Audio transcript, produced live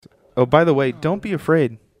Oh, by the way, don't be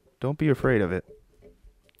afraid. Don't be afraid of it.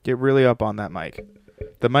 Get really up on that mic.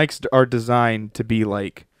 The mics are designed to be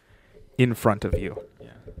like in front of you. Yeah.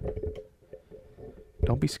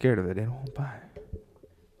 Don't be scared of it. It won't bite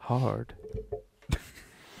hard.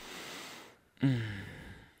 Okay.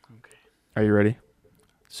 Are you ready?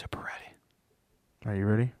 Super ready. Are you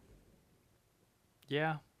ready?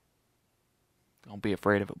 Yeah. Don't be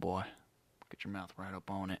afraid of it, boy. Get your mouth right up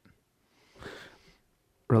on it.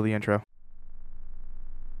 Roll the intro.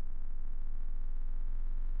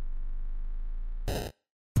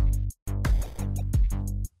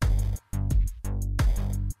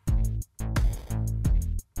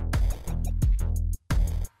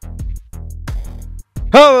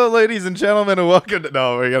 Hello, ladies and gentlemen, and welcome to...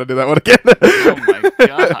 No, we gotta do that one again. Oh my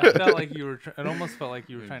god. It felt like you were. It almost felt like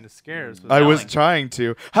you were trying to scare us. with I was yelling. trying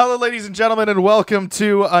to. Hello, ladies and gentlemen, and welcome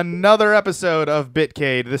to another episode of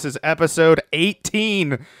Bitcade. This is episode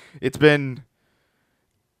 18. It's been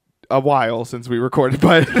a while since we recorded,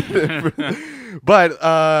 but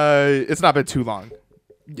it's not been too long.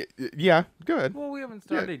 Yeah, good. Well, we haven't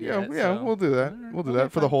started yet. Yeah, so. we'll do that. We'll do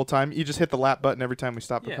that for the whole time. You just hit the lap button every time we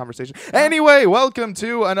stop the Yeah. conversation. Anyway, welcome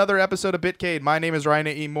to another episode of Bitcade. My name is Ryan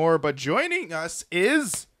E. Moore, but joining us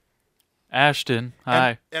is... Ashton,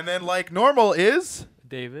 hi. And then, like normal, is...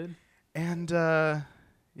 David. And,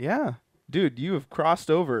 yeah. Dude, you have crossed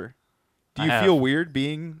over. Do I you have. feel weird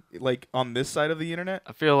being, like, on this side of the internet?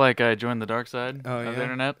 I feel like I joined the dark side Oh, of the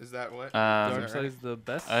internet. Is that what? Um, Dark side's the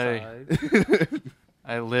best I- side.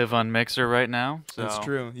 I live on Mixer right now. So That's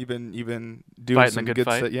true. You've been doing Fighting some the good good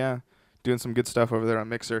fight. stuff. Yeah, doing some good stuff over there on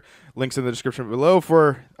Mixer. Links in the description below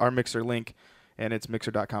for our Mixer link, and it's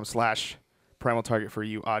mixer.com/primal target for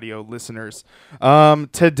you audio listeners.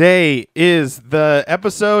 Today is the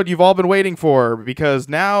episode you've all been waiting for because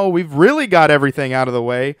now we've really got everything out of the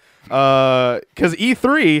way. Because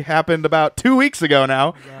E3 happened about 2 weeks ago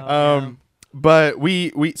now. But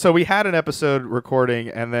we had an episode recording,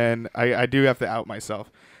 and then I do have to out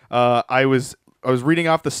myself. I was reading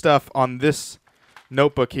off the stuff on this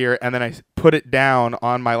notebook here, and then I put it down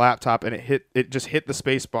on my laptop, and it just hit the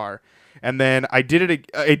space bar, and then I did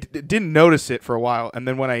it. I didn't notice it for a while, and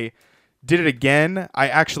then when I did it again, I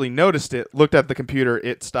actually noticed it. Looked at the computer,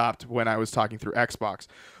 it stopped when I was talking through Xbox.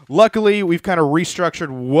 Luckily, we've kind of restructured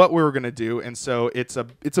what we were gonna do, and so it's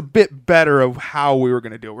a bit better of how we were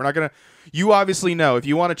gonna do it. We're not gonna. You obviously know if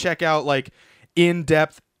you want to check out like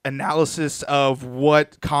in-depth analysis of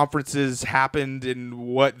what conferences happened and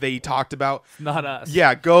what they talked about. Not us.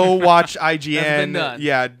 Yeah, go watch Hasn't been IGN. done.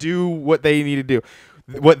 Yeah, do what they need to do.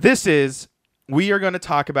 What this is, we are going to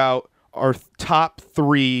talk about our top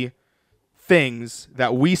 3 things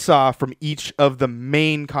that we saw from each of the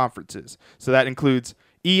main conferences. So that includes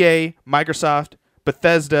EA, Microsoft,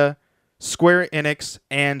 Bethesda, Square Enix,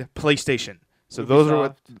 and PlayStation. So those are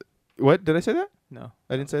what... Ubisoft. What? Did I say that? No.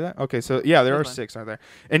 I didn't say that? Okay, so yeah, there are That's fine. 6, aren't there?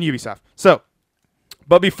 And Ubisoft. So,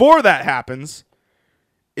 but before that happens,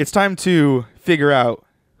 it's time to figure out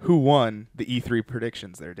who won the E3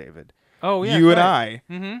 predictions there, David. Oh yeah. You and I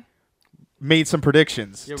Mm-hmm. made some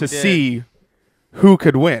predictions Yeah, to we did. see who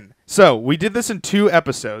could win. So, we did this in 2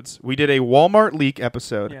 episodes. We did a Walmart leak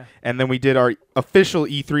episode, Yeah. and then we did our official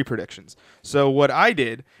E3 predictions. So, what I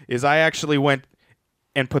did is I actually went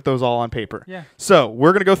and put those all on paper. Yeah. So,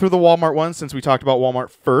 we're going to go through the Walmart ones since we talked about Walmart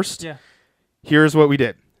first. Yeah. Here's what we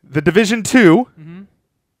did. The Division 2 Mm-hmm.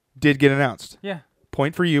 did get announced. Yeah.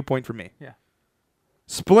 Point for you, point for me. Yeah.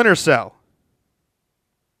 Splinter Cell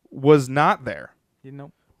was not there, You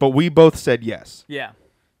know. but we both said yes. Yeah.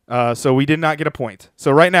 So we did not get a point.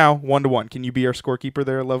 So right now, 1-1. Can you be our scorekeeper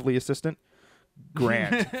there, lovely assistant?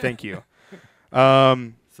 Grant. Thank you.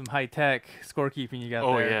 Some high tech scorekeeping you got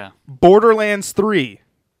Oh there. yeah. Borderlands 3.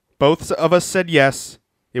 Both of us said yes.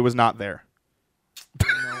 It was not there.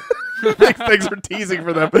 Thanks for teasing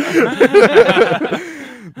for them.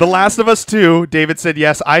 The Last of Us 2, David said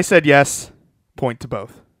yes. I said yes. Point to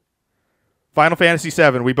both. Final Fantasy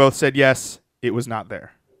 7, we both said yes. It was not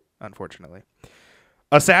there, unfortunately.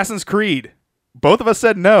 Assassin's Creed, both of us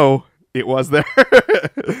said no. It was there.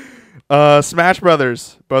 Smash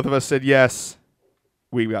Brothers, both of us said yes.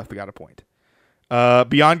 We got a point.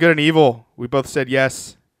 Beyond Good and Evil, we both said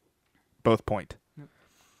yes. Both point.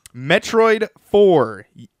 Metroid 4,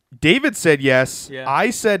 David said yes. Yeah. I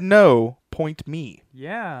said no. Point me.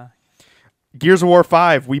 Yeah. Gears of War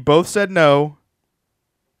 5, we both said no,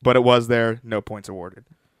 but it was there. No points awarded.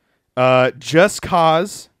 Just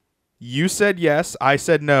Cause, you said yes. I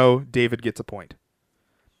said no. David gets a point.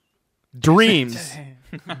 Dreams.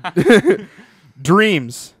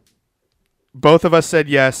 Dreams. Both of us said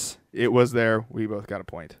yes. It was there. We both got a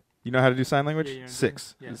point. You know how to do sign language? Yeah, you're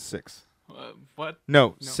 6 yeah. is 6. What? No,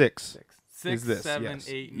 No, 6 6. is 6, this. 7, yes.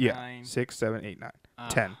 8, yeah. 9. 6, 7, 8, 9,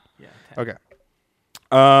 10. Yeah, 10.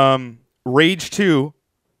 Okay. Rage 2,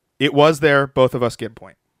 it was there. Both of us get a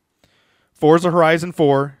point. Forza Horizon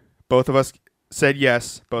 4, both of us said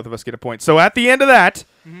yes. Both of us get a point. So at the end of that,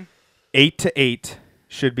 Mhm. 8-8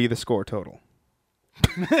 should be the score total.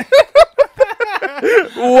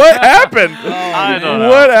 What happened? I don't know.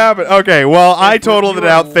 What happened? Okay, well, I totaled You it are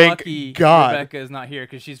out. Thank lucky God. Rebecca is not here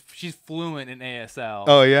because she's fluent in ASL.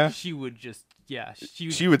 Oh, yeah? She would just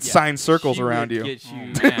She would sign circles she around would you. Get Oh,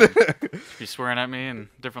 you. man. She's swearing at me in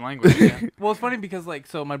different language. Yeah. Well, it's funny because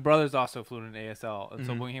so my brother's also fluent in ASL, and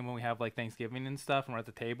so Mhm. when we have like Thanksgiving and stuff, and we're at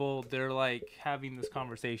the table, they're like having this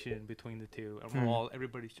conversation between the two, and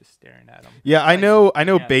everybody's just staring at them. Yeah, I know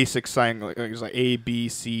yeah. basic sign language like A, B,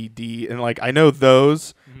 C, D, and like I know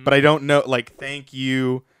those, but I don't know like thank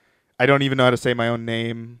you. I don't even know how to say my own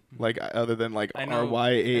name, like other than like I know,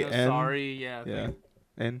 RYAN. Sorry, yeah. Yeah.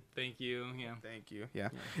 And Thank you. Yeah. thank you. Yeah.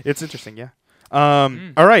 It's interesting, yeah. All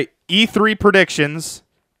right, E3 predictions.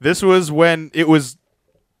 This was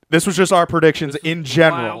just our predictions This was in the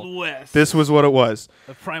general. Wild West. This was what it was.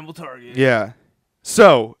 the primal target. Yeah.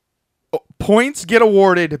 So, points get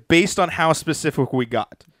awarded based on how specific we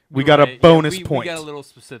got. We got a Right, yeah, bonus we point. got a little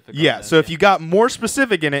specific. Yeah, on so if you got more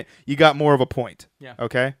specific in it, you got more of a point. Yeah.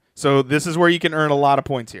 Okay? So this is where you can earn a lot of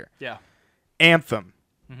points here. Yeah. Anthem.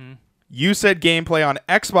 Mhm. You said gameplay on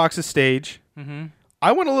Xbox's stage. Mhm.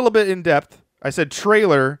 I went a little bit in depth. I said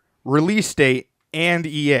trailer, release date, and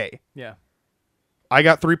EA. Yeah. I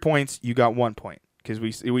got 3 points. You got 1 point because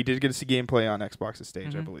we did get to see gameplay on Xbox's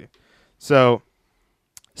stage, I Mhm. believe. So,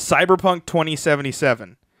 Cyberpunk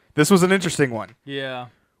 2077. This was an interesting one. Yeah.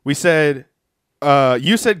 We said,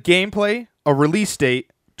 you said gameplay, a release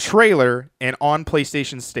date, trailer, and on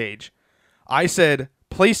PlayStation stage. I said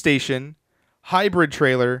PlayStation, hybrid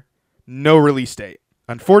trailer, no release date.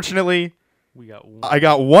 Unfortunately, We got one. I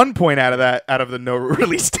got 1 point out of that, out of the no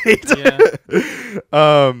release date. Yeah.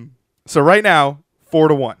 So right now,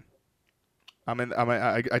 4-1.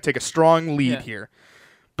 I take a strong lead Yeah. here.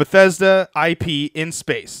 Bethesda IP in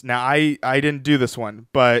space. Now I didn't do this one,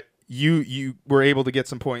 but you were able to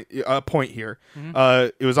get a point here.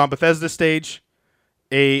 Mhm. It was on Bethesda stage,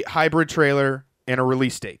 a hybrid trailer, and a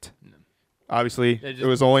release date. Obviously, Yeah, it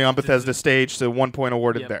was only on just- Bethesda stage, so 1 point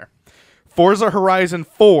awarded Yep. there. Forza Horizon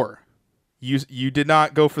 4. You did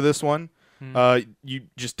not go for this one. You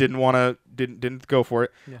just didn't go for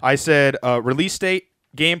it. Yeah. I said release date,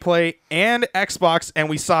 gameplay, and Xbox, and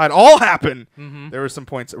we saw it all happen. Mhm. There were some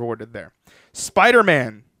points awarded there.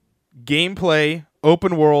 Spider-Man, gameplay,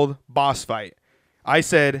 open world, boss fight. I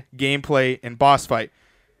said gameplay and boss fight.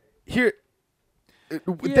 Here, Yeah.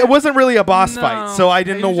 there wasn't really a boss No. fight, so I Yeah,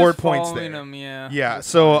 didn't you're award just points following there. them, yeah. Yeah, That's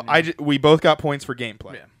so fine, yeah. we both got points for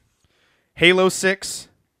gameplay. Yeah. Halo 6,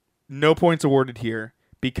 no points awarded here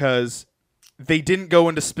because they didn't go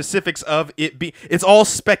into specifics of it. It's all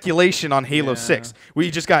speculation on Halo Yeah. 6. We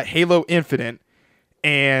just got Halo Infinite,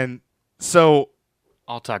 and so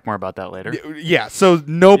I'll talk more about that later. yeah, so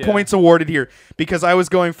no Yeah. points awarded here because I was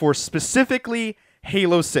going for specifically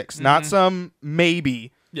Halo 6, not Mhm. some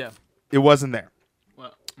maybe. Yeah. It wasn't there.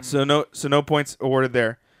 Well, So no points awarded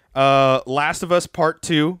there. Last of Us Part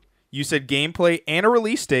 2, you said gameplay and a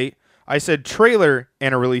release date. I said trailer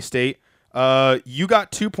and a release date. You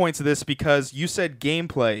got 2 points of this because you said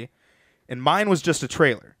gameplay, and mine was just a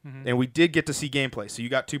trailer. Mhm. And we did get to see gameplay. So you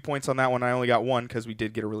got 2 points on that one. I only got 1 because we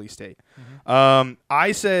did get a release date.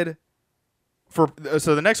 I said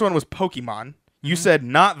so the next one was Pokemon. You said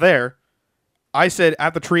not there. I said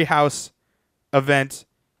at the Treehouse event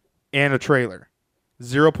and a trailer.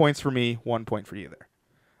 0 points for me, 1 point for you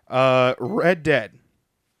there. Red Dead.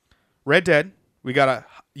 We got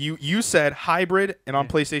you said hybrid and on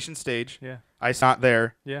Yeah. PlayStation stage. Yeah. I saw not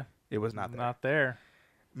there. Yeah. It was not there. Not there.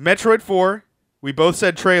 Metroid 4. We both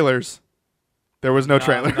said trailers. There was no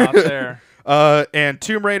trailer. Not there. And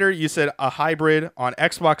Tomb Raider, you said a hybrid on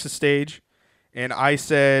Xbox's stage, and I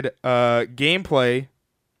said gameplay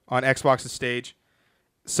on Xbox's stage.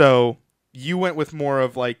 So you went with more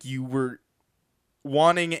of like you were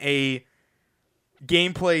wanting a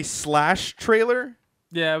gameplay / trailer.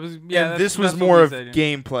 Yeah, it was. Yeah, and this was that's what more we of said,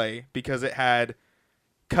 yeah. gameplay because it had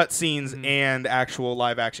cutscenes and actual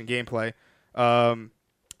live action gameplay. And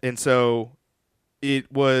so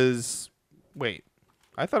it was. Wait,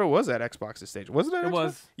 I thought it was at Xbox's stage. Was it at It Xbox?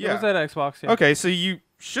 was. Yeah. It was at Xbox. Yeah. Okay, so you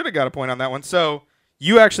should have got a point on that one. So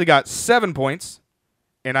you actually got 7 points,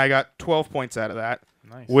 and I got 12 points out of that,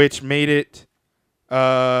 Nice. which made it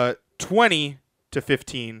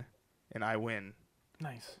 20-15, and I win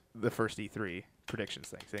Nice. the first E3. predictions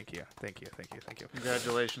thing. Thank you.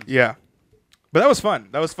 Congratulations. Yeah. But that was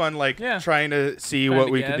fun. Like Yeah. trying to see Trying what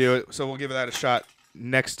to we could do. So we'll give that a shot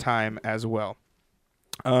next time as well.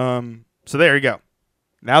 So there you go.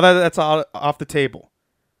 Now that that's all off the table,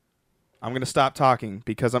 I'm going to stop talking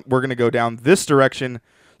because we're going to go down this direction,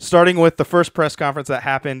 starting with the first press conference that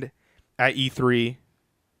happened at E3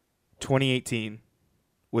 2018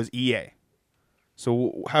 was EA.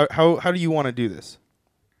 So how do you want to do this?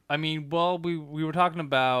 I mean, well, we were talking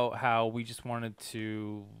about how we just wanted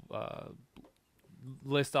to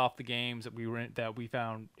list off the games that we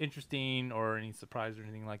found interesting, or any surprise or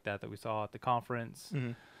anything like that we saw at the conference.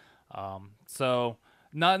 So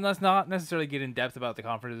let's not necessarily get in depth about the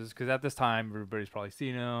conferences, because at this time everybody's probably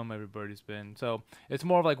seen them. So it's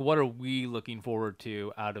more of like, what are we looking forward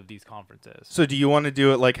to out of these conferences? So do you want to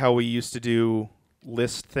do it like how we used to do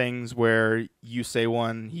list things, where you say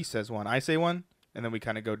one, he says one, I say one, and then we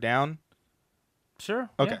kind of go down?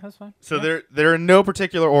 Sure. Okay. Yeah, that's fine. So Yeah. they're in no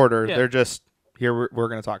particular order. Yeah. They're just here. We're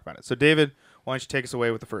going to talk about it. So David, why don't you take us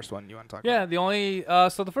away with the first one you want to talk about? Yeah, the only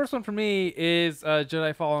so the first one for me is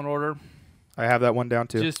Jedi Fallen Order, I have that one down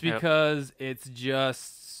too. just because it's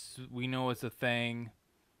just, we know it's a thing.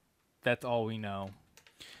 That's all we know.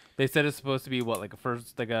 They said it's supposed to be like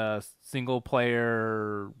a single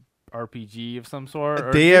player RPG of some sort.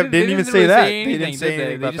 Or They didn't even say really that. Say They didn't anything, say did anything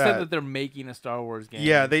they about just that. said that they're making a Star Wars game.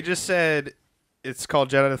 Yeah, they just said it's called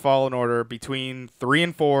Jedi Fallen Order between 3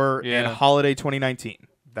 and 4 Yeah. and holiday 2019.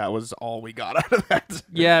 That was all we got out of that.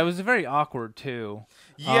 Yeah, it was very awkward too.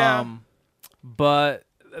 Yeah. But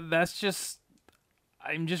that's just,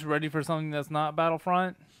 I'm just ready for something that's not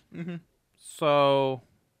Battlefront. Mm-hmm. So,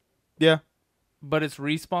 Yeah. but it's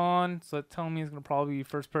Respawn, so that's telling me it's gonna probably be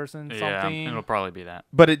first person something. Yeah, it'll probably be that.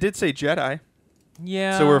 But it did say Jedi.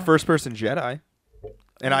 Yeah. So we're a first person Jedi.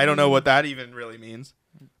 And I don't know what that even really means.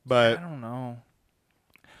 I But don't know.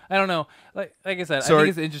 Like I said, So I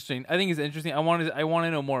think it's interesting. I want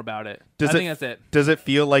to know more about it. I think that's it. Does it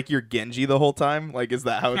feel like you're Genji the whole time? Like, is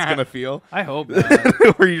that how it's going to feel? I hope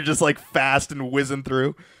not. Where you're just like fast and whizzing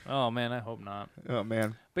through? Oh man, I hope not. Oh,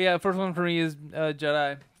 man. But yeah, first one for me is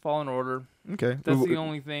Jedi Fallen Order. Okay. That's the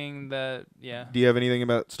only thing that, yeah. Do you have anything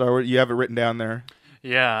about Star Wars? You have it written down there.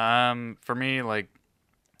 Yeah, for me, like,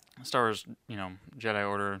 Star Wars, Jedi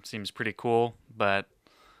Order seems pretty cool, but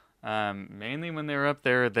mainly when they were up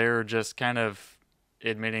there, they were just kind of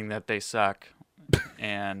admitting that they suck.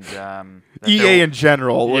 And that EA in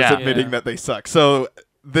general was Yeah. admitting Yeah. that they suck. So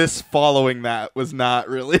this following that was not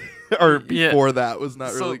really, or before that was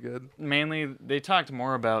not So- really good. mainly they talked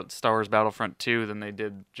more about Star Wars Battlefront 2 than they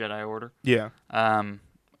did Jedi Order. Yeah. And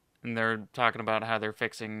they're talking about how they're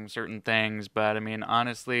fixing certain things, but I mean,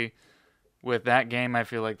 honestly, with that game, I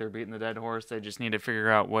feel like they're beating the dead horse. They just need to figure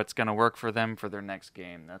out what's going to work for them for their next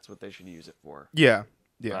game. That's what they should use it for. Yeah.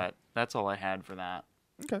 Yeah. But that's all I had for that.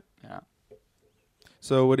 Okay. Yeah.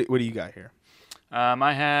 So what do you got here?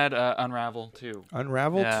 I had Unravel 2.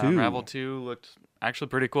 Unravel 2. Yeah, Unravel 2 looked actually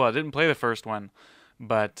pretty cool. I didn't play the first one,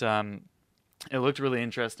 but it looked really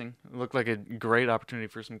interesting. It looked like a great opportunity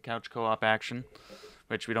for some couch co-op action,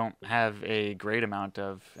 which we don't have a great amount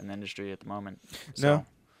of in the industry at the moment. So, No.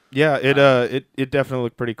 Yeah, it definitely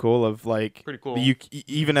looked pretty cool. Of like, pretty cool.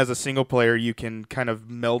 Even as a single player, you can kind of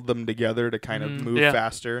meld them together to kind of move Yeah.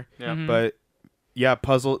 faster. Yeah. Mhm. But yeah,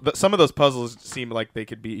 some of those puzzles seem like they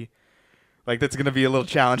could be, like that's gonna be a little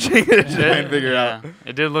challenging to try and figure out.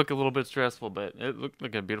 It did look a little bit stressful, but it looked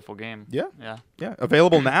like a beautiful game. Yeah, Yeah. yeah,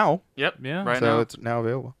 available now. Yep. Yeah. Right so now. it's now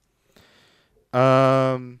available.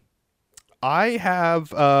 I have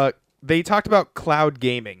they talked about cloud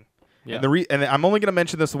gaming. Yeah. And I'm only going to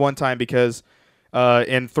mention this one time because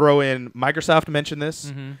and throw in Microsoft mentioned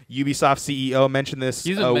this, Mhm. Ubisoft CEO mentioned this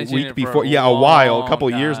He's been a mentioning week it for before. a Yeah, a while, a long couple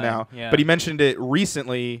years time. now. Yeah. But he mentioned it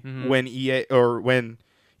recently Mhm. when when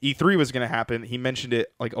E3 was going to happen. He mentioned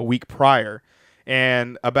it like a week prior,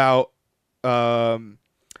 and about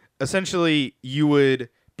essentially you would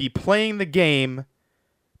be playing the game,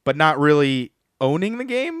 but not really owning the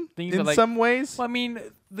game Think in of it like- some ways. Well, I mean,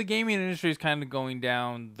 the gaming industry is kind of going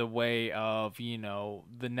down the way of,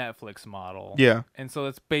 the Netflix model. Yeah. And so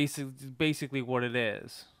that's basically what it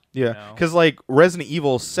is. Yeah, know? because like Resident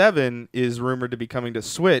Evil 7 is rumored to be coming to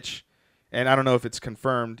Switch, and I don't know if it's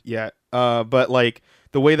confirmed yet. But like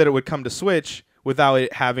the way that it would come to Switch without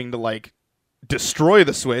it having to like destroy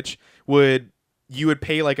the Switch you would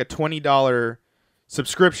pay like a $20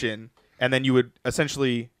 subscription, and then you would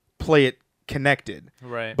essentially play it connected.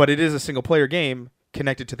 Right. But it is a single player game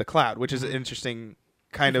connected to the cloud, which is an interesting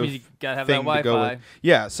kind of You gotta have that thing to go Wi-Fi with.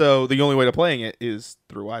 Yeah, so the only way to playing it is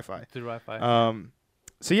through Wi-Fi. through Wi-Fi.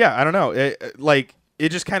 So yeah, I don't know.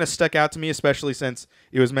 it just kind of stuck out to me, especially since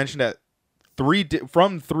it was mentioned at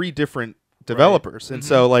from three different developers, and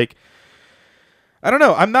so like, I don't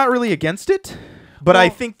know. I'm not really against it, but I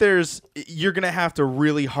think you're gonna have to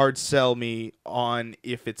really hard sell me on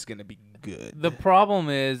if it's gonna be good. The problem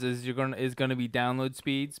is gonna be download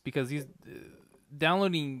speeds, because these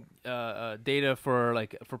downloading data for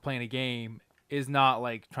playing a game is not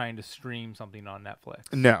like trying to stream something on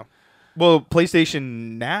Netflix. No. Well,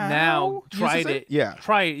 PlayStation Now tried uses it. Yeah.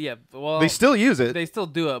 Try it. Yeah. Well, They still use it. They still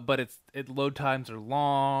do it, but load times are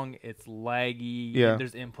long. It's laggy. Yeah.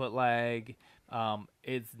 There's input lag.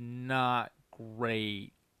 It's not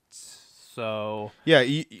great. So Yeah,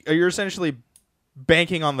 you're essentially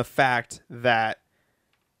banking on the fact that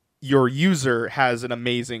your user has an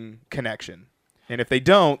amazing connection, and if they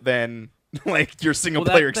don't, then like your single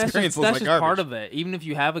player experience looks like just garbage. part of it. Even if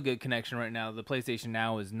you have a good connection right now, the PlayStation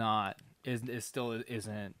Now still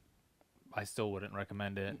isn't. I still wouldn't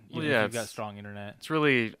recommend it. Well, Even yeah, if you've got strong internet. It's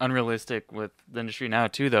really unrealistic with the industry now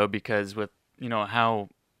too, though, because with how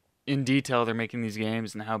in detail they're making these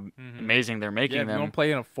games and how amazing they're making Yeah, if you them. don't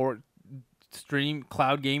play in a stream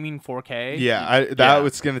cloud gaming 4K. Yeah, that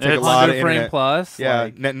was going to take a It's lot of 100 frame internet. plus. Yeah,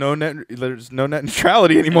 like, there's no net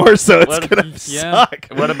neutrality anymore, so it's gonna Yeah. suck.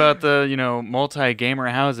 What about the multi-gamer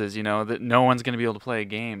houses? That no one's going to be able to play a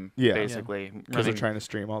game. Yeah. Basically, Because they're trying to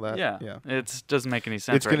stream all that. Yeah, yeah. it doesn't make any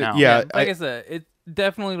sense It's right gonna- now. yeah. like I said, it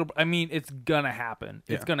definitely. I mean, it's gonna happen.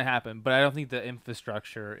 It's Yeah. gonna happen, but I don't think the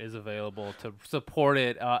infrastructure is available to support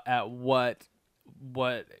it at what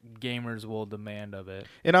gamers will demand of it.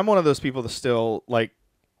 And I'm one of those people that still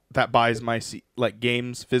that buys my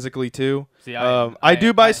games physically too. See, I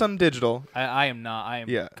do buy some digital. I am not. I am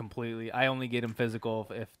Yeah. completely. I only get them physical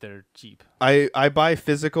if they're cheap. I buy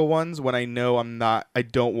physical ones when I know I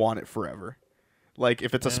don't want it forever. Like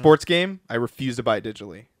if it's a sports game, I refuse to buy it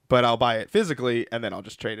digitally, but I'll buy it physically and then I'll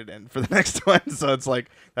just trade it in for the next one. So it's like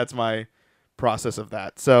that's my process of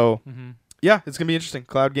that. So yeah, it's gonna be interesting.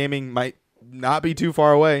 Cloud gaming might not be too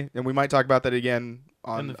far away, and we might talk about that again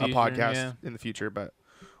on future, a podcast yeah. in the future. But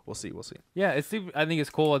we'll see. Yeah, I think it's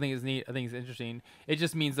cool. I think it's neat. I think it's interesting. It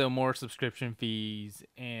just means though more subscription fees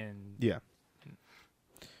and Yeah.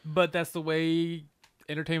 But that's the way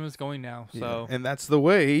entertainment's going now. So and that's the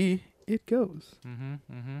way it goes.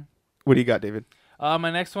 What do you got, David? my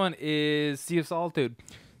next one is Sea of Solitude.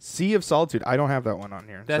 Sea of Solitude. I don't have that one on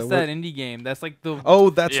here. That's So that indie game. That's like the Oh,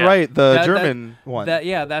 that's Yeah. right. The That- German one.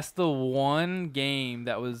 that's the one game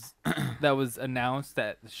that was announced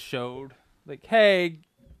that showed like, hey,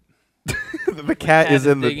 the cat is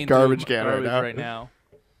in the digging garbage through can right now.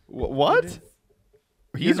 What?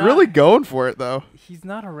 He's You're not- really going for it though. He's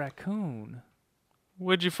not a raccoon.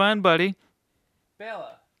 What'd you find, buddy?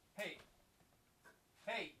 Bella, hey.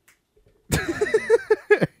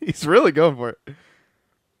 He's really going for it.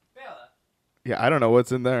 Bella. Yeah, I don't know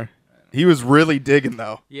what's in there. He was really digging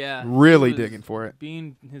though. Yeah. Really he was digging for it.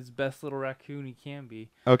 Being his best little raccoon he can be.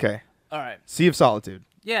 Okay. All right. Sea of Solitude.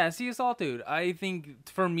 Yeah, Sea of Solitude. I think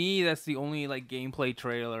for me that's the only gameplay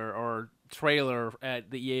trailer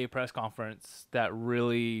at the EA press conference that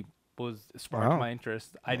really sparked Wow. my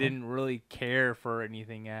interest. I didn't really care for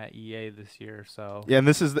anything at EA this year, so Yeah, and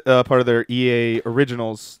this is part of their EA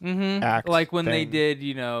Originals act. like when they thing.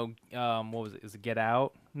 did, what was it? Is it Get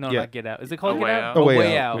Out? No, Yeah. not Get Out. Is it called A Get Way Out? Out. A A Way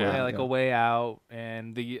Way Out, Out. yeah. Yeah, like Yeah. A Way Out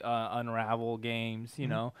and the Unravel games,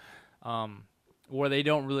 where they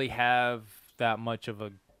don't really have that much of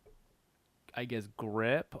a, I guess,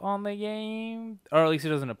 grip on the game, or at least it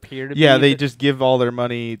doesn't appear to be. Yeah, they just give all their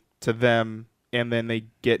money to them and then they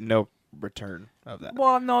get no return of that.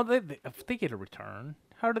 Well, no, they get a return.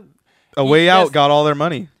 How did? A Way Out that's- got all their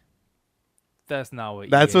money. That's not what.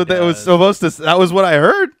 That's EA what that was does. supposed to. That was what I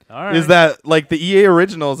heard. All right. Is that like the EA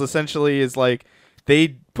Originals essentially is like they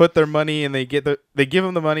put their money and they give them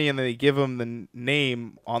the money and they give them the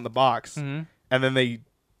name on the box Mhm. and then they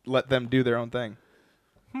let them do their own thing.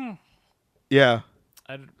 Yeah.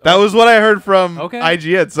 I- That was what I heard from Okay.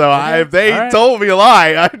 IGN. So Okay. if they All right. told me a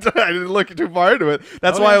lie, I didn't look too far into it.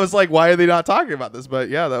 That's why Okay. I was like, why are they not talking about this? But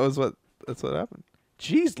yeah, that's what happened.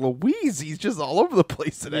 Jeez Louise, he's just all over the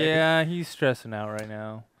place today. Yeah, he's stressing out right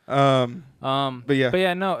now. But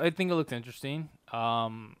yeah. no, I think it looks interesting. I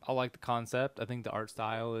like the concept. I think the art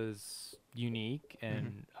style is unique,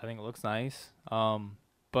 and I think it looks nice.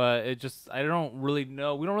 But it just, I don't really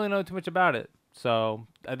know. We don't really know too much about it. So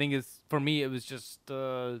I think for me, it was just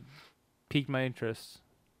piqued my interest.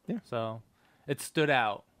 Yeah. So it stood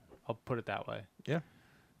out. I'll put it that way. Yeah.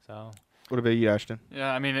 So. What about you, Ashton? Yeah,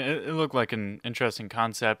 I mean, it looked like an interesting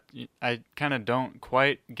concept. I kind of don't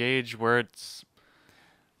quite gauge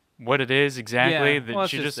what it is exactly. Yeah, That well,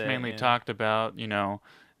 she that's just just it, mainly yeah. talked about,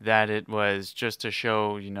 that it was just to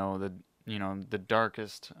show, the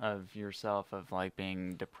darkest of yourself, of like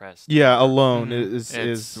being depressed. Yeah, or- alone Mhm. is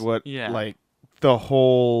It's- what yeah. like the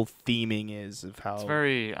whole theming is of how. It's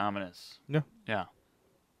very ominous. Yeah. Yeah.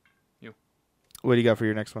 What do you got for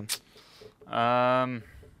your next one?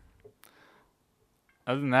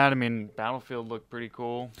 Other than that, I mean, Battlefield looked pretty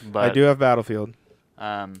cool, I but do have Battlefield.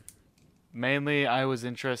 mainly I was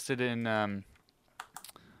interested in.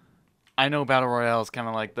 I know Battle Royale is kind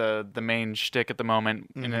of like the main shtick at the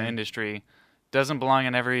moment in the Mhm. industry. Doesn't belong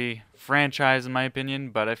in every franchise, in my opinion,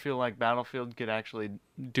 but I feel like Battlefield could actually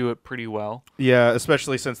do it pretty well. Yeah,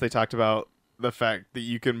 especially since they talked about the fact that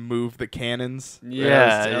you can move the cannons.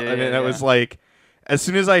 Yeah, That was like, as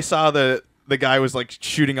soon as I saw the guy was like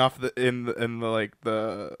shooting off in the like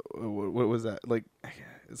the what was that, like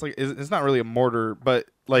it's like it's not really a mortar, but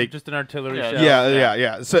like Just an artillery Yeah, shell.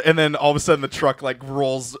 yeah. So and then all of a sudden the truck like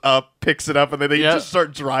rolls up, picks it up, and then they Yep. just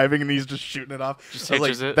start driving, and he's just shooting it off. Just I was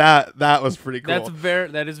hitches like, it. that was pretty cool.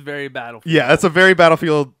 That is very Battlefield. Yeah, that's a very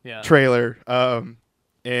Battlefield Yeah. trailer.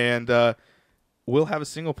 And we'll have a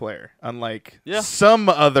single player, unlike Yeah. some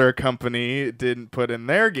other company didn't put in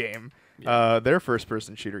their game, their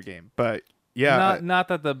first-person shooter game. But yeah, Not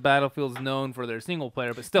that the Battlefield's known for their single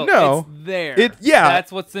player, but still, No. it's there.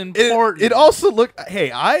 That's what's it, important. it also looked.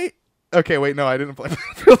 Hey, okay, wait, no, I didn't play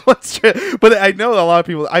Battlefield 1, but I know a lot of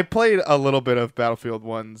people. I played a little bit of Battlefield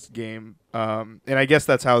 1's game, and I guess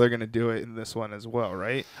that's how they're gonna do it in this one as well,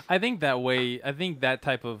 right? I think that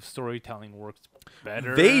type of storytelling works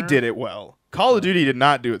better. They did it well. Call of Duty did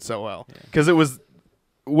not do it so well because it was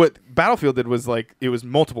what Battlefield did was like it was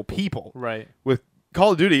multiple people. Right. With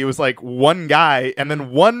Call of Duty, it was like one guy and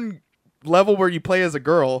then one level where you play as a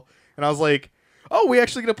girl, and I was like, "Oh, we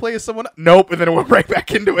actually gonna play as someone?" Nope, and then it went right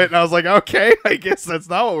back into it, and I was like, "Okay, I guess that's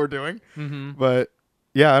not what we're doing." Mm-hmm. But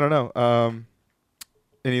yeah, I don't know.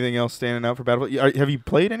 Anything else standing out for Battlefield? Have you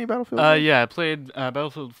played any Battlefield? Yeah, I played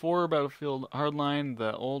Battlefield 4, Battlefield Hardline,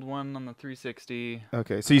 the old one on the 360.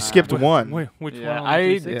 Okay, so you skipped one. Wait, which Yeah, one? On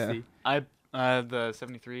I- the 360? The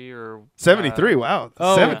 73 or 73. Wow.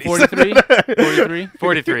 Oh, 70s. 43? 43?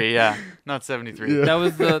 43, yeah, not 73. Yeah. That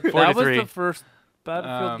was the 43. first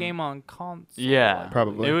Battlefield Um, game on console. Yeah,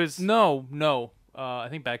 Probably. It was No. I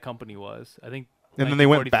think Bad Company was. I think. And then they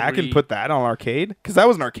went back and 1943. put that on arcade because that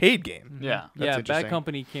was an arcade game. Yeah. That's Yeah, interesting. Bad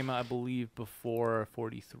Company came out, I believe, before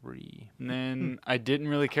 43. And then I didn't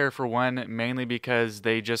really care for one, mainly because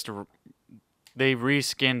they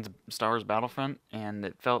reskinned Star Wars Battlefront, and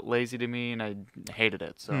it felt lazy to me, and I hated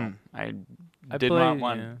it. So I did not played-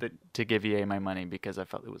 want to give EA my money because I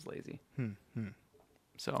felt it was lazy.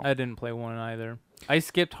 So I didn't play one either. I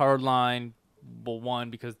skipped Hardline 1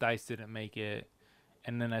 because DICE didn't make it,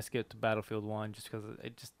 and then I skipped Battlefield 1 just because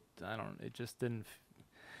it just didn't.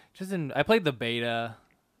 I played the beta.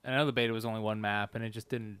 I know the beta was only one map, and it just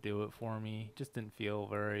didn't do it for me. Just didn't feel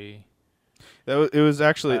very It was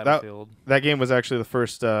actually Battlefield. that game was actually the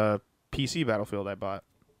first PC Battlefield I bought.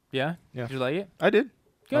 Yeah? Yeah. Did you like it? I did.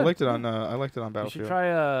 I Good. liked it on You Battlefield. should try.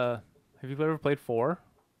 Have you ever played 4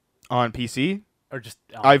 On PC. or just?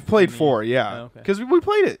 I've played any- 4, yeah, Oh, okay. because we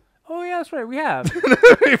played it. Oh yeah, that's right. We have.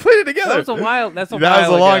 We played it together. That was a while. That's a That was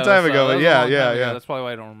while a long ago, time so ago, that but was a yeah, long time yeah, ago. yeah. That's probably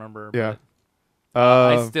why I don't remember. Yeah. But,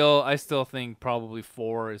 Uh, I still think probably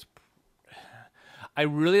 4 is. I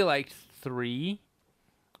really liked 3,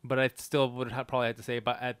 but I still would probably have to say,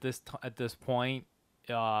 but at this point,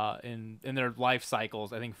 in their life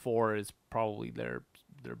cycles, I think 4 is probably their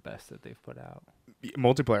best that they've put out.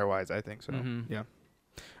 multiplayer wise, I think so. Mhm. Yeah.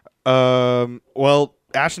 Well,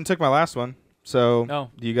 Ashton took my last one. So, Oh.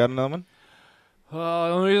 do you got another one? The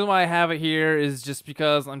only reason why I have it here is just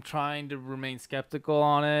because I'm trying to remain skeptical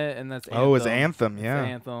on it, and that's Anthem. Oh, it's Anthem. It's Yeah.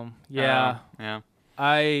 Anthem. Yeah. yeah.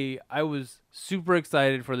 I was super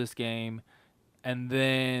excited for this game, and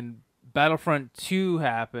then Battlefront 2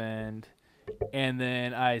 happened, and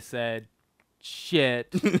then I said,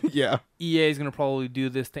 shit, Yeah. EA is going to probably do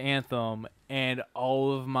this to Anthem, and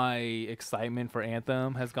all of my excitement for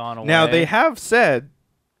Anthem has gone away. Now they have said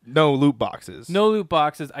no loot boxes. No loot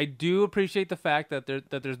boxes. I do appreciate the fact that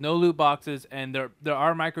there's no loot boxes, and there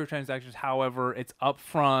are microtransactions. However, it's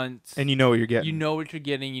upfront. And you know what you're getting. You know what you're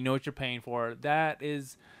getting. You know what you're paying for. That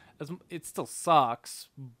is, it still sucks,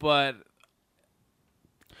 but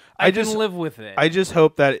I can live with it. I just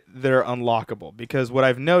hope that they're unlockable because what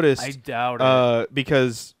I've noticed, I doubt it.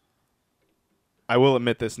 because I will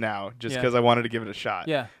admit this now, just Yeah. because I wanted to give it a shot.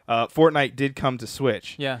 Yeah. Fortnite did come to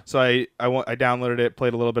Switch. Yeah. So I downloaded it,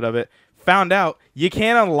 played a little bit of it, found out you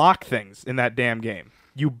can't unlock things in that damn game.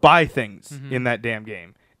 You buy things Mhm. in that damn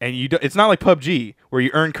game. and it's not like PUBG where you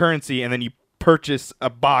earn currency and then you purchase a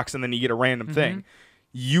box and then you get a random thing.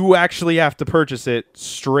 You actually have to purchase it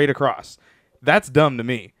straight across. That's dumb to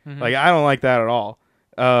me. Like, I don't like that at all.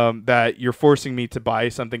 That you're forcing me to buy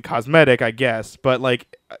something cosmetic, I guess, but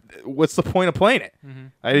like, what's the point of playing it?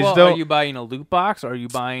 I just don't. Are you buying a loot box, or are you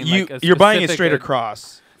buying you're buying it straight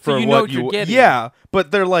across so for you know what you're getting. Yeah,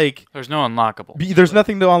 but they're like, There's no unlockable. there's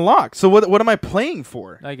nothing to unlock. So what am I playing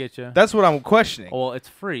for? I get you. That's what I'm questioning. Well, it's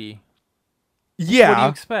free. Yeah, What do you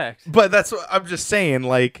expect? but that's what I'm just saying.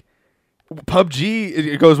 Like, PUBG,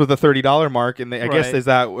 it goes with a $30 mark, and I guess Right. is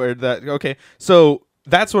that where that okay? So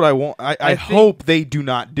that's what I want. I think- hope they do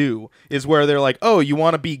not do is where they're like, oh, you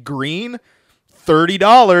want to be green,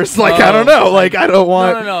 $30. Like, I don't know. Like, I don't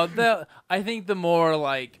want. No. I think the more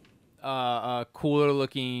like cooler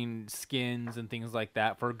looking skins and things like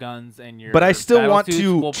that for guns and your. But I still battle want suits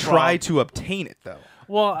to will try to obtain it though.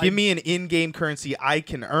 Well, Give me an in-game currency I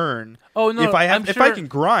can earn. Oh no! If I I'm can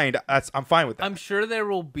grind, I'm fine with that. I'm sure there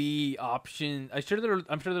will be options. I'm sure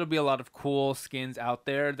there'll be a lot of cool skins out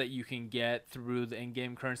there that you can get through the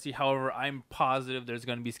in-game currency. However, I'm positive there's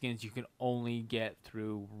going to be skins you can only get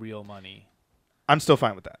through real money. I'm still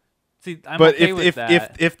fine with that. See, I'm But okay with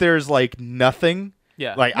that. if there's like nothing,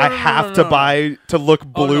 yeah, like No, I no, no, have no, to no. buy to look Oh,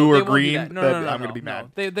 no, blue they or won't do green, that. No, then no, no, I'm no, gonna be no.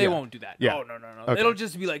 mad. They Yeah. won't do that. Yeah. Oh no. Okay. It'll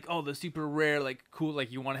just be like, oh, the super rare, like cool,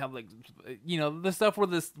 like you want to have like, the stuff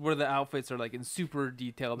where the outfits are like in super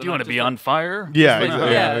detail. Do you want to be on fire? Yeah, Like,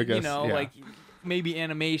 exactly. yeah, I guess, yeah. like maybe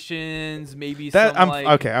animations, maybe That some like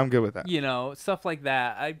okay. I'm good with that. stuff like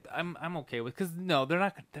that. I'm okay with because no, they're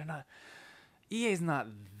not. EA's not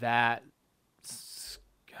that.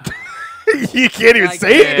 You can't even Like,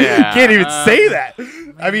 say it. yeah, You can't even say that.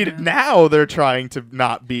 I mean, now they're trying to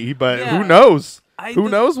not be, but who Yeah. knows? Who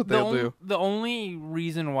knows what the they'll do? The only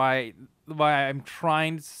reason why I'm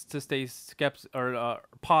trying to stay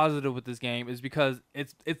positive with this game is because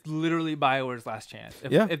it's literally BioWare's last chance.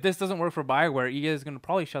 If this doesn't work for BioWare, EA is going to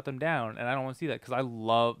probably shut them down, and I don't want to see that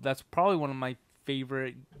because that's probably one of my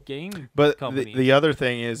favorite game But companies. the other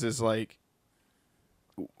thing is like,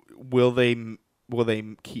 will they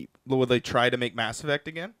try to make Mass Effect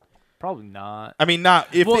again? Probably not. I mean, not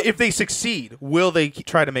if Well, if they succeed, will they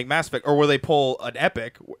try to make Mass Effect, or will they pull an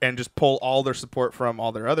Epic and just pull all their support from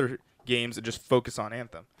all their other games and just focus on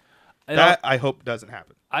Anthem? That I hope doesn't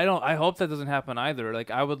happen. I hope that doesn't happen either. Like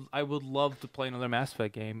I would love to play another Mass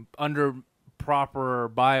Effect game under proper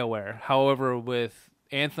BioWare. However, with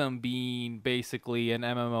Anthem being basically an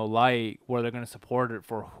MMO light where they're going to support it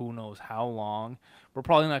for who knows how long, we're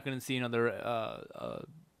probably not going to see another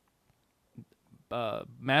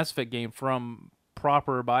Mass Effect game from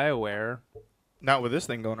proper BioWare. Not with this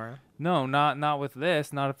thing going around. No, not with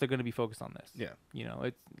this. Not if they're going to be focused on this. Yeah.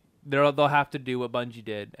 They'll have to do what Bungie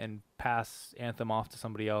did and pass Anthem off to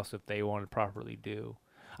somebody else if they want to properly do.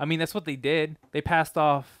 I mean, that's what they did. They passed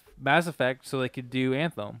off Mass Effect so they could do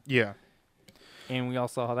Anthem, Yeah, and we all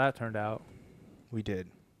saw how that turned out. we did.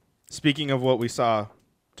 Speaking of what we saw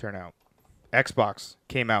turn out, Xbox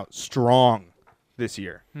came out strong this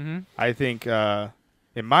year. Mm-hmm. I think,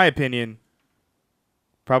 in my opinion,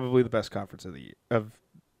 probably the best conference of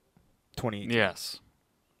 2018. Yes.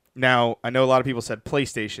 Now, I know a lot of people said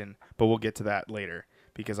PlayStation, but we'll get to that later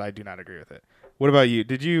because I do not agree with it. What about you?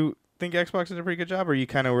 Did you think Xbox did a pretty good job, or you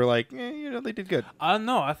kind of were like, they did good?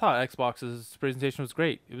 No, I thought Xbox's presentation was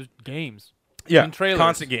great. It was games. Yeah, And trailers.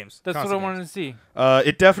 constant games. That's Constant what I wanted games. to see.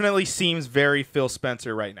 It definitely seems very Phil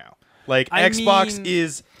Spencer right now. Like, I Xbox mean-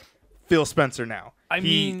 is Phil Spencer now. I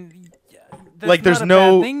He- mean, that's like, there's not a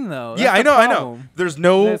no- bad thing though. yeah, That's I the know, I know. problem. There's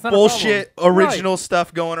no That's not a bullshit problem. original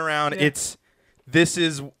stuff going around. Yeah. This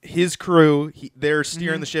is his crew. They're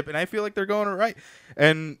steering Mhm. the ship, and I feel like they're going right.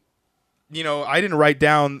 And I didn't write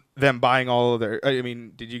down them buying all of their. I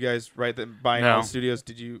mean, did you guys write them buying all No. the studios?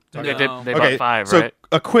 Did you? No. They Okay, bought 5, so right?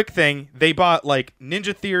 a quick thing, they bought like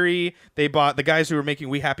Ninja Theory. They bought the guys who were making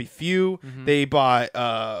We Happy Few. Mhm. They bought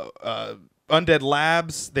Undead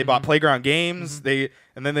Labs. They bought Mhm. Playground Games. Mhm.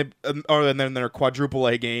 And then they're a quadruple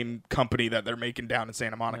A game company that they're making down in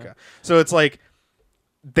Santa Monica. So it's like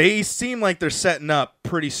they seem like they're setting up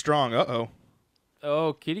pretty strong.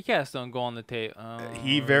 Oh, Kitty Cats don't go on the tape.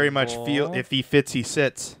 He very much if he fits, he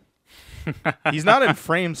sits. He's not in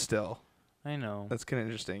frame still. I know. That's kind of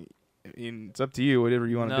interesting. I mean, it's up to you. Whatever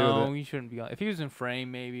you want to do with No, it. he shouldn't be on. If he was in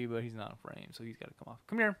frame, maybe, but he's not in frame, so he's got to come off.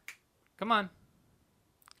 Come here. Come on.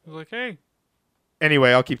 I was like, hey.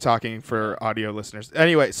 Anyway, I'll keep talking for audio listeners.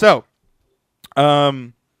 Anyway, so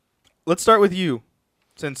let's start with you.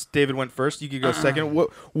 Since David went first, you could go second.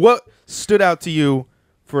 What stood out to you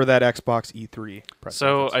for that Xbox E3 press So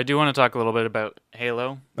conference? I do want to talk a little bit about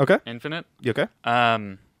Halo Okay. Infinite. You okay?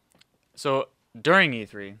 So during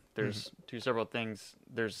E3, there's two several things.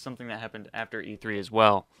 There's something that happened after E3 as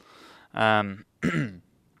well.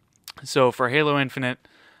 So for Halo Infinite,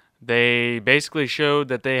 they basically showed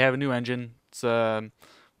that they have a new engine. It's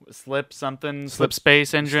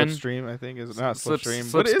Slipspace engine. Slipstream, I think, is it not Slipstream?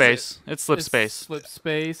 Slip What is Space. It's Slipspace.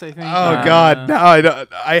 Slipspace, I think. Oh God, now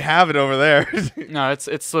I have it over there. No, it's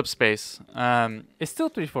Slipspace. It's still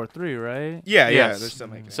 343, right? yeah, Yes. there's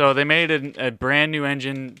something. So they made a brand new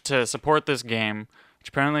engine to support this game, which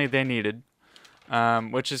apparently they needed,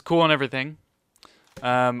 which is cool and everything.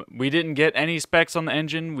 We didn't get any specs on the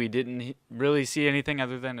engine. We didn't really see anything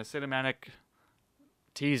other than a cinematic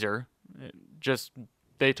teaser.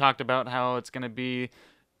 They talked about how it's going to be,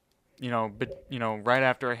 right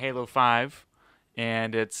after Halo 5,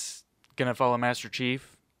 and it's going to follow Master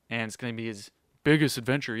Chief, and it's going to be his biggest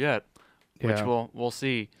adventure yet, which Yeah. we'll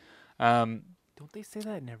see. Don't they say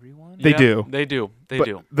that in every one? They do. They do. They But-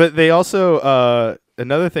 do. But they also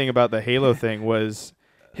another thing about the Halo thing was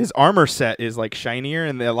his armor set is like shinier,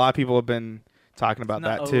 and a lot of people have been talking about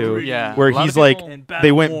that too. Yeah. Where A lot he's of like, people-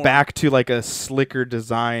 they went back to like a slicker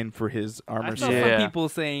design for his I armor saw set. Yeah. some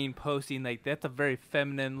people posting like that's a very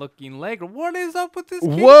feminine looking leg. What is up with this? Kit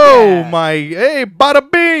Whoa, Kat? hey, bada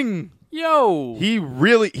bing! Yo, He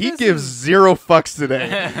This gives is- zero fucks today.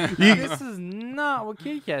 this is not what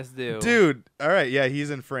Kit Kats do, Dude, all right, yeah, he's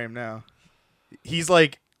in frame now. He's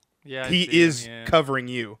like, Yeah, I he see him, is yeah. covering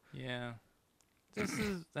you. Yeah, this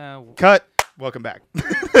is Cut. Welcome back.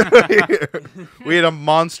 We had a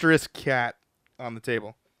monstrous cat on the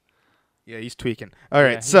table. Yeah, he's tweaking. All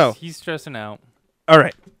right, yeah, so he's stressing out. all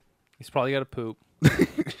right, He's probably got to poop.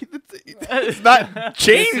 it's not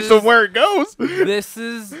changed This from is- where it goes. This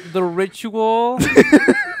is the ritual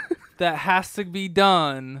that has to be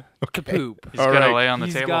done to poop. He's All got to right. lay on the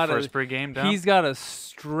He's table gotta- for his pregame dump. He's got to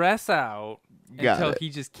stress out Got until it. he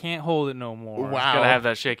just can't hold it no more. Wow. Got to have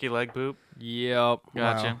that shaky leg poop. Yep.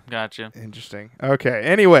 Gotcha. Wow. Gotcha. Interesting. Okay.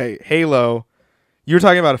 Anyway, Halo. You were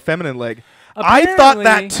talking about a feminine leg. I thought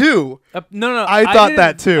that Apparently- too. No. I thought didn't-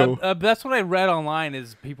 that too. That's what I read online.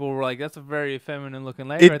 Is people were like, "That's a very feminine looking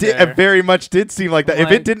leg." It right did. there. It very much did seem like that. If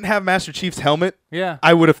Like- it didn't have Master Chief's helmet, Yeah.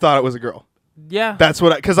 I would have thought it was a girl. Yeah. That's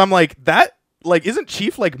what. Because I'm like that. Like, isn't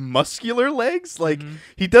Chief like muscular legs? Like Mhm.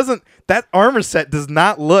 he doesn't. That armor set does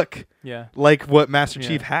not look Yeah. like what Master Yeah.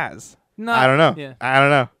 Chief has. No. I don't know. Yeah. I don't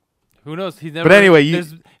know. Who knows? He's never. anyway, you-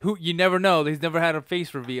 you never know. He's never had a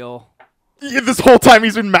face reveal. Yeah, this whole time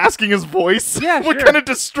he's been masking his voice. Yeah, What sure. kind of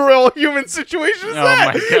destroy all human situation is Oh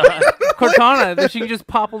that? my god. Cortana, that she can just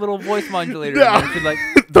pop a little voice modulator. No. In there. She's like,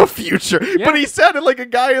 The future. Yeah. But he sounded like a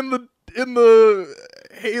guy in the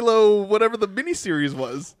Halo whatever the miniseries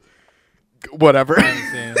was. Whatever. I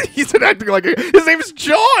understand. He's been acting like his name is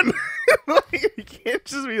John. Like, he can't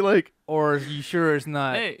just be like, or are you sure it's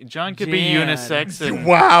not? Hey, John could be Jan. unisex. And,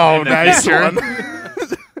 wow, in the nice future. one.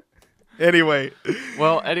 Anyway,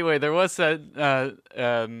 Well, anyway, there was a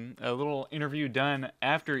little interview done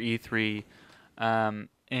after E3,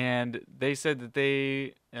 and they said that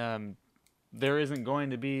there isn't going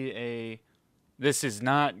to be this is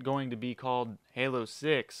not going to be called Halo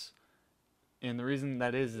 6, and the reason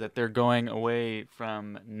that is that they're going away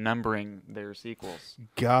from numbering their sequels.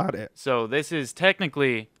 got it. So this is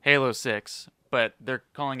technically Halo 6, but they're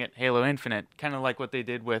calling it Halo Infinite, kind of like what they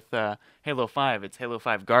did with Halo 5. It's Halo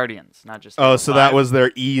 5 Guardians, not just Halo Oh, so that 5. was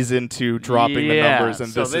their ease into dropping the Yeah, numbers, and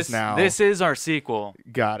so this is now. This is our sequel,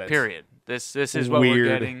 got it. period. This is what we're Weird.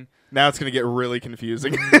 getting. Now it's gonna get really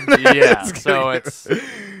confusing. Yeah, It's so gonna it's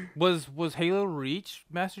Was Halo Reach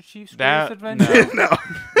Master Chief's That- greatest adventure?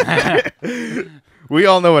 no. We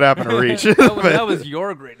all know what happened to Reach. that was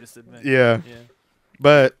your greatest adventure. Yeah. Yeah.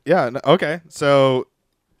 But yeah, okay. So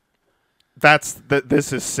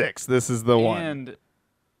this is 6. This is the one. And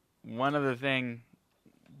one other thing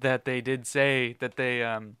that they did say that they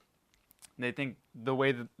think the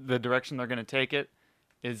way that the direction they're going to take it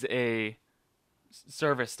is a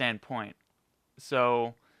service standpoint.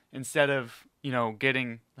 So instead of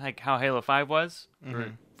getting like how Halo 5 was,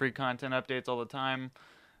 Mhm. free content updates all the time,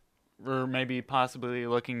 we're maybe possibly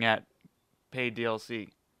looking at paid DLC.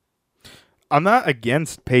 I'm not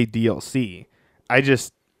against paid DLC. I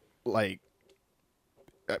just like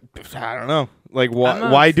I don't know. Like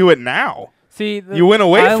why do it now? See, You went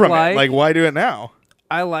away I from it. Like why do it now?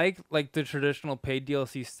 I like the traditional paid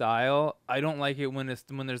DLC style. I don't like it when there's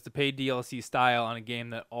the paid DLC style on a game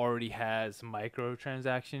that already has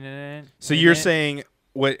microtransaction in it. So in you're it. saying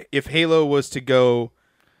what if Halo was to go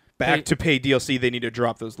back Pay- to paid DLC, they need to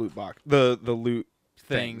drop those loot box the loot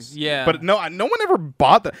things. Yeah, But no one ever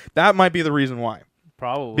bought that. That might be the reason why.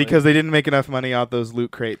 probably Because they didn't make enough money out those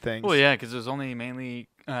loot crate things. Well, yeah, because it was only mainly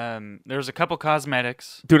There's a couple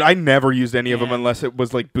cosmetics. Dude, I never used any of them And- unless it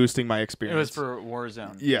was like boosting my It experience. was for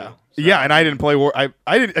Warzone. Yeah, too, so- yeah, and I didn't play War. I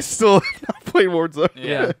still have not played Warzone.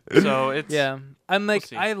 Yeah. So it's Yeah, I'm like,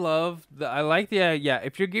 see. I like the yeah.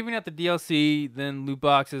 If you're giving out the DLC, then loot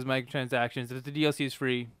boxes, microtransactions. If the DLC is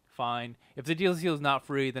free, fine. If the DLC is not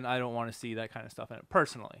free, then I don't want to see that kind of stuff in it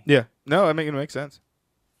personally. Yeah. No, it makes sense.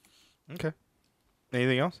 Okay.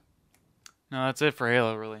 Anything else? No, that's it for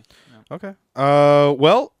Halo, really. Yeah. Okay.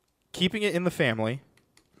 Well, keeping it in the family,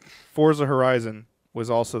 Forza Horizon was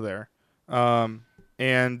also there, and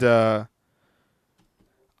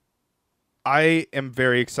I am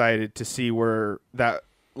very excited to see where that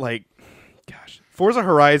Forza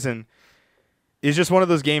Horizon is just one of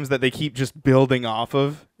those games that they keep just building off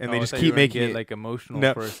of, and they just keep making it like emotional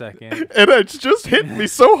No. for a second. and it's just hitting me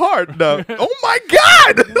so hard. No. Oh my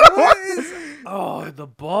god! Oh, the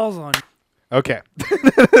balls on. Okay.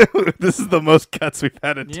 This is the most cuts we've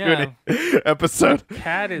had in Yeah. any episode.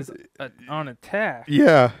 Cat is on attack.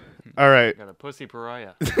 Yeah. All right. Got a pussy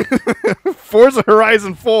pariah. Forza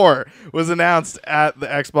Horizon 4 was announced at the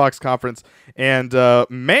Xbox conference, and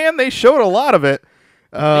man, they showed a lot of it.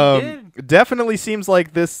 Definitely seems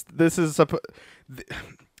like this is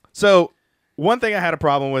so. One thing I had a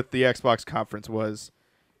problem with the Xbox conference was,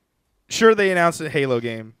 sure, they announced a Halo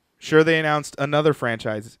game. Sure, they announced another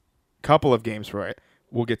franchise, couple of games for it.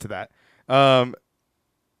 We'll get to that.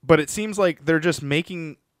 But it seems like they're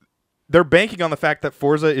banking on the fact that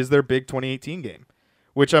Forza is their big 2018 game,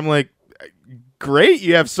 which I'm like, great.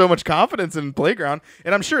 You have so much confidence in Playground,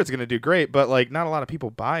 and I'm sure it's going to do great, but like not a lot of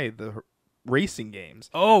people buy the racing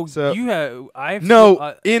games. Oh, So- you have. I've No,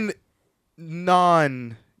 still, in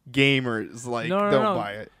non-gamers don't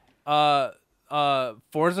buy it.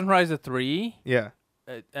 Forza Horizon 3 Yeah.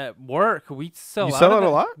 at work, we sell. You out sell of it a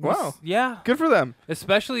it. lot? We Wow. Yeah, Good for them.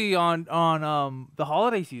 especially on the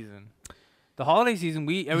holiday season. The holiday season,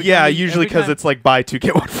 Usually because it's like buy two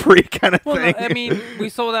get one free kind of Well, no, thing. I mean, we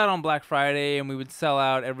sold out on Black Friday, and we would sell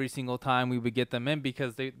out every single time we would get them in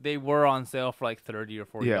because they were on sale for like $30 or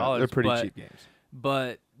 $40. yeah, they're pretty cheap games.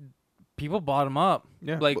 But people bought them up.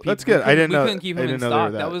 Yeah, Like well, that's we good. I didn't know. We couldn't keep I them in didn't know they were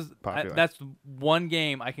stock. That was popular. that's one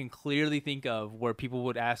game I can clearly think of where people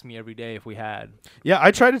would ask me every day if we had. Yeah,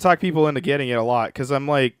 I try to talk people into getting it a lot because I'm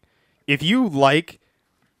like, if you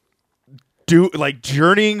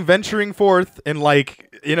journeying, venturing forth, and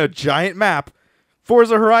like in a giant map,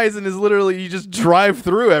 Forza Horizon is literally you just drive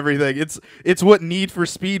through everything. It's what Need for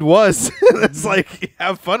Speed was. It's like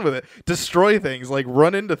have fun with it, destroy things, like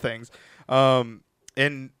run into things. And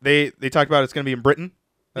they talked about it's going to be in Britain.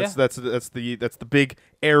 That's the big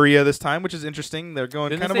area this time, which is interesting. They're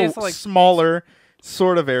going Didn't kind they of say a it's like- smaller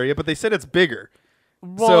sort of area, but they said it's bigger.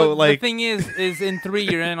 Well, So, like- the thing is in 3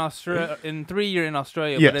 you're in Australia. In 3 you're in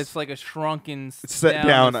Australia, Yes. but it's like a shrunken. It's set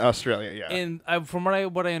down Australia, yeah. And from what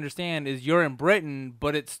I understand is you're in Britain,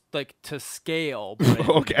 but it's like to scale Britain.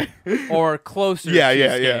 Okay. Or closer Yeah, to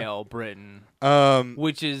yeah, yeah. scale Britain, Um,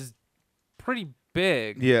 which is pretty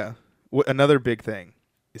big. yeah. Another big thing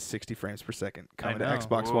is 60 frames per second coming to know.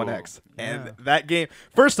 Xbox One Whoa. X. And Yeah. that game,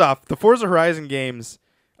 first off, the Forza Horizon games,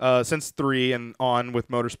 since 3 and on with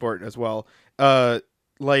Motorsport as well,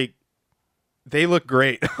 like they look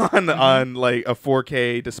great on like a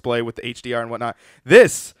 4K display with the HDR and whatnot.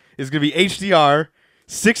 This is going to be HDR,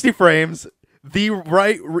 60 frames.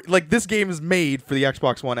 Like this game is made for the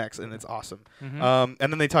Xbox One X, and it's awesome. And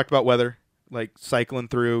then they talked about weather, like cycling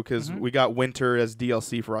through, because we got winter as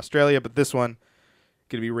DLC for Australia, but this one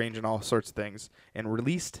going to be ranging all sorts of things. And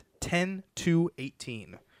released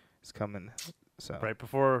 10/2/18 is coming. So Right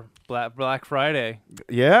before Black Friday.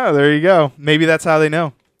 yeah, there you go. Maybe that's how they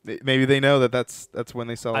know. Maybe they know that's when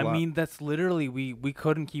they sell a I lot. mean, that's literally we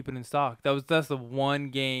couldn't keep it in stock. That's the one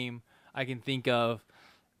game I can think of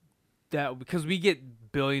that because we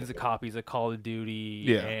get billions of copies of Call of Duty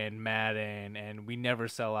Yeah. and Madden, and we never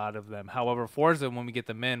sell out of them. However, Forza, when we get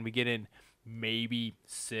them in, we get in maybe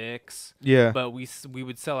 6, yeah, but we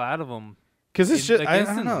would sell out of them. because it's just like I don't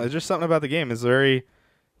know. instantly. It's just something about the game. It's very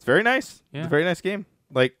nice. Yeah. It's a very nice game.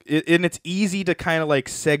 Like and it's easy to kind of like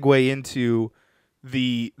segue into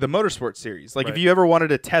the motorsport series. Like if Right. you ever wanted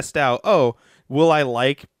to test out, will I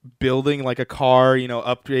like building like a car,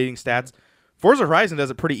 upgrading stats? Forza Horizon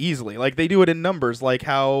does it pretty easily. Like they do it in numbers, like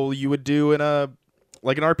how you would do in an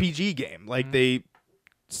RPG game. Like they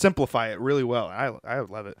simplify it really well. I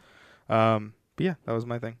love it. But yeah, that was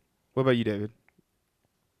my thing. What about you, David?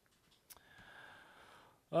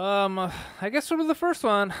 I guess for the first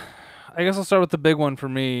one, I guess I'll start with the big one for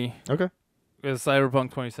me. Okay. Is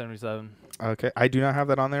Cyberpunk 2077. Okay. I do not have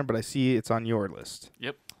that on there, but I see it's on your list.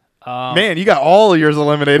 Yep. Man, you got all of yours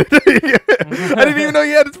eliminated. I didn't even know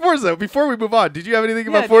you had Forza. Before we move on, did you have anything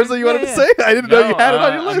about Forza you wanted to say? I didn't know you had it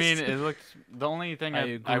on your list. I mean, it looked. The only thing I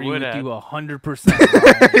agree would with add. you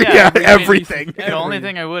 100%. Yeah, everything. The only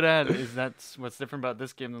thing I would add is that's what's different about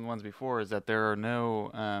this game than the ones before is that there are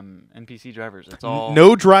no NPC drivers. It's all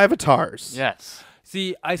No drive avatars. Yes.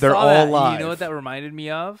 See, I They're saw all that. And live. you know what that reminded me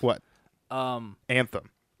of? What? Anthem.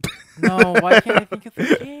 No, why can't I think of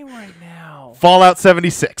the game right now? Fallout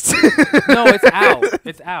 76. No, it's out.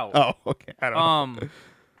 It's out. Oh, okay. I don't know.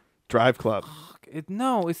 Drive Club.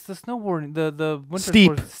 No, it's the snowboarding. The winter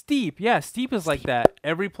Steep. sports. Steep. Yeah, Steep is like that.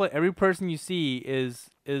 Every person you see is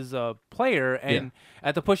a player, and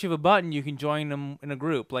at the push of a button, you can join them in a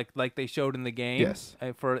group, like they showed in the game. Yes.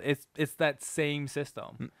 It's that same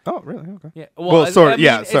system. Oh, really? Okay. Yeah. Well, I sort of, mean,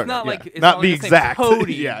 yeah, it's sort of, not yeah. like it's Not not the like the same exact-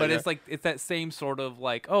 coding, yeah, but yeah. it's that same sort of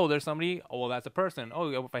like, oh, there's somebody. Oh, well, that's a person. Oh,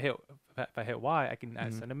 if I hit Y, I can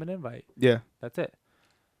send him an invite. Yeah. That's it.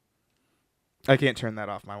 I can't turn that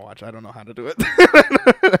off my watch. I don't know how to do it.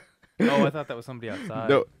 Oh, I thought that was somebody outside.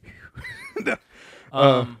 No.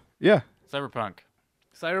 No. Yeah. Cyberpunk.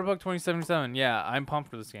 Cyberpunk 2077. Yeah, I'm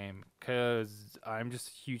pumped for this game because I'm just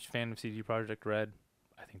a huge fan of CD Projekt Red.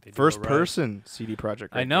 I think they do First it right. person CD Projekt.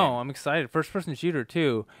 I know. I'm excited. First person shooter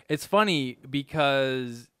too. It's funny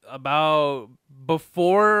because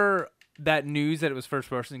before that news that it was first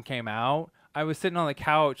person came out, I was sitting on the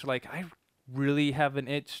couch like I really have an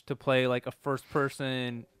itch to play like a first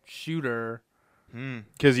person shooter.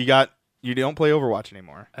 Because you don't play Overwatch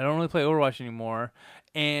anymore. I don't really play Overwatch anymore.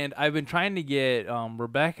 And I've been trying to get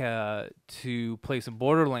Rebecca to play some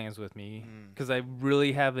Borderlands with me because I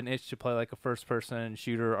really have an itch to play like a first-person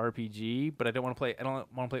shooter RPG. But I don't want to play. I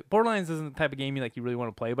don't want to play. Borderlands isn't the type of game you really want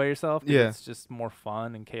to play by yourself. 'Cause Yeah. it's just more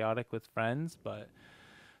fun and chaotic with friends. But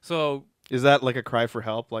so Is that like a cry for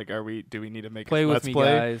help? Like, do we need to make play a with let's me,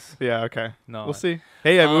 play? guys. Yeah. Okay. No, We'll see.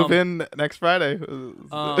 Hey, I move in next Friday.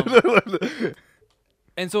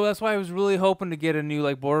 And so that's why I was really hoping to get a new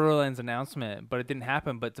like Borderlands announcement, but it didn't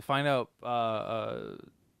happen. But to find out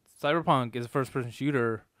Cyberpunk is a first-person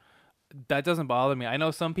shooter, that doesn't bother me. I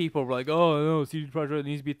know some people were like, "Oh, no, CD Projekt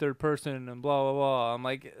needs to be third person," and blah blah blah. I'm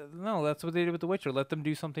like, no, that's what they did with The Witcher. Let them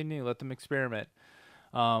do something new. Let them experiment.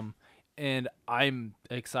 And I'm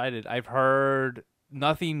excited. I've heard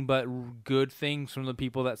nothing but good things from the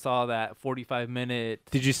people that saw that 45-minute.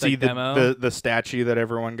 Did you see demo? the statue that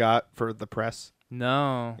everyone got for the press?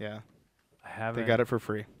 No, Yeah, I haven't. they got it for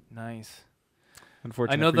free. Nice.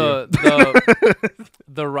 Unfortunately, I know for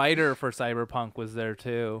the writer for Cyberpunk was there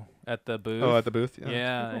too at the booth. you. Oh, at the booth.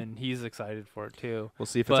 yeah, cool. and he's excited for it too. We'll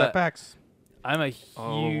see if But it's at PAX. I'm a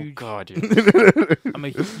Oh huge, God, dude. I'm a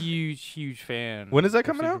huge fan. When is that of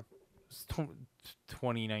coming out? It's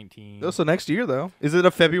 2019. Oh, so next year though. Is it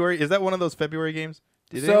a February? Is that one of those February games?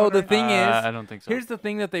 Did So anyone the write- thing is, I don't think so. here's the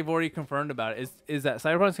thing that they've already confirmed about it is that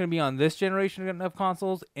Cyberpunk's going to be on this generation of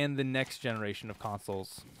consoles and the next generation of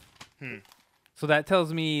consoles. So that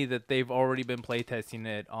tells me that they've already been playtesting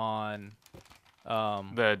it on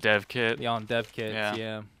the dev kit. on dev kits. Yeah.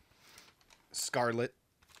 Yeah. Scarlet.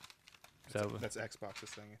 So That's Xbox's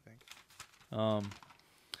thing, I think.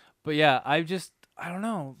 but yeah, I don't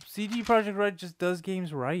know. CD Projekt Red just does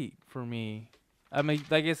games right for me. I mean,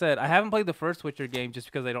 like I said, I haven't played the first Witcher game just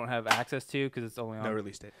because I don't have access to because it's only on. No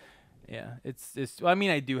release date. Yeah, it's. I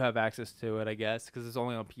mean, I do have access to it, I guess, because it's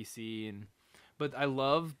only on PC. But I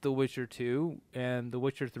love The Witcher 2 and The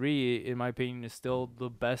Witcher 3. In my opinion, is still the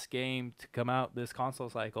best game to come out this console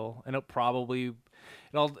cycle, and it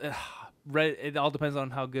all depends on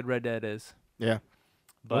how good Red Dead is. Yeah.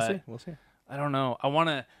 But We'll see. I don't know. I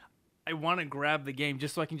wanna grab the game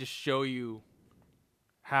just so I can just show you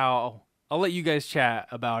how. I'll let you guys chat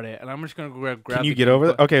about it, and I'm just gonna grab. Can you the get game, over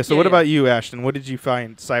that? but- Okay, so Yeah, what yeah. about you, Ashton? What did you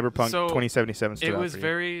find Cyberpunk So, 2077 stood It out was for you?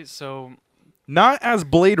 very so Not as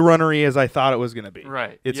Blade Runner-y as I thought it was going to be.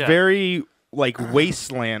 right. It's yeah. very like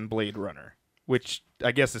Wasteland Blade Runner, which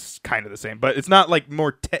I guess is kind of the same, but it's not like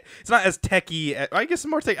more it's not as techy. I guess it's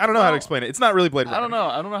more tech. I don't know how to Well, explain it. It's not really Blade Runner. I don't know.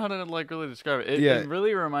 I don't know how to like really describe it. Yeah. It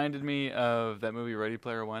really reminded me of that movie Ready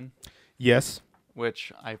Player One, Yes.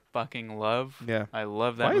 which I fucking love. Yeah. I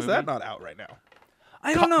love that Why movie. is that not out right now?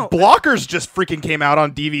 I don't know. Blockers just freaking came out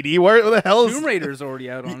on DVD. Where the hell is Tomb Raider's already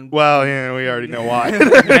out on. Well, yeah, we already know why.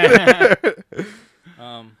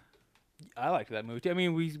 I liked that movie. I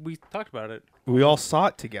mean, we talked about it. We all saw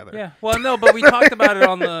it together. Yeah. Well, no, but we talked about it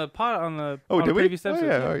on the Oh, on did the we? previous Oh episode.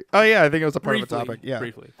 yeah. yeah. all right. Oh yeah. I think it was a part Briefly, of a topic. Yeah.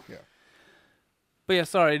 briefly. Yeah. But yeah,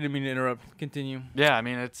 sorry, I didn't mean to interrupt. Continue. Yeah, I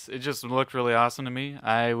mean it just looked really awesome to me.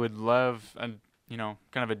 I would love kind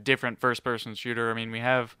of a different first person shooter. I mean, we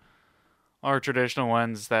have Our traditional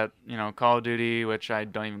ones that, Call of Duty, which I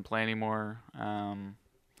don't even play anymore.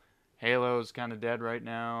 Halo's kind of dead right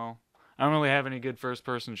now. I don't really have any good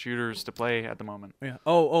first-person shooters to play at the moment. Yeah.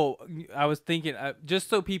 Oh, I was thinking, just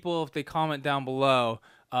so people, if they comment down below,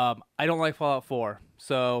 I don't like Fallout 4.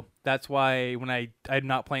 So that's why when I'm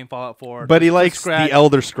not playing Fallout 4. But he likes the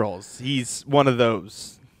Elder Scrolls. He's one of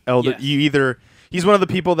those. Yes. He's one of the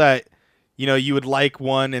people that, you would like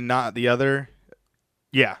one and not the other.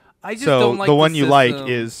 Yeah. I just don't like the one you like system.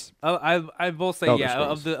 is I will say Elder yeah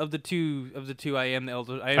Scrolls. of the two I am the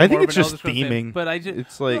Elder. I think more it's of an just Elder Scrolls fan, theming. but I just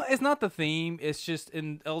It's like it's not the theme. It's just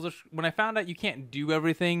in when I found out you can't do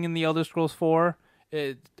everything in the Elder Scrolls 4,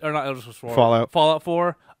 or not Elder Scrolls 4, Fallout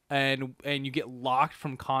 4, and you get locked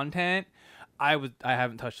from content. I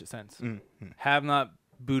haven't touched it since. Mm-hmm. Have not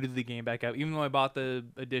booted the game back up, even though I bought the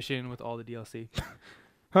edition with all the DLC.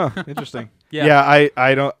 Huh, interesting. Yeah.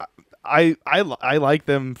 I don't I like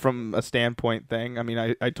them from a standpoint thing. I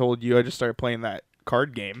mean, I told you I just started playing that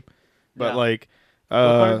card game. But Yeah. like What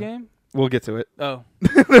card game? we'll get to it. Oh.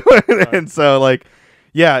 And so like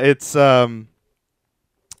yeah, it's yeah,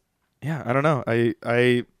 I don't know.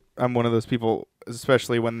 I'm one of those people,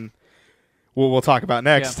 especially when we'll talk about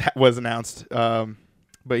next was announced.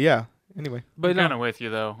 But yeah, anyway. But I'm kind of with you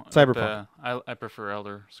though. Cyberpunk. I prefer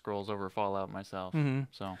Elder Scrolls over Fallout myself. Mhm.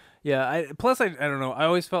 So Yeah, plus I don't know. I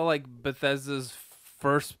always felt like Bethesda's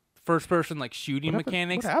first person like shooting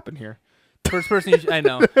mechanics. What happened here? First person, I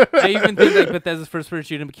know. I even think like Bethesda's first person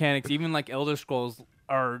shooting mechanics, even like Elder Scrolls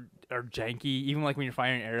are janky. Even like when you're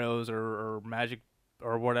firing arrows or magic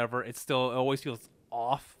or whatever, it always feels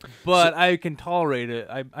off. But I can tolerate it.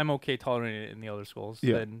 I'm okay tolerating it in the Elder Scrolls.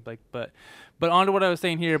 Yeah. Then, but on to what I was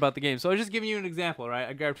saying here about the game. So I was just giving you an example, right?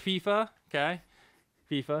 I grabbed FIFA, okay?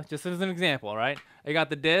 FIFA, just as an example, right? I got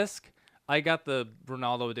the disc. I got the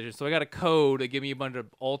Ronaldo edition, so I got a code that give me a bunch of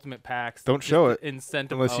ultimate packs. Don't show it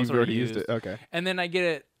incentive unless you've already used it. Okay. And then I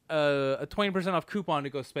get a 20% off coupon to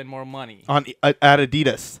go spend more money At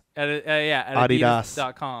Adidas. at Adidas.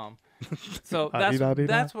 Adidas.com. So Adidas.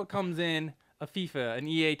 that's what comes in a FIFA, an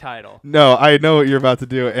EA title. No, I know what you're about to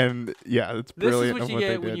do, and yeah, it's This brilliant. is what of you they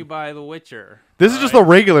get when did. you buy The Witcher. This is just the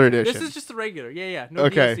regular edition. This is just the regular. Yeah. No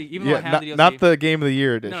okay. DLC. Even though I have the DLC. Not the Game of the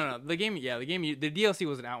Year edition. No. The game. Yeah, the game. The DLC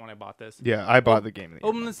wasn't out when I bought this. Yeah, I bought the Game of the Year.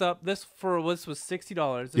 Open this up. This was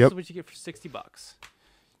 $60. This Yep. is what you get for $60.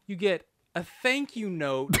 You get a thank you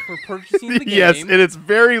note for purchasing the game. Yes, and it's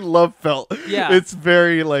very love felt. Yeah. It's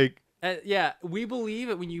very like. Yeah, we believe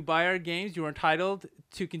that when you buy our games, you are entitled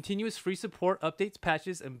to continuous free support, updates,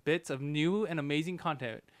 patches, and bits of new and amazing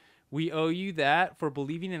content. We owe you that for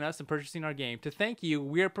believing in us and purchasing our game. To thank you,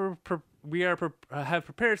 we have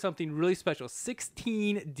prepared something really special.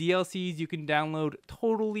 16 DLCs you can download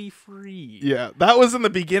totally free. Yeah, that was in the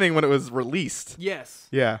beginning when it was released. Yes.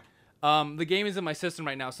 Yeah. The game is in my system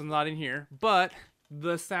right now, so it's not in here. But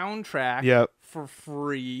the soundtrack Yep. for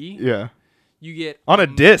free. Yeah. You get On a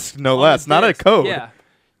disc, no on less, not a disc. code. Yeah,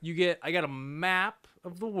 I got a map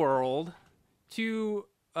of the world, 2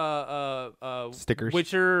 Stickers.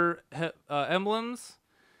 Witcher emblems,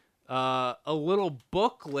 a little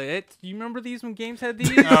booklet. Do you remember these when games had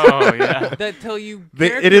these? Oh yeah. That tell you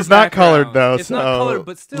It is not colored backgrounds. though, It's so not colored,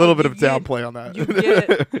 but still a little bit you of get- downplay on that. You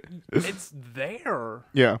get it's there.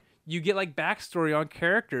 Yeah. You get like backstory on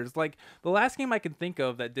characters. Like the last game I can think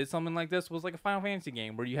of that did something like this was like a Final Fantasy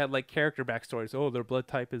game where you had like character backstories. Oh, their blood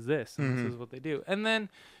type is this, and this is what they do. And then,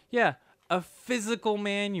 yeah, a physical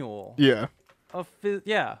manual. Yeah.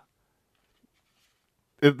 Yeah.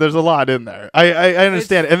 There's a lot in there. I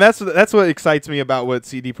understand, and that's what excites me about what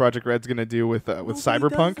CD Projekt Red's gonna do with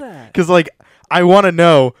Cyberpunk. Because like I want to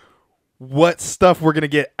know what stuff we're gonna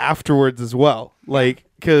get afterwards as well. Like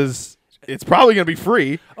because it's probably gonna be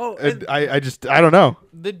free. Oh, and I don't know.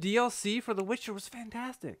 The DLC for The Witcher was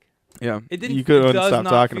fantastic. Yeah, It didn't. You couldn't it does stop not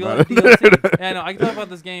talking feel about like it. DLC. Yeah, no, I can talk about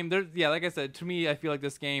this game. Like I said, to me, I feel like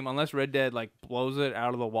this game, unless Red Dead like blows it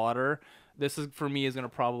out of the water, this is for me is gonna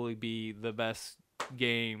probably be the best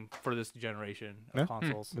game for this generation of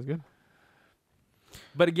consoles. That's good.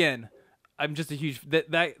 But again, I'm just a huge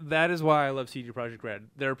that is why I love CD Projekt Red.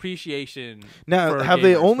 Their appreciation. Now, for have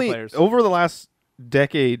they gamers, for only players. over the last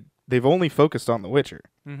decade? They've only focused on The Witcher.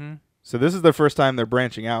 Mm-hmm. So this is the first time they're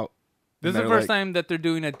branching out. This is the first time that they're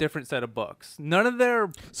doing a different set of books. None of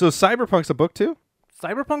their So Cyberpunk's a book too?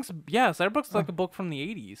 Cyberpunk's like a book from the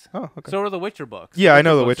 80s. Oh, okay. So are the Witcher books. Yeah, I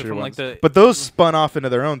know the books are Witcher from ones. like the But those spun off into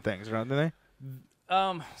their own things, right? Didn't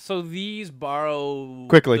so these borrow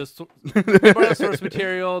Quickly. they borrow source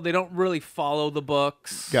material. They don't really follow the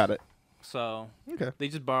books. they? Got it. So Okay. they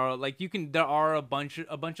just borrow. Like you can, there are a bunch of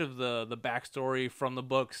the backstory from the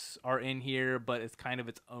books are in here, but it's kind of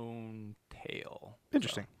its own hail.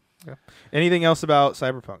 Interesting. Yeah. Anything else about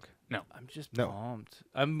Cyberpunk? I'm just No. pumped.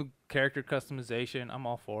 I'm character customization. I'm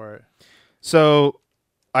all for it. So,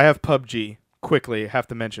 I have PUBG. Quickly, have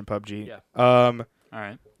to mention PUBG. Yeah. All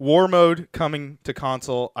right. War mode coming to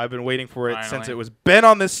console. I've been waiting for it since Finally. it was been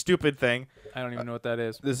on this stupid thing. I don't even know what that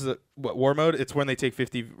is. This is what war mode? It's when they take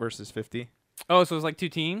 50 versus 50. Oh, so it's like 2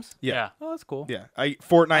 teams? Yeah. Oh, that's cool. Yeah.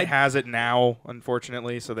 Fortnite has it now,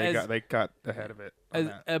 unfortunately, so they As- got ahead of it. On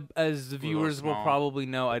that. As the viewers will small. probably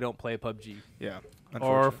know, I don't play PUBG Yeah.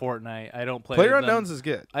 or unfortunately. Fortnite. I don't play Player them. Unknowns is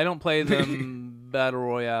good. I don't play them battle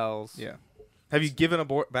royales. Yeah. Have you given a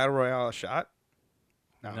battle royale a shot?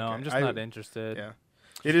 No, okay. I'm just not interested. Yeah.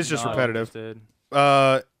 It is just Not repetitive. interested.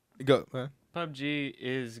 Go. PUBG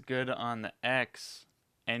is good on the X.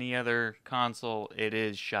 Any other console, it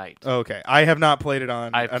is shite. Okay. I have not played it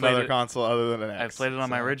on I've played another it- console other than an X. I've played it on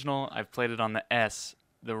my so- original. I've played it on the S.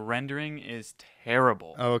 The rendering is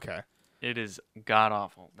terrible. Oh, okay. It is god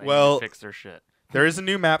awful. They need Well- to fix their shit. There is a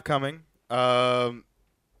new map coming. I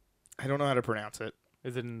don't know how to pronounce it.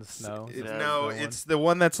 Is it in the snow? Is It's, that no, the one? it's the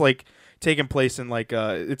one that's like taking place in like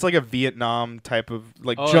it's like a Vietnam type of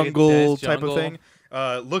like Oh, like a jungle dense type of jungle? thing.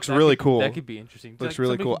 Looks That really could- cool. That could be interesting. Looks Like,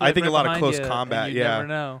 really somebody cool. could be I think right a lot of behind close you, and combat, you yeah. never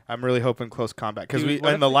know. I'm really hoping close combat because Dude, we what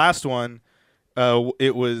in if the they- last one,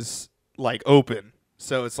 it was like open,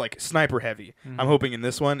 so it's like sniper heavy. I'm Mhm. hoping in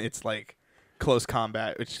this one it's like close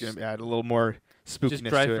combat, which is gonna add a little more Just spookiness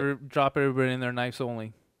to it. drop everybody in their knives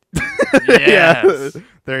only. Yes.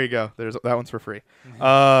 There you go. There's that one's for free.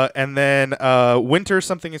 Mhm. And then winter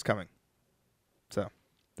something is coming. So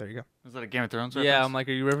there you go. Was that a Game of Thrones Yeah, reference? I'm like,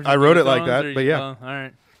 are you referencing I wrote Game of it like Thrones, that, or but you- yeah. oh, all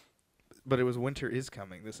right. But it was winter is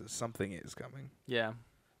coming. This is something is coming. Yeah.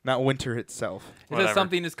 Not winter itself. It says Whatever.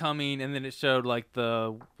 something is coming, and then it showed like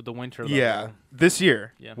the winter. Level. Yeah. This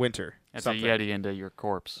year. Yeah. Winter. That's something. a Yeti into your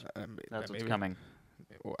corpse. Maybe. That's what's coming.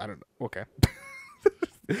 Well, I don't know. Okay.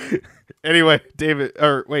 Anyway, David,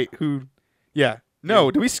 or wait, who? Yeah. No,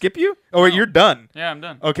 You. did we skip you? Oh, wait, No. you're done. Yeah, I'm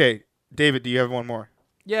done. Okay, David, do you have one more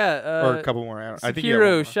Yeah. or a couple more? I think you have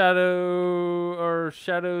one more.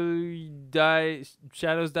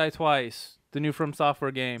 Shadows Die Twice, the new From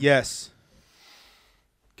Software game. Yes.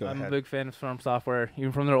 Go I'm ahead. a big fan of From Software,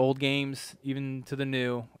 even from their old games, even to the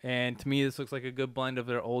new. And to me, this looks like a good blend of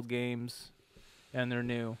their old games and their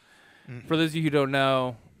new. Mhm. For those of you who don't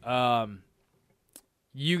know,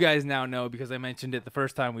 you guys now know because I mentioned it the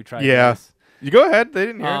first time we tried Yeah. this. You go ahead. They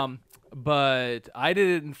didn't hear it. But I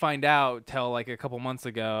didn't find out till like a couple months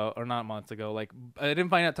ago, or not months ago. Like I didn't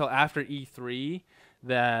find out till after E3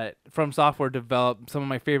 that From Software developed some of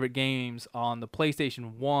my favorite games on the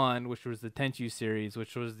PlayStation 1, which was the Tenchu series,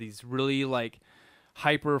 which was these really like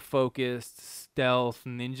hyper-focused stealth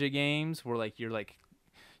ninja games where like you're like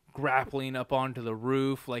grappling up onto the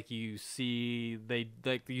roof like you see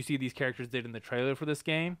these characters did in the trailer for this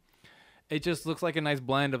game. It just looks like a nice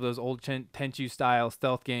blend of those old Tenchu style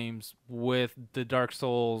stealth games with the Dark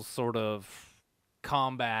Souls sort of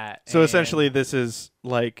combat. So and- essentially, this is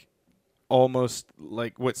like almost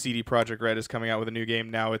like what CD Projekt Red is coming out with a new game.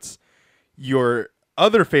 Now it's your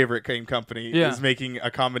other favorite game company Yeah. is making a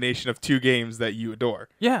combination of two games that you adore.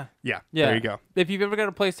 yeah. Yeah. Yeah. There you go. If you've ever got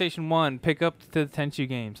a PlayStation 1, pick up the Tenchu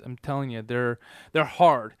games. I'm telling you, they're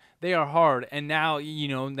hard. They are hard. And now,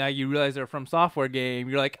 now you realize they're From Software game.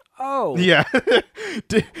 You're like, oh. Yeah.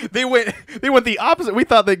 they went the opposite. We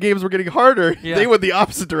thought that games were getting harder. Yeah. They went the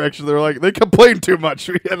opposite direction. They were like, they complained too much.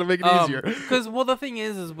 We had to make it easier. Because the thing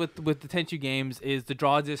is with the Tenchu games is the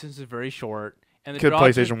draw distance is very short, and the Good draw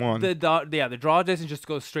PlayStation 1. The draw distance just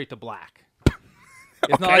goes straight to black.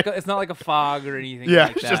 It's not like a fog or anything. Yeah,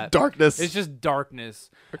 like it's that. just darkness. It's just darkness.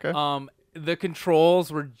 Okay. The controls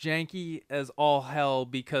were janky as all hell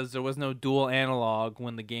because there was no dual analog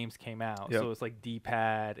when the games came out. Yep. So it's like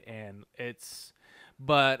D-pad and it's,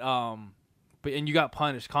 but and you got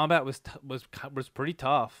punished. Combat was pretty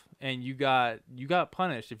tough, and you got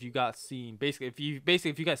punished if you got seen. Basically, if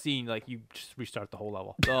you got seen, like you just restart the whole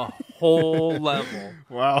level, the whole level.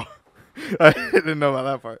 Wow. I didn't know about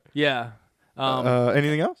that part. Yeah.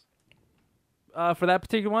 Anything else? For that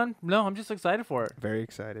particular one, no, I'm just excited for it. Very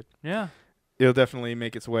excited. Yeah. It'll definitely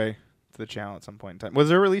make its way to the channel at some point in time. Was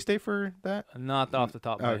there a release date for that? Not off the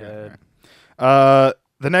top of my Okay. head. All right.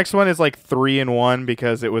 The next one is like 3-in-1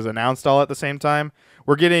 because it was announced all at the same time.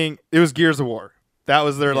 It was Gears of War. That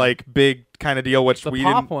was their Yeah. like big kind of deal, which The we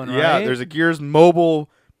pop didn't. one, Yeah, right? there's a Gears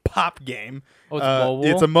mobile pop game. Oh, it's mobile?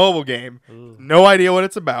 It's a mobile game. Ooh. No idea what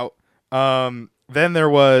it's about. Then there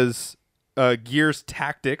was Gears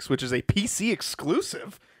Tactics, which is a PC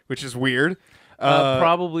exclusive, which is weird.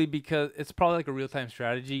 Probably because it's probably like a real-time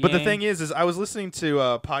strategy But the game. thing is I was listening to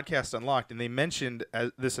Podcast Unlocked, and they mentioned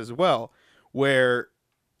this as well, where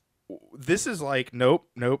this is like, nope,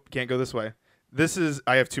 can't go this way. This is,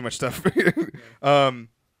 I have too much stuff.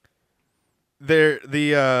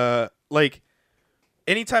 Like,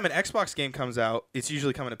 anytime an Xbox game comes out, it's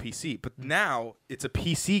usually coming to PC. But now it's a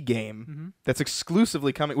PC game that's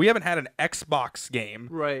exclusively coming. We haven't had an Xbox game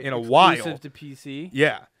in a while. Exclusive to PC.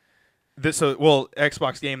 Yeah.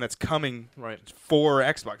 Xbox game that's coming for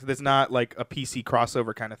Xbox. That's not like a PC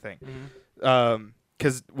crossover kind of thing.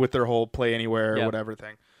 Because with their whole Play Anywhere or whatever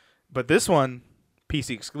thing. But this one,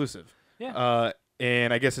 PC exclusive. Yeah.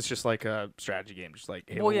 And I guess it's just like a strategy game, just like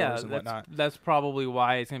Halo Wars and whatnot. That's probably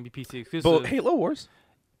why it's going to be PC exclusive. But Halo Wars?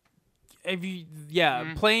 If you,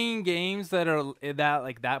 playing games that are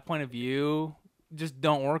that point of view just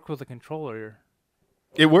don't work with a controller.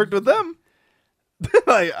 It worked with them.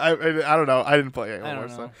 I don't know. I didn't play Halo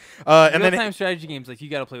Wars. So. And then real-time strategy games, like,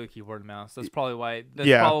 you got to play with keyboard and mouse. That's probably why.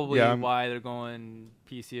 Why they're going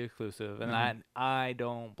PC exclusive, and I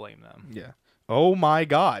don't blame them. Yeah. Oh my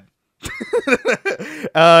God.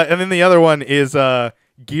 And then the other one is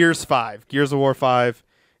Gears 5. Gears of War 5.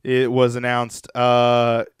 It was announced.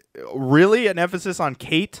 Really an emphasis on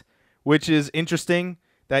Kate, which is interesting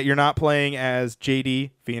that you're not playing as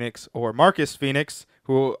JD Phoenix or Marcus Phoenix,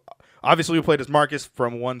 who obviously we played as Marcus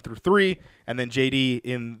from 1 through 3, and then JD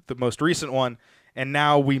in the most recent one. And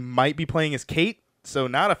now we might be playing as Kate, so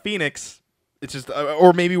not a Phoenix. It's just,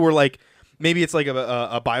 or maybe we're like, maybe it's like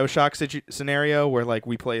a BioShock scenario where like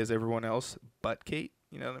we play as everyone else but Kate.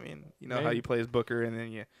 You know what I mean? You know how you play as Booker and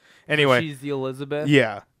then you. Anyway, she's the Elizabeth.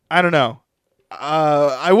 Yeah, I don't know.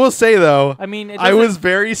 I will say though, I mean, I was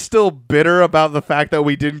very still bitter about the fact that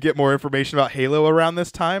we didn't get more information about Halo around this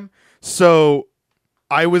time. So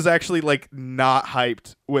I was actually like not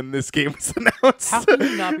hyped when this game was announced. How can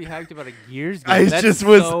you not be hyped about a Gears game?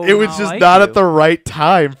 It was just not at the right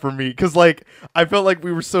time for me, because like I felt like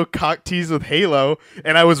we were so cock teased with Halo,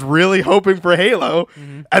 and I was really hoping for Halo,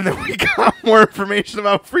 and then we got more information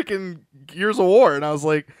about freaking Gears of War, and I was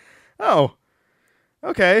like, oh,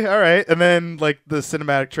 okay, all right. And then like the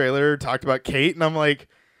cinematic trailer talked about Kate, and I'm like,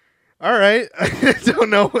 all right, I don't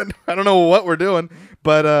know what we're doing,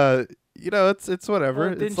 but you know, it's whatever.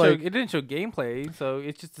 Well, it didn't show gameplay, so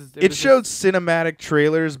it's just. It showed cinematic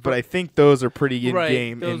trailers, but I think those are pretty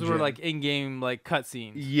in-game. Those were like in-game like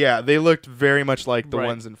cutscenes. Yeah, they looked very much like the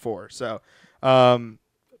ones in 4. So,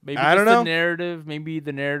 maybe I don't know. The narrative. Maybe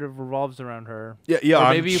the narrative revolves around her. Yeah.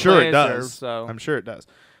 I'm sure it does. Her, so. I'm sure it does.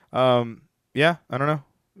 Yeah, I don't know.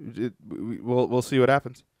 We'll see what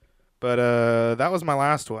happens. But that was my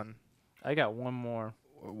last one. I got one more.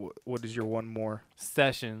 What is your one more?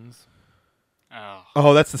 Sessions.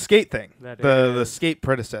 Oh, that's the Skate thing. The The Skate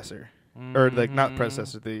predecessor, or like not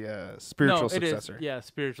predecessor, the spiritual successor. Yeah,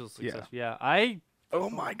 spiritual successor. Yeah. Oh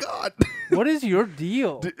my God. What is your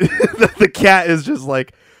deal? The cat is just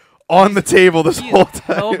like on the table this whole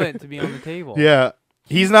time. Hell bent to be on the table. Yeah,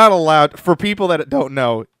 he's not allowed. For people that don't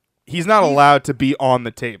know, he's not allowed to be on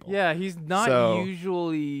the table. Yeah, he's not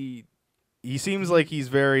usually. He seems like he's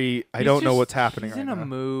very. I don't know what's happening right now. He's in a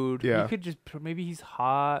mood. Yeah. He could just. Maybe he's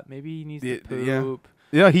hot. Maybe he needs to poop.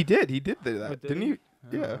 Yeah, he did. He did that, didn't he?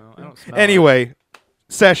 Yeah. I don't smell anyway,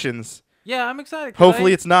 Sessions. Yeah, I'm excited.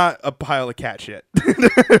 Hopefully, it's not a pile of cat shit.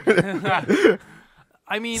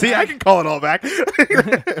 I mean, see, I can call it all back.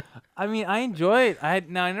 I mean, I enjoy it. I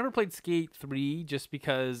never played Skate 3 just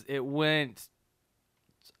because it went.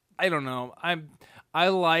 I don't know. I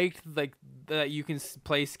liked like that you can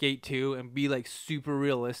play Skate 2 and be like super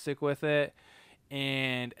realistic with it.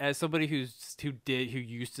 And as somebody who used to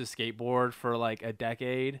skateboard for like a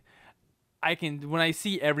decade, when I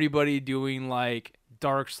see everybody doing like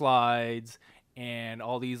dark slides and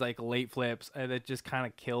all these like late flips, that just kind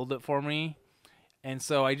of killed it for me. And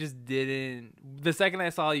so I just didn't. The second I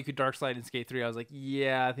saw you could dark slide in Skate 3, I was like,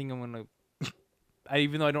 yeah, I think I'm gonna.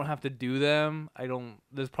 Even though I don't have to do them,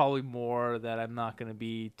 there's probably more that I'm not going to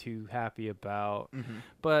be too happy about.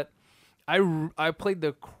 But I played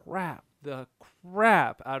the crap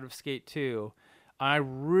out of Skate 2. I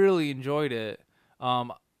really enjoyed it.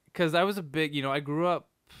 Because I was a big, I grew up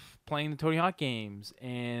playing the Tony Hawk games.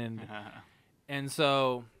 And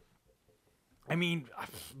so, I mean,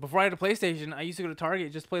 before I had a PlayStation, I used to go to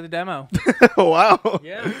Target just to play the demo. Wow.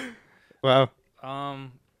 Yeah. Wow.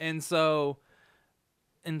 And so,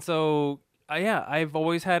 I've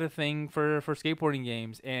always had a thing for skateboarding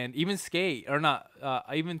games, and even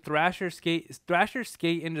even Thrasher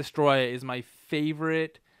Skate and Destroy is my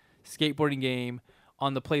favorite skateboarding game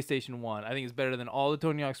on the PlayStation 1. I think it's better than all the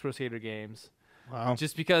Tony Hawk's Pro Skater games. Wow!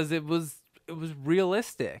 Just because it was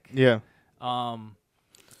realistic. Yeah.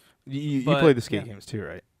 You played the skate games too,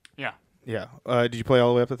 right? Yeah. Yeah. Did you play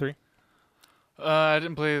all the way up to 3? I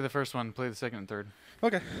didn't play the first one. Played the second and third.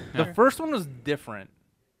 Okay. The first one was different.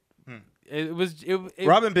 Hmm. It was it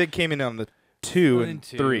Robin Big came in on the 2 One and and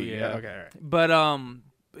 2, 3. yeah. Okay. All right.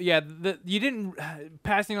 But yeah, you didn't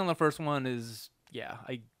passing on the first one is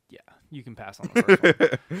you can pass on the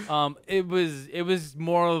first one. It was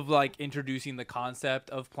more of like introducing the concept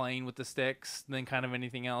of playing with the sticks than kind of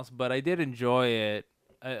anything else. But I did enjoy it.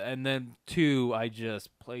 And then 2, I just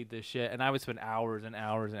played this shit, and I would spend hours and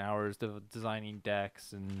hours and hours designing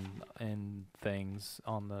decks and things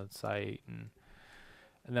on the site, and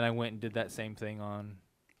then I went and did that same thing on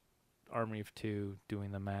Army of 2,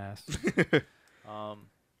 doing the math.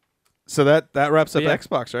 So that wraps up Yeah.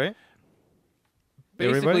 Xbox, right?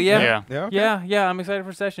 Basically, Everybody? yeah. Yeah. Okay. Yeah, I'm excited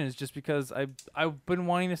for Sessions just because I've been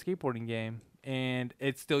wanting a skateboarding game, and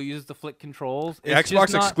it still uses the flick controls. It's Xbox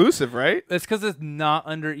just not, exclusive, right? It's because it's not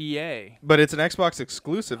under EA. But it's an Xbox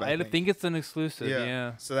exclusive. I I think it's an exclusive.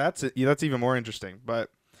 Yeah. So that's it. Yeah, that's even more interesting. But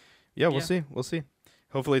yeah, we'll Yeah. see. We'll see.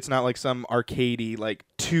 Hopefully, it's not like some arcadey, like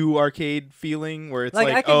too arcade feeling where it's Like,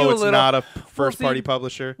 I like, can do oh, a it's little- not a first-party see,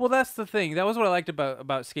 publisher. Well, that's the thing. That was what I liked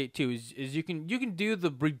about Skate 2 is you can do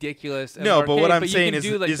the ridiculous. And No, but what arcade, I'm you saying can is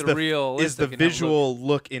do, like, is the the realistic and have it visual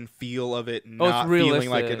look and feel of it Oh, not it's feeling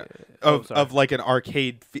like realistic. of like an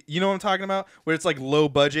arcade. You know what I'm talking about? Where it's like low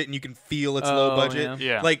budget and you can feel it's low budget.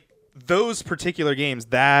 Yeah. Like those particular games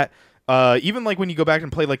that even like when you go back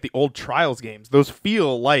and play like the old Trials games, those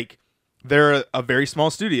feel like they're a very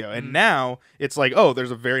small studio. And now it's like, oh,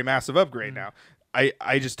 there's a very massive upgrade now.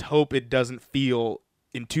 I just hope it doesn't feel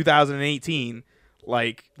in 2018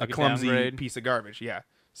 like a Like a clumsy downgrade. piece of garbage. Yeah.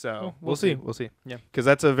 So Well, we'll we'll see. see. We'll see. Yeah. Because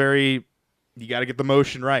that's a very you got to get the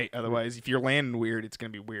motion right. Otherwise, if you're landing weird, it's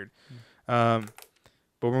gonna be weird. But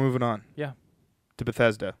we're moving on. Yeah. To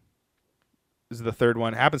Bethesda. This is the third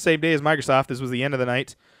one. Happened same day as Microsoft. This was the end of the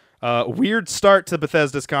night. Weird start to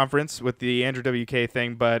Bethesda's conference with the Andrew WK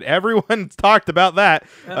thing, but everyone talked about that.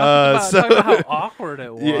 Talk about how awkward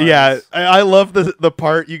it was. Yeah, I love the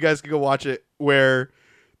part, you guys can go watch it, where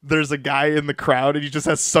there's a guy in the crowd and he just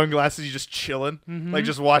has sunglasses, he's just chilling, like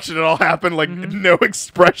just watching it all happen, like no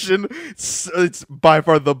expression. It's by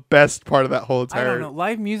far the best part of that whole I entire. don't know.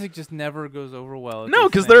 Live music just never goes over well. at No,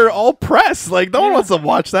 these because they're things. all press. Like no one wants to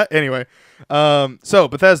watch that anyway. So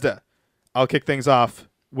Bethesda, I'll kick things off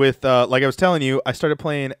with like I was telling you, I started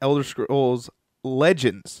playing Elder Scrolls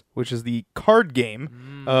Legends, which is the card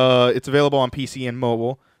game. It's available on PC and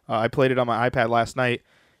mobile. I played it on my iPad last night,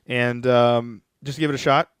 and just give it a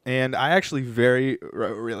shot. And I actually really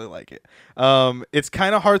like it. It's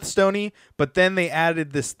kind of Hearthstone-y, but then they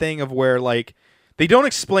added this thing of where like they don't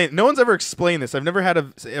explain. No one's ever explained this. I've never had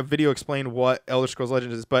a video explain what Elder Scrolls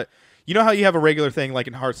Legends is, but you know how you have a regular thing like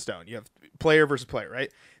in Hearthstone, you have player versus player,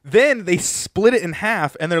 right? Then they split it in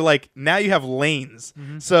half, and they're like, now you have lanes.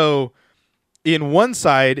 So in one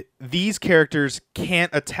side, these characters can't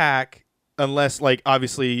attack unless, like,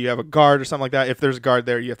 obviously you have a guard or something like that. If there's a guard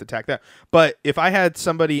there, you have to attack that. But if I had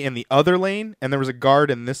somebody in the other lane and there was a guard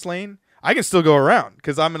in this lane, I can still go around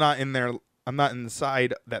because I'm not in there. I'm not in the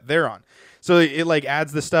side that they're on. So it like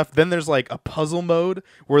adds this stuff. Then there's like a puzzle mode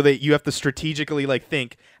where you have to strategically like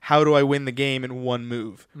think, how do I win the game in one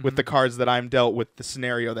move with the cards that I'm dealt with the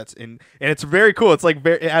scenario that's in, and it's very cool. It's like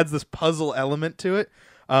it adds this puzzle element to it,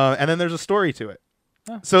 and then there's a story to it.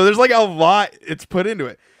 So there's like a lot it's put into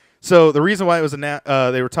it. So the reason why it was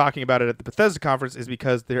they were talking about it at the Bethesda conference is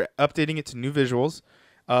because they're updating it to new visuals,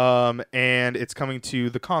 and it's coming to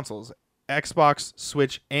the consoles, Xbox,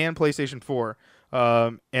 Switch, and PlayStation 4.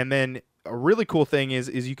 And then a really cool thing is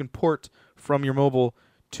you can port from your mobile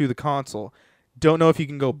to the console. Don't know if you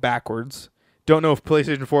can go backwards. Don't know if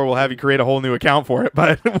PlayStation 4 will have you create a whole new account for it,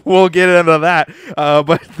 but we'll get into that.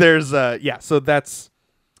 But there's so that's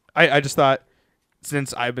I just thought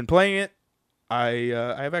since I've been playing it, I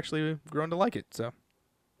have actually grown to like it. So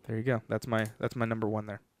there you go. That's my number one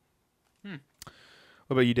there. What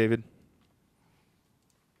about you, David?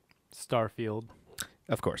 Starfield.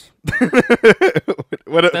 Of course.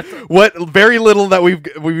 what very little that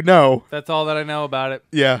we know. That's all that I know about it.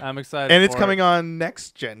 Yeah. I'm excited. And it's for coming it. on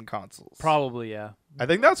next gen consoles. Probably, yeah. I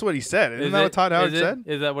think that's what he said. Isn't that what Todd Howard said?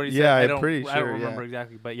 Is that what he Yeah, said? I'm pretty I don't sure, remember yeah.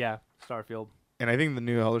 exactly, but yeah, Starfield. And I think the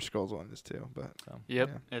new Elder Scrolls one is too. But Yep,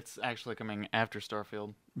 it's actually coming after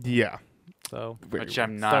Starfield, yeah. So which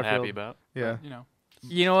I'm not happy Starfield. about. Yeah. You know,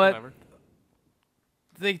 you know what? whatever.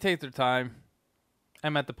 They take their time.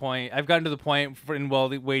 I'm at the point. I've gotten to the point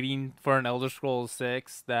waiting for an Elder Scrolls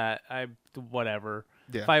 6 that whatever.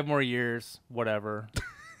 Yeah. 5 more years, whatever.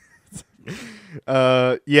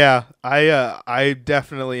 Yeah. I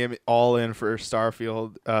definitely am all in for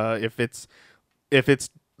Starfield. If it's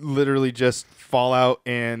literally just Fallout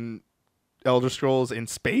and Elder Scrolls in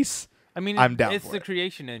space, I mean, I'm down it's for the it.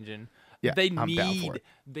 creation engine. Yeah, they I'm down for it.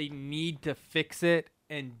 They need to fix it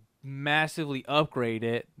and massively upgrade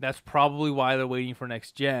it. That's probably why they're waiting for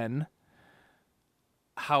next gen.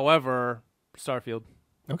 However, Starfield.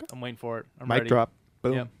 Okay. I'm waiting for it. I'm Mic ready. drop.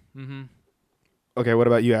 Boom. Yep. Mm-hmm. Okay, what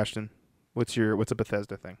about you, Ashton? What's a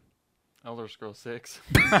Bethesda thing? Elder Scrolls 6.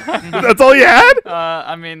 That's all you had?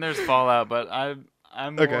 I mean, there's Fallout, but I'm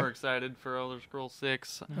Okay. more excited for Elder Scrolls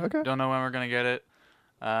 6. Okay. Don't know when we're gonna get it.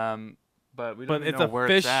 But we don't But even it's know where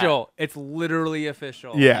it's at. official. It's literally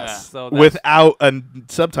official. Yes. So that's- Without a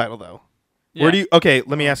subtitle, though. Yeah. Where do you? Okay,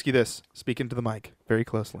 let me ask you this. Speak into the mic very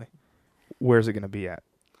closely. Where's it going to be at?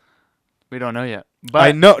 We don't know yet. But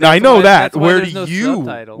I know that's that. why- that's why Where there's do no you?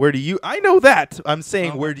 subtitle. Where do you? I know that. I'm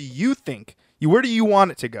saying, Okay. where do you think? Where do you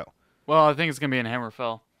want it to go? Well, I think it's gonna be in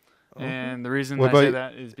Hammerfell, Okay. and the reason What I say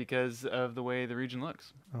about- that is because of the way the region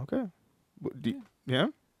looks. Okay. Yeah.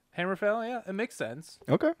 Hammerfell, yeah, it makes sense.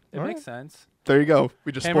 Okay. It All makes right. sense. There you go.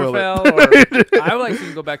 We just spoiled Hammerfell, it. or I would like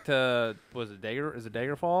to go back to Is it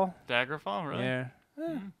Daggerfall? Daggerfall, really? Yeah.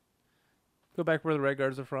 Mhm. Go back where the Red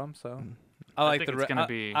Guards are from. So Mm. I like think the it's Red. gonna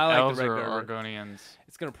be I like elves the or Red Guard. Argonians.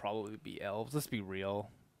 It's gonna probably be elves. Let's be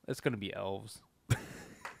real. It's gonna be elves.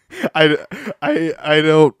 I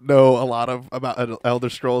don't know a lot about Elder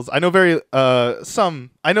Scrolls. I know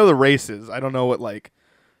some. I know the races. I don't know what like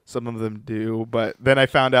some of them do. But then I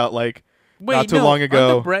found out like Wait, not too no, long ago.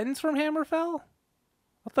 Aren't the Bretons from Hammerfell?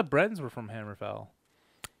 I thought the Bretons were from Hammerfell.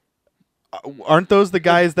 Aren't those the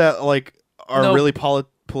guys that like are No. really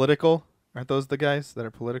political? Aren't those the guys that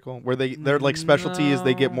are political? Where their like specialty is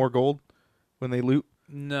they get No. more gold when they loot?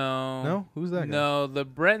 No. No? Who's that guy? No, the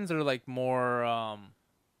Bretons are like more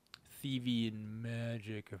thievy and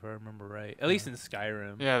magic, if I remember right. At least in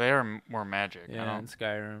Skyrim. Yeah, they are more magic. I Yeah, in don't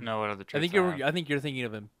Skyrim. know what other I traits think they have. I think you're thinking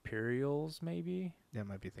of Imperials, maybe. Yeah, I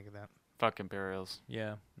might be thinking that. Fuck Imperials.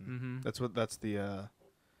 Yeah. Mm-hmm. That's the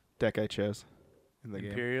deck I chose in the game.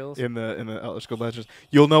 Imperials. In the Elder Scrolls Legends.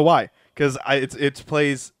 You'll know why, because it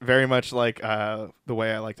plays very much like the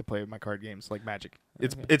way I like to play my card games, like Magic.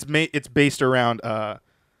 It's Okay. it's based around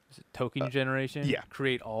Is it token generation? yeah.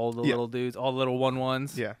 Create all the Yeah. little dudes, all the little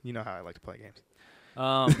 1/1s. yeah, you know how I like to play games.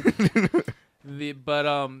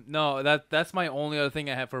 No, that's my only other thing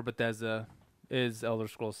I have for Bethesda is Elder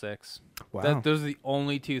Scrolls 6. Wow. Those are the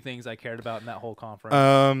only two things I cared about in that whole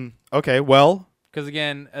conference. Okay, well, Because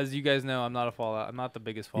again, as you guys know, I'm not the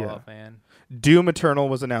biggest Yeah. Fallout fan. Doom Eternal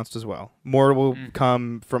was announced as well. More will Mm.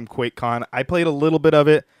 come from QuakeCon. I played a little bit of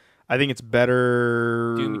it. I think it's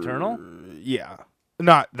better. Doom Eternal? Yeah.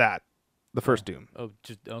 Not that. The first Doom. Oh,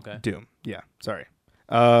 just okay. Doom. Yeah, sorry.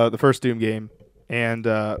 The first Doom game. And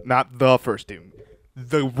not the first Doom.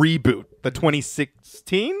 The reboot. The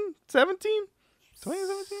 2016? 17?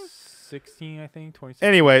 2017? 16, I think. 2016.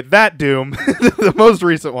 Anyway, that Doom, the most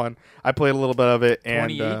recent one. I played a little bit of it, and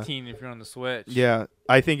 2018 if you're on the Switch. yeah,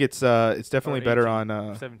 I think it's definitely Or better 18,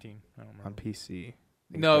 on 17. I don't remember. on PC. I think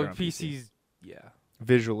it's No, better on PC. PC's yeah.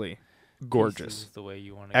 Visually gorgeous. PC is the way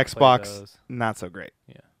you want to Xbox, play those. not so great.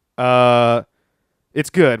 Yeah. It's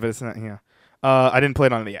good, but it's not. Yeah, I didn't play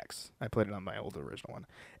it on the X. I played it on my old original one.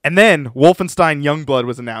 And then Wolfenstein Youngblood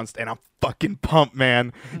was announced, and I'm fucking pumped,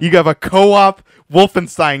 man. You have a co-op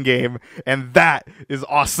Wolfenstein game, and that is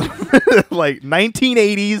awesome. Like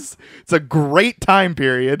 1980s. It's a great time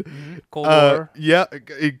period. Cold War. Yeah,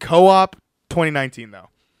 co-op 2019 though.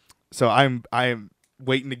 So I'm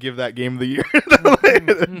waiting to give that game of the year.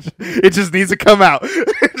 It just needs to come out.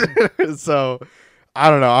 So I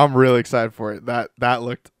don't know. I'm really excited for it. That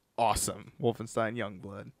looked awesome. Wolfenstein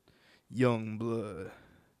Youngblood.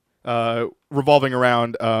 Revolving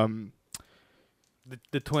around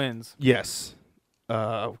The twins. yes.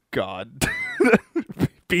 Oh God.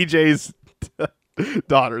 BJ's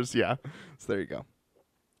daughters, yeah. So there you go.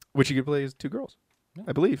 Which you could play as two girls. Yeah.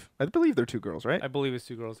 I believe they're two girls, right? I believe it's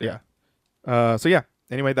two girls. Yeah. So yeah.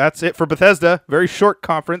 Anyway, that's it for Bethesda. Very short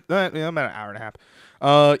conference. About an hour and a half.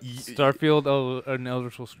 Starfield and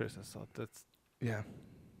Elder Scrolls 6. That's Yeah.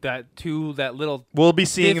 that little. We'll be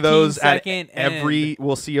seeing those at 15-second every.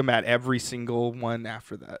 We'll see them at every single one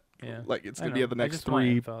after that. Yeah. Like it's I gonna be know. at the I next just want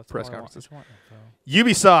 3 info. That's press all I want. conferences. I just want info.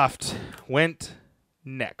 Ubisoft went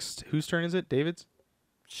next. Whose turn is it? David's.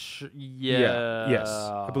 Yeah. Yes.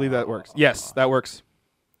 I believe that works. Yes, that works.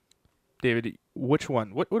 David, which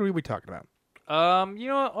one? What are we talking about? You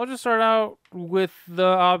know what? I'll just start out with the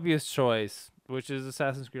obvious choice, which is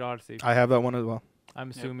Assassin's Creed Odyssey. I have that one as well.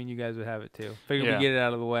 I'm assuming you guys would have it too. Figured Yeah. we get it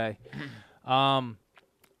out of the way.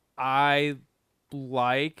 I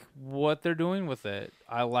like what they're doing with it.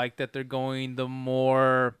 I like that they're going the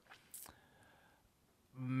more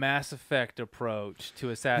Mass Effect approach to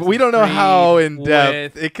Assassin's But we don't know Creed how in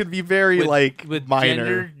depth. with, It could be very with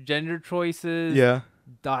minor. gender choices, Yeah.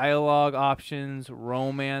 dialogue options,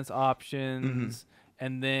 romance options,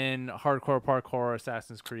 and then hardcore parkour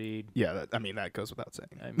Assassin's Creed. Yeah. That goes without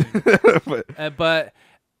saying. I mean, but but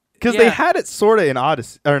because yeah. they had it sort of in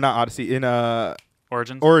Odyssey, or not Odyssey, in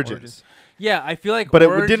Origins. Origins. yeah, I feel like, But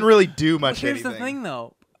Origin- it didn't really do Well, much. here's anything. the thing,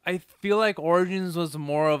 though. I feel like Origins was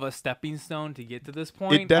more of a stepping stone to get to this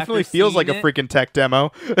point. It definitely after feels like a seeing freaking tech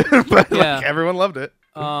demo, but Yeah. like everyone loved it.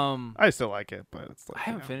 it. I still like it, but it's like I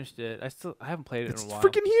haven't finished it. I haven't played it It's in a while.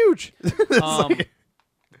 freaking huge. It's like-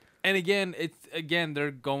 And again, they're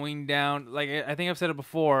going down. Like I think I've said it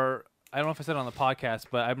before. I don't know if I said it on the podcast,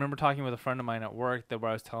 but I remember talking with a friend of mine at work where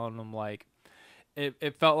I was telling them like,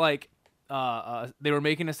 it felt like they were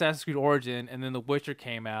making Assassin's Creed Origin, and then The Witcher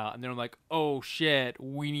came out, and they're like, oh shit,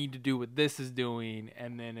 we need to do what this is doing,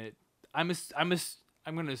 and then I'm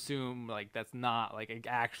gonna assume like that's not like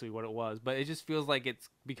actually what it was, but it just feels like it's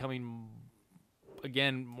becoming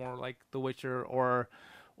again more like The Witcher or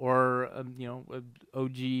a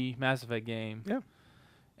OG Mass Effect game. Yeah.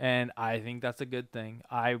 And I think that's a good thing.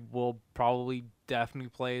 I will probably definitely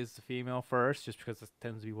play as the female first, just because it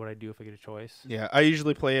tends to be what I do if I get a choice. Yeah, I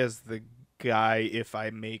usually play as the guy if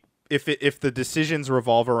the decisions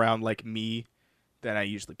revolve around like me, then I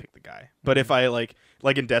usually pick the guy. But if I like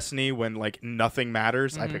in Destiny when like nothing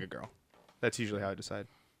matters, I pick a girl. That's usually how I decide.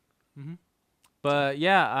 But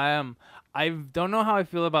yeah, I don't know how I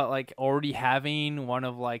feel about like already having one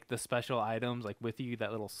of like the special items like with you, that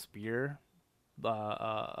little spear.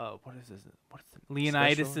 What is this? What's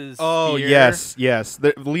Leonidas's Oh spear. yes.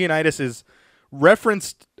 Leonidas is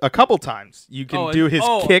referenced a couple times. You can do his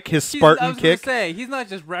kick, his I Spartan was gonna kick. say he's not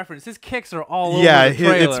just referenced. His kicks are all Yeah, over the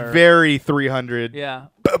trailer. it's very 300. yeah.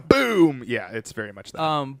 Boom. Yeah, it's very much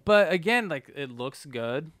that. But again, like it looks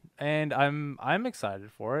good, and I'm excited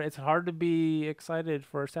for it. It's hard to be excited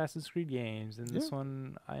for Assassin's Creed games, and this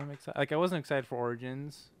one I am excited. Like I wasn't excited for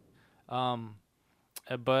Origins,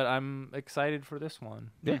 but I'm excited for this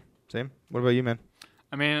one. Yeah, same. What about you, man?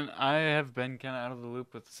 I mean, I have been kind of out of the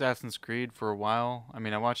loop with Assassin's Creed for a while. I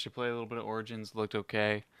mean, I watched you play a little bit of Origins, looked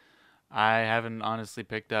okay. I haven't honestly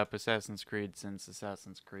picked up Assassin's Creed since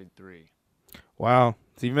Assassin's Creed 3. Wow,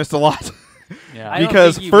 so you missed a lot. Yeah. I don't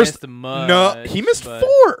because think you first, missed much, no, he missed but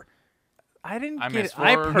 4. I didn't I get missed it.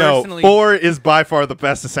 I 4. personally, No, 4 is by far the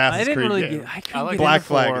best I Assassin's didn't Creed really game. get. I couldn't like get Black into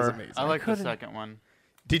Flag 4. is amazing. I like the couldn't- second one.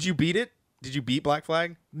 Did you beat it? Did you beat Black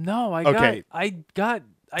Flag? No, Okay. I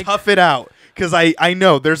Tough it out, because I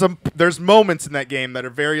know there's moments in that game that are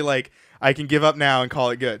very like I can give up now and call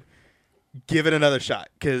it good. Give it another shot,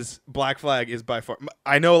 because Black Flag is by far.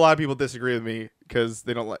 I know a lot of people disagree with me because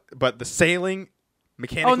they don't like, but the sailing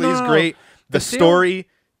mechanically is no. great. The The story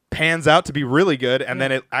pans out to be really good, and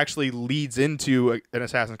then it actually leads into an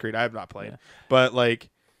Assassin's Creed I have not played, but like.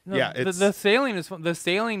 No, yeah, the it's sailing is fun. The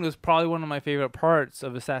sailing was probably one of my favorite parts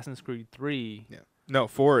of Assassin's Creed 3. yeah. No,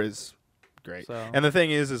 4 is great. So- And the thing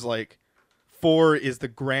is like 4 is the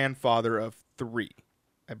grandfather of 3,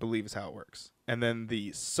 I believe is how it works. And then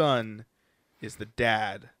the son is the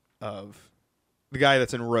dad of the guy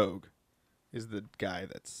that's in Rogue, is the guy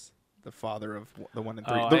that's the father of the 1 and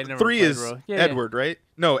 3. Oh, The I never 3 played is Rogue. Yeah, Edward, right?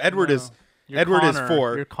 No, Edward No. is You're Edward is Connor.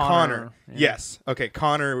 4. You're Connor. Yeah. Yes. Okay,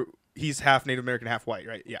 Connor, he's half Native American, half white,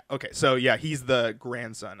 right? Yeah. Okay. So yeah, he's the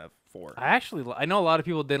grandson of 4. I know a lot of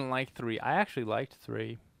people didn't like 3. I actually liked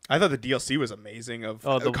 3. I thought the DLC was amazing of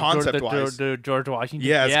The concept-wise. the George Washington.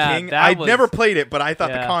 Yeah, as King. that I'd was- never played it, but I thought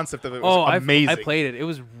the yeah. concept of it was amazing. I played it. It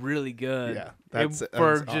was really good. Yeah, that's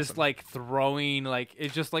for awesome. just like throwing like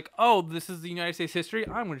it's just like, oh, this is the United States history.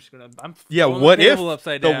 I'm Yeah, throwing what the if table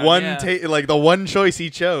upside the down. one yeah. like the one choice he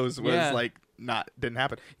chose was Yeah. like didn't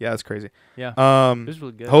happen? Yeah, that's crazy. Yeah, it was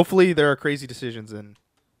really good. Hopefully there are crazy decisions in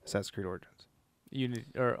Assassin's Creed Origins.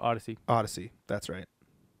 Or Odyssey. Odyssey, that's right.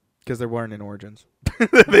 Because there weren't in Origins.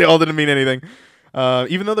 They all didn't mean anything.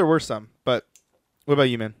 Even though there were some. But what about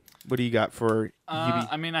you, man? What do you got for UB?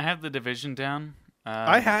 I mean, I have the Division down.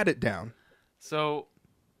 I had it down. So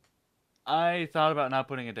I thought about not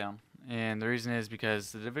putting it down. And the reason is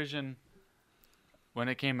because the Division, when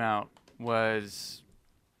it came out, was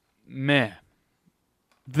meh.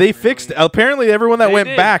 They fixed. Apparently, everyone that They went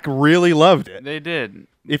did. back really loved it. They did.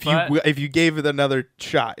 If you gave it another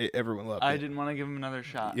shot, everyone loved I it. didn't want to give them another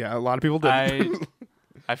shot. Yeah, a lot of people did.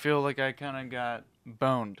 I feel like I kind of got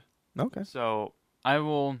boned. Okay. So I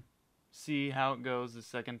will see how it goes the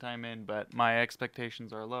second time in, but my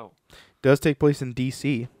expectations are low. Does take place in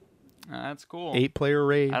DC. That's cool. 8-player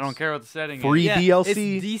raids. I don't care what the setting Free is. DLC.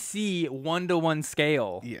 It's DC 1-to-1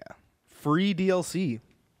 scale. Yeah. Free DLC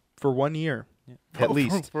for 1 year. At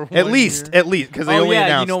least, For at 1 least, year. at least, because they Oh only yeah,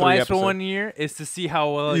 announced you know why 3 it's for episodes. 1 year? It's to see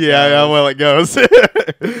how well. It Yeah, how goes. well it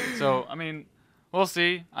goes. So I mean, we'll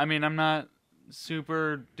see. I mean, I'm not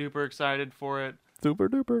super duper excited for it, Super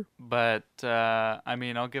duper. but I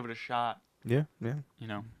mean, I'll give it a shot. Yeah, yeah. You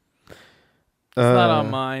know. It's not on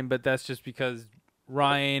mine, but that's just because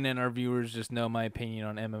Ryan and our viewers just know my opinion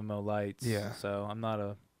on MMO lights. Yeah. So I'm not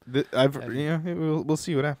a. We'll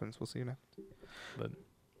see what happens. We'll see what happens.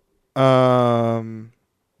 But Um,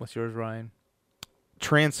 what's yours, Ryan?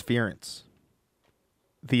 Transference,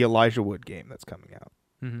 the Elijah Wood game that's coming out.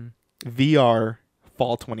 Mm-hmm. VR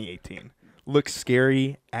fall 2018 looks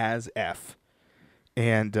scary as F.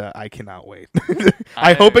 And I cannot wait.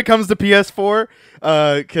 I hope it comes to PS4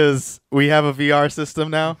 because we have a VR system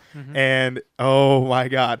now. Mhm. And oh my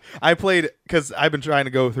God. I played, because I've been trying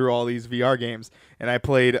to go through all these VR games, and I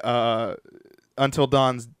played Until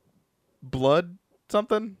Dawn's Blood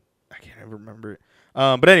something. I can't ever remember it.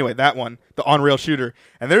 But anyway, that one, the on-rail shooter.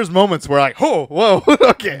 And there's moments where like, oh, whoa,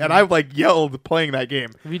 okay. And I like yelled playing that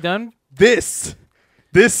game. Have you done?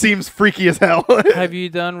 This seems freaky as hell. Have you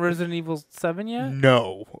done Resident Evil 7 yet?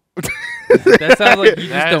 No. That sounds like you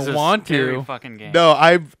That just is don't a want scary to. fucking game. No,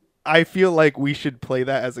 I feel like we should play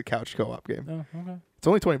that as a couch co-op game. Oh, okay. It's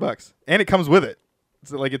only $20, and it comes with it.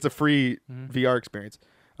 It's a free VR experience,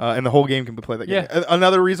 and the whole game can be played that game. Yeah.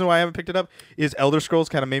 Another reason why I haven't picked it up is Elder Scrolls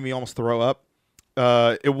kind of made me almost throw up.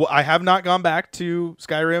 I have not gone back to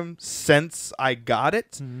Skyrim since I got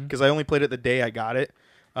it because I only played it the day I got it.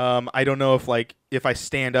 I don't know if I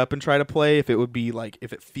stand up and try to play, if it would be like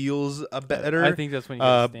if it feels better. I think that's when you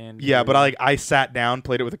gotta stand. Yeah, but I sat down,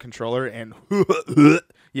 played it with a controller, and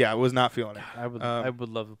yeah, I was not feeling it. I would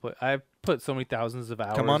love to play. I've put so many thousands of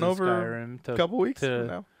hours Come on in over Skyrim to a couple weeks to- from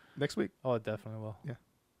now, next week. Oh, it definitely will.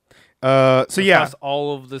 So yeah, Across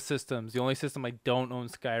all of the systems. The only system I don't own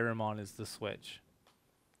Skyrim on is the Switch.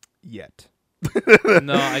 yet.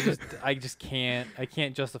 No, I just can't. I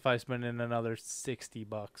can't justify spending another $60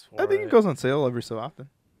 for I think it. it goes on sale every so often.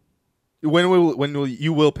 When will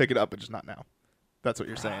you will pick it up, but just not now? That's what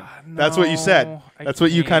you're saying. That's what you said. No, I That's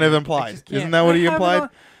what you kind of can't. I implied. just Isn't can't. that what I he have it implied? on-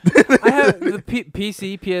 I have the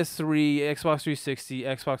PC, PS3, Xbox 360,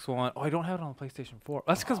 Xbox One. Oh, I don't have it on the PlayStation 4.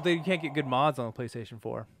 That's because they can't get good mods on the PlayStation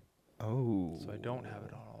 4. Oh, So I don't have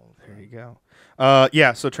it on all of there them. you go.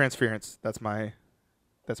 Yeah. So transference. That's my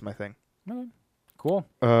thing. Okay. Cool.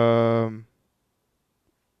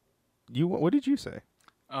 What did you say?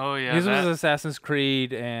 Oh yeah, This was that, Assassin's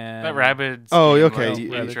Creed and that Rabbids. Oh, game okay, looked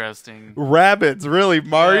you- interesting. Rabbids, really?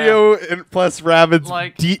 Mario and plus Rabbids,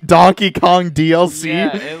 Like- Donkey Kong DLC.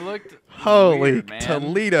 Yeah, it looked. Holy weird, man.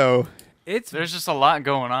 Toledo! It's There's just a lot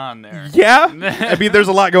going on there. Yeah, I mean, there's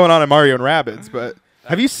a lot going on in Mario and Rabbids, but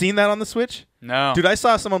have you seen that on the Switch? No. Dude, I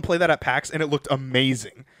saw someone play that at PAX and it looked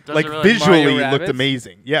amazing. Does Like it really? visually, Mario it looked Rabbids?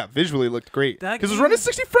 amazing. Yeah, visually it looked great That because it was game running is-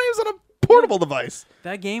 60 frames on a portable device.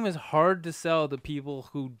 that game is hard to sell to people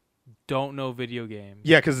who don't know video games.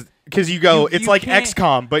 Yeah, because you go, You it's like can't-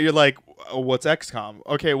 XCOM, but you're like, oh, what's XCOM?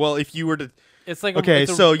 Okay, well, if you were to, It's like okay,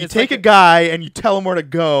 it's so you it's take like a guy and you tell him where to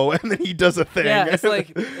go, and then he does a thing. Yeah, it's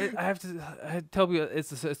like I tell people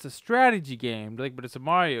it's a strategy game, like, but it's a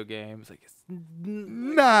Mario game. It's like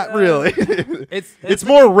not really. It's It's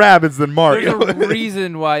more Rabbids than Mario. There's a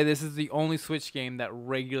reason why this is the only Switch game that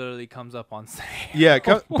regularly comes up on sale. Yeah,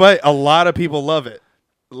 but a lot of people love it.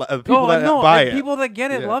 People that buy it. People that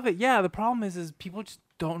get it Yeah. love it. Yeah, the problem is people just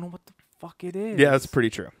don't know what the fuck it is. Yeah, that's pretty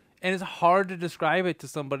true. And it's hard to describe it to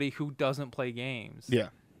somebody who doesn't play games. Yeah.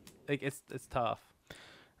 Like it's tough.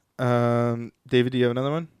 David, do you have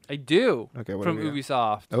another one? I do. Okay, what From do we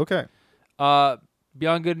got? Ubisoft. Okay.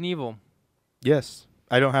 Beyond Good and Evil. Yes,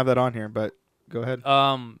 I don't have that on here, but go ahead.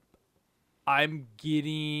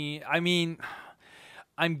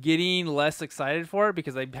 I'm getting less excited for it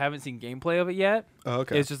because I haven't seen gameplay of it yet. Oh,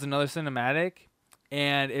 okay. It's just another cinematic,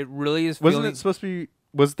 and it really is. Wasn't feeling it supposed to be?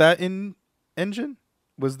 Was that in Engine?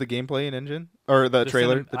 Was the gameplay in Engine or the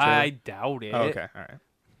trailer? The trailer. I doubt it. Oh, okay, all right.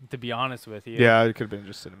 To be honest with you. Yeah, it could have been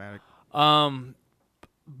just cinematic.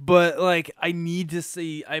 But like I need to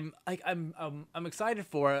see. I'm excited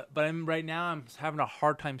for it, but I'm having a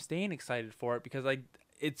hard time staying excited for it because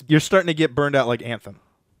You're starting to get burned out like Anthem.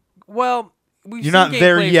 well. We've You're seen not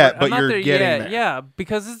there gameplay yet, I'm but not you're there getting yet. there. Yeah,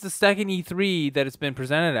 because it's the second E3 that it's been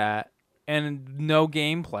presented at, and no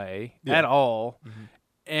gameplay at all,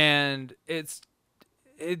 and it's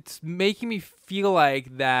making me feel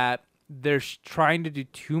like that they're trying to do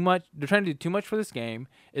too much. They're trying to do too much for this game.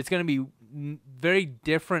 It's going to be very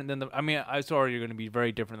different than it's already going to be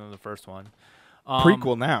very different than the first one.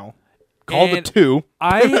 Prequel now. Called the and 2.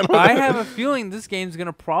 I have a feeling this game's going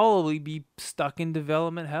to probably be stuck in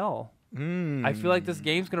development hell. I feel like this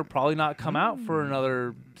game's gonna probably not come out for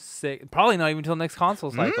another probably not even until next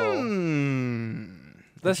console cycle.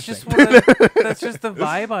 That's just that's just the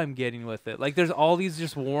vibe I'm getting with it. Like, there's all these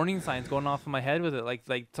just warning signs going off in my head with it. Like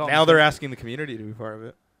now they're asking the community to be part of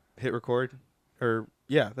it. Hit record, or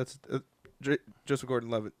that's Joseph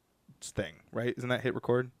Gordon-Levitt's thing, right? Isn't that hit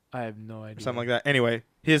record? I have no idea. Or something like that. Anyway,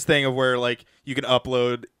 his thing of where like you can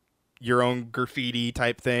upload your own graffiti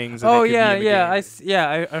type things. And Oh it could be in the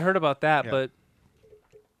game. I heard about that, Yeah. but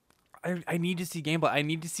I need to see gameplay. I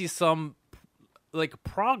need to see some like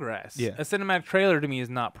progress. Yeah. A cinematic trailer to me is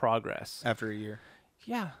not progress. After a year.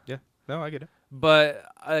 Yeah. Yeah. No, I get it. But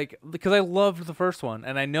because I loved the first one,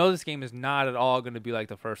 and I know this game is not at all going to be like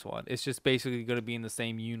the first one. It's just basically going to be in the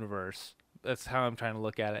same universe. That's how I'm trying to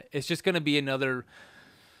look at it. It's just going to be another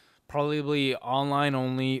probably online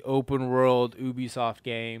only open world Ubisoft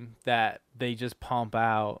game that they just pump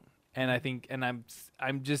out. And I think, and I'm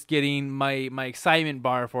just getting my excitement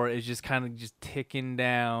bar for it is just kind of just ticking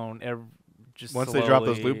down. Just Once slowly. they drop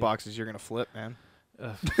those loot boxes, you're gonna flip, man.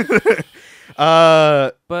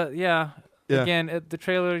 But yeah. Again, the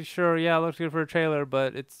trailer, sure, it looks good for a trailer,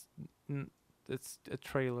 but it's a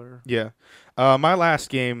trailer. Yeah. My last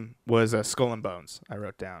game was Skull and Bones. I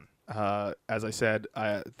wrote down. As I said,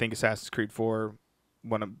 I think Assassin's Creed 4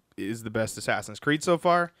 is the best Assassin's Creed so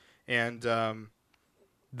far, and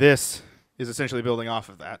this is essentially building off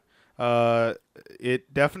of that.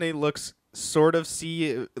 It definitely looks sort of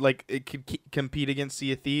like it could compete against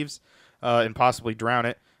Sea of Thieves and possibly drown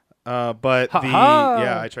it. But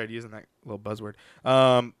I tried using that little buzzword.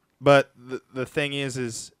 But the thing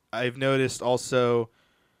is I've noticed also,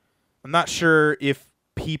 I'm not sure if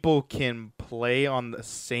people can play on the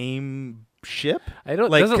same ship. I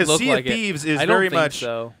don't like, doesn't look Sea like of Thieves is I very don't think much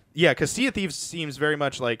so. Yeah, because Sea of Thieves seems very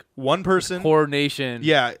much like one person Coordination.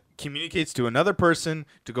 Yeah, communicates to another person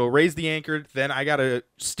to go raise the anchor. Then I gotta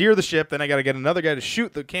steer the ship. Then I gotta get another guy to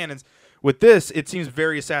shoot the cannons. With this, it seems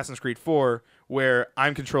very Assassin's Creed 4, where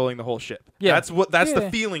I'm controlling the whole ship. Yeah, that's the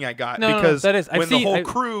feeling I got. No, because that is. when the whole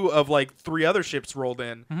crew of like 3 other ships rolled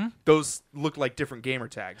in, those looked like different gamer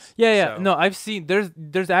tags. Yeah. So. No, I've seen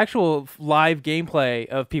there's actual live gameplay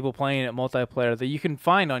of people playing it multiplayer that you can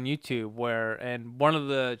find on YouTube. And one of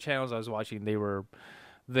the channels I was watching,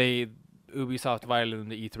 Ubisoft divided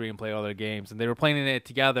into E3 and play all their games, and they were playing it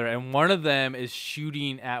together. And one of them is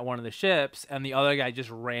shooting at one of the ships, and the other guy just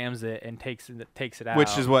rams it and takes it out.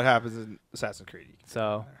 Which is what happens in Assassin's Creed.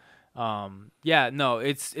 So,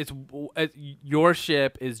 it's your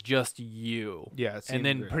ship is just you. Yeah, and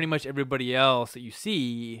then pretty much everybody else that you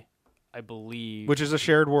see, I believe, which is a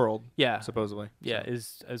shared world. Yeah, supposedly. Yeah,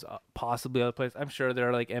 so. is possibly other place. I'm sure there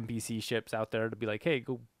are like NPC ships out there to be like, hey,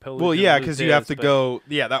 go pillage. Well, yeah, because you have to go.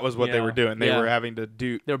 Yeah, that was what they were doing. They were having to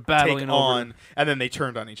They're battling take over. on, and then they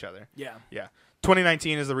turned on each other. Yeah.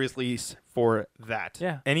 2019 is the release for that.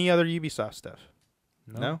 Yeah. Any other Ubisoft stuff?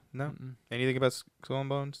 No. Mm-mm. Anything about Skull and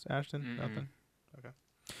Bones, Ashton? Mm-mm. Nothing. Okay.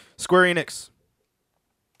 Square Enix.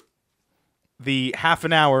 The half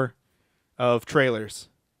an hour of trailers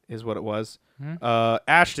is what it was.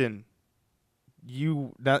 Ashton,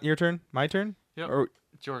 your turn? My turn? Yep. Or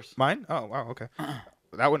it's yours. Mine? Oh, wow, okay.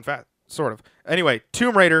 That went fast. Sort of. Anyway,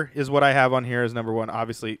 Tomb Raider is what I have on here as number 1.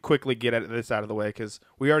 Obviously, quickly get this out of the way because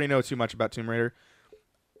we already know too much about Tomb Raider.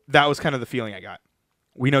 That was kind of the feeling I got.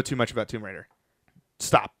 We know too much about Tomb Raider.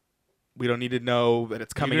 Stop. We don't need to know that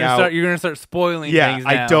it's coming out. You're going to start spoiling things now.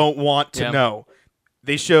 I don't want to know.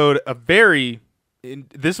 They showed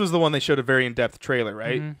this was the one they showed a very in-depth trailer,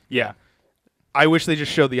 right? Mm-hmm. Yeah. I wish they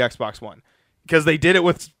just showed the Xbox One because they did it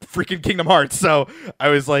with freaking Kingdom Hearts. So I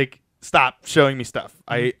was like, stop showing me stuff.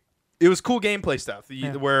 Mm-hmm. It was cool gameplay stuff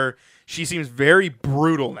where she seems very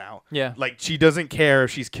brutal now. Yeah. Like she doesn't care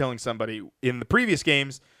if she's killing somebody. In the previous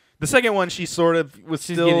games, the second one, she sort of was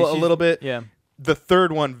a little bit. Yeah. The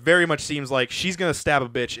third one very much seems like she's going to stab a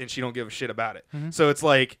bitch and she don't give a shit about it. Mm-hmm. So it's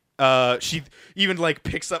like she even like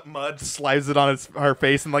picks up mud, slides it on her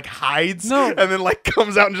face and like hides and then like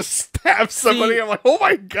comes out and just stabs somebody. I'm like, oh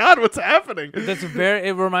my God, what's happening?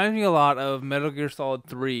 It reminds me a lot of Metal Gear Solid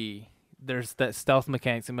 3. There's that stealth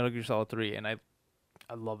mechanics in Metal Gear Solid 3 and I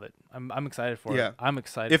love it. I'm excited for it. I'm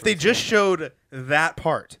excited. If they just showed that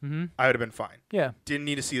part, I would have been fine. Yeah. Didn't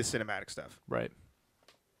need to see the cinematic stuff. Right.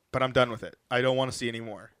 But I'm done with it. I don't want to see any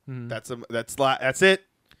more. That's it.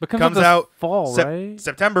 But comes out fall, right?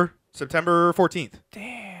 September 14th.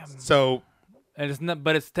 Damn. So, and it's not,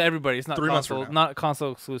 but it's to everybody. It's not 3 months from console, now. not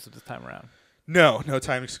console exclusive this time around. No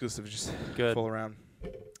time exclusive. Just good. Full around.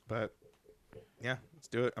 But yeah, let's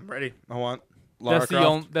do it. I'm ready. I want Lara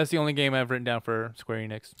Croft. That's the only game I've written down for Square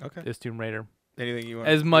Enix. Okay. Is Tomb Raider. Anything you want?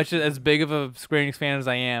 As much as big of a Square Enix fan as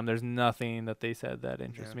I am, there's nothing that they said that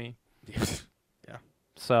interests me. Yeah.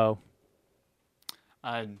 So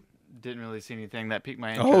I didn't really see anything that piqued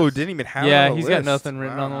my interest. Oh, didn't even have. yeah, it on the he's got list. nothing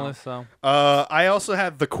written on the Wow. list. So I also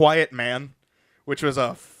had The Quiet Man, which was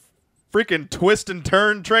a freaking twist and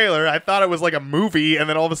turn trailer. I thought it was like a movie, and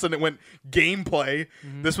then all of a sudden it went gameplay.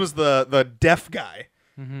 This was the deaf guy,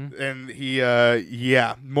 and he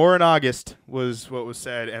more in August was what was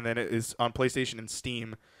said, and then it is on PlayStation and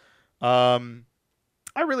Steam.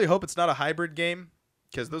 I really hope it's not a hybrid game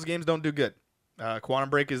because those games don't do good. Quantum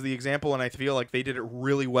Break is the example, and I feel like they did it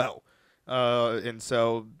really well. And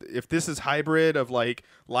so if this is hybrid of like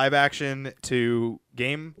live action to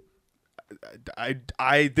game,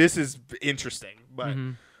 this is interesting, but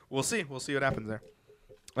we'll see. We'll see what happens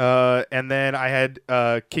there. And then I had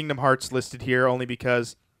Kingdom Hearts listed here only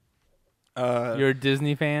because you're a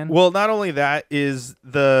Disney fan. well, not only that is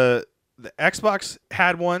the Xbox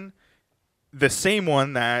had one, the same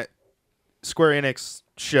one that Square Enix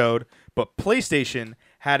showed, but PlayStation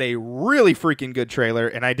had a really freaking good trailer,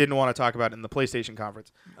 and I didn't want to talk about it in the PlayStation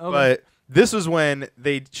conference. Okay. But this was when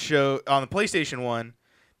they showed on the PlayStation 1,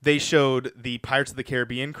 they showed the Pirates of the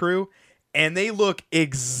Caribbean crew, and they look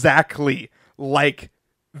exactly like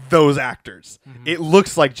those actors. It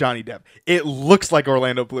looks like Johnny Depp. It looks like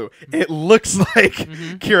Orlando Bloom. It looks like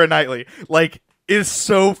Keira Knightley. Like, it's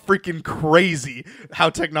so freaking crazy how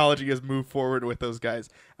technology has moved forward with those guys.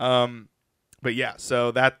 But yeah,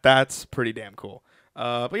 so that's pretty damn cool.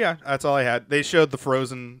 But yeah, that's all I had. They showed the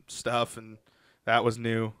Frozen stuff, and that was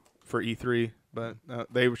new for E3. But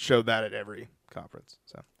they showed that at every conference,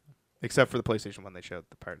 so except for the PlayStation one, they showed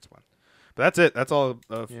the Pirates one. But that's it. That's all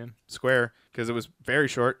of Square because it was very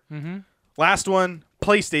short. Last one,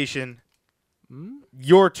 PlayStation.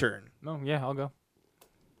 Your turn. Oh yeah, I'll go.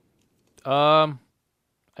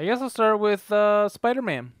 I guess I'll start with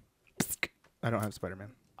Spider-Man. I don't have Spider-Man.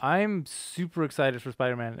 I'm super excited for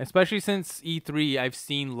Spider-Man, especially since E3. I've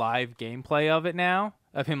seen live gameplay of it now,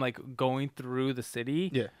 of him like going through the city.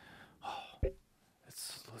 Yeah.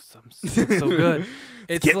 It's so good.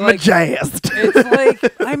 It's Getting like jazzed. it's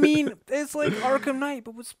like I mean, it's like Arkham Knight,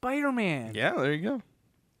 but with Spider-Man. Yeah, there you go.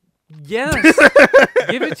 Yes,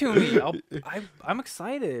 give it to me. I'm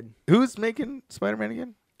excited. Who's making Spider-Man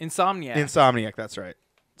again? Insomniac. Insomniac, that's right.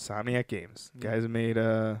 Insomniac Games. Guys have made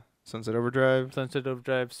Sunset Overdrive. Sunset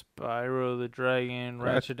Overdrive, Spyro the Dragon,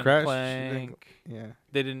 Ratchet and Crash, Clank. Yeah.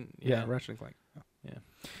 They didn't. Yeah, Ratchet and Clank. Yeah.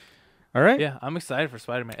 All right. Yeah, I'm excited for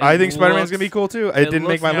Spider-Man. I think Spider-Man's going to be cool too. It didn't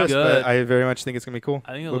make my looks list, good. but I very much think it's going to be cool.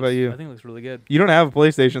 I think What about you? I think it looks really good. You don't have a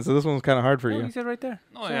PlayStation, so this one's kind of hard for Oh, you. he said right there.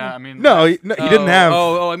 Oh yeah, I mean No, he didn't have.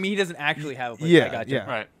 I mean he doesn't actually have a PlayStation. Yeah, I got yeah.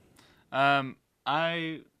 right.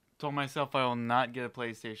 I told myself I will not get a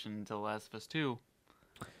PlayStation until Last of Us 2.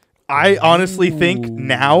 I honestly think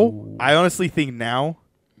now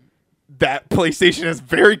that PlayStation has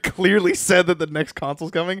very clearly said that the next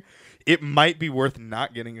console's coming, it might be worth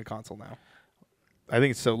not getting a console now. I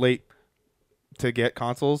think it's so late to get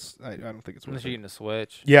consoles. I don't think it's worth Unless you're it. getting a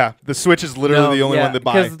Switch. Yeah, the Switch is literally the only one to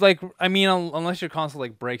buy. Because like I mean, unless your console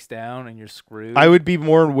like breaks down and you're screwed. I would be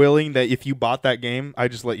more willing that if you bought that game, I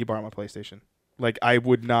just let you borrow my PlayStation. Like I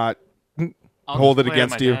would not I'll hold just it play at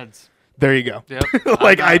against my you. dad's. There you go. Yep.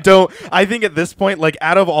 Like I'm I think at this point, like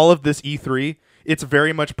out of all of this E3, it's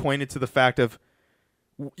very much pointed to the fact of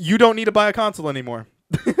you don't need to buy a console anymore.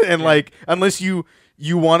 And like unless you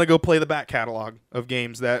want to go play the back catalog of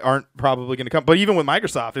games that aren't probably going to come. But even with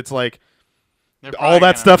Microsoft, it's like They're all probably that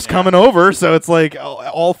gonna- stuff's yeah. coming over, so it's like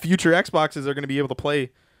all future Xboxes are going to be able to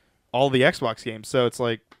play all the Xbox games. So it's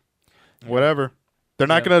like whatever. They're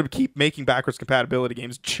not going to keep making backwards compatibility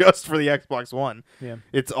games just for the Xbox One. Yeah.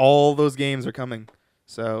 It's all those games are coming.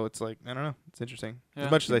 So it's like, I don't know. It's interesting. Yeah.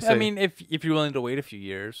 As much as I say. I mean, if you're willing to wait a few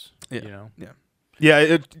years, Yeah. you know.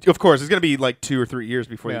 Yeah, of course. It's going to be like 2 or 3 years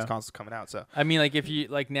before these Yeah. consoles coming out. So I mean, like if you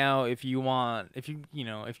like now, if you're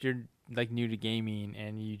like new to gaming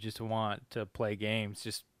and you just want to play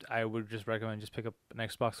games, I would just recommend just pick up an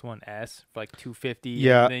Xbox One S for like $250.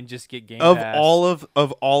 Yeah. And then just get Game of Pass. all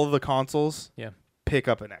of the consoles, Yeah. pick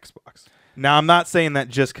up an Xbox. Now, I'm not saying that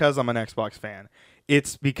just because I'm an Xbox fan.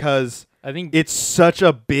 It's because I think it's such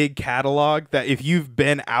a big catalog that if you've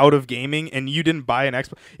been out of gaming and you didn't buy an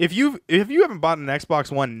Xbox, if you haven't bought an Xbox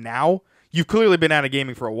One now, you've clearly been out of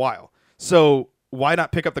gaming for a while. So why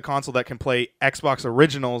not pick up the console that can play Xbox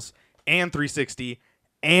Originals and 360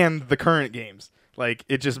 and the current games? Like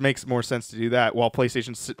it just makes more sense to do that while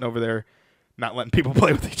PlayStation's sitting over there not letting people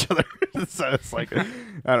play with each other. So it's like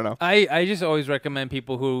I don't know. I just always recommend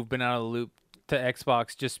people who've been out of the loop to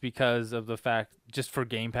Xbox just because of the fact, just for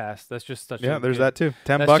Game Pass. That's just such. Yeah, a there's good, that too.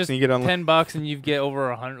 $10 that's and just you get on. $10 and you get over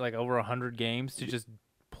 100 games to just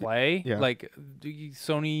play. Yeah. Like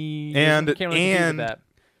Sony And- can't really compete with and- that.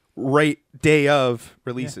 Right day of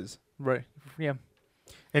releases. Right. Yeah.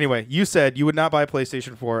 Anyway, you said you would not buy a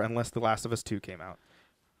PlayStation 4 unless The Last of Us 2 came out.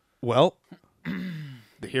 Well,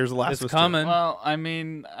 here's The Last It's of Us coming. Well, I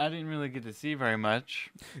mean, I didn't really get to see very much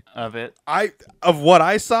of it. 2. Of what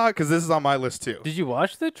I saw, because this is on my list too. Did you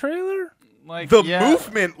watch the trailer? Like The yeah,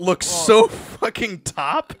 movement looks well- so fucking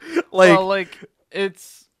top. well, like it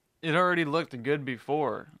already looked good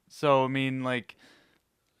before. So I mean, like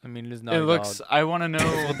I mean, it's not. it looks. I want to That's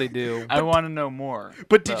know. what they do. I want to know more.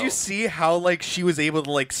 But did though. you see how like she was able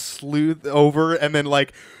to like sleuth over and then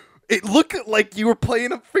like it looked like you were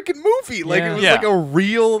playing a freaking movie. Like Yeah. it was Yeah. like a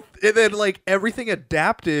real and then like everything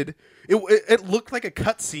adapted. It looked like a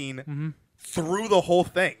cutscene Mm-hmm. through the whole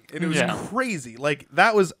thing. And it was Yeah. crazy. Like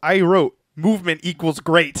that was I wrote movement equals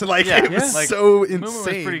great. Like Yeah, it was like, so The movement was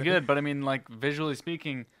insane. pretty good, but I mean, like visually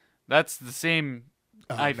speaking, that's the same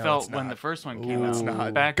Oh, I no, felt it's when not. the first one Ooh, came out. it's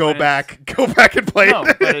not. Back Go when it's- back. Go back and play No,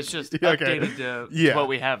 it. but it's just Yeah, okay. updated to Yeah. what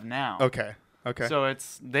we have now. Okay. Okay. So I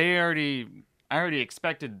already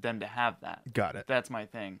expected them to have that. Got it. That's my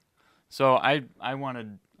thing. So I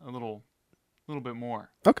wanted a little bit more.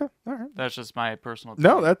 Okay. All right. That's just my personal.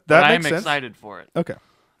 No, opinion. that But makes I'm sense. excited for it. Okay.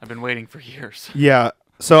 I've been waiting for years. Yeah.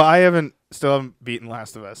 So I still haven't beaten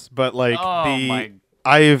Last of Us, but like Oh my!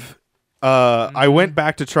 I went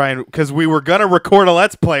back to try and because we were gonna record a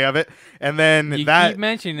Let's Play of it, and then You that keep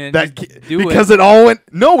mentioning it. that just do because it. it all went.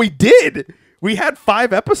 No, we did. We had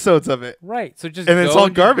 5 episodes of it, Right. So just and it's go all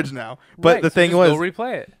and garbage now. But right, the so thing just was, go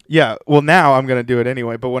replay it. yeah. Well, now I'm gonna do it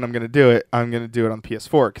anyway. But when I'm gonna do it, I'm gonna do it on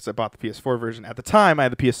PS4 because I bought the PS4 version. At the time, I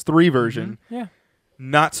had the PS3 version. Yeah.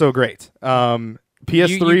 Not so great. PS3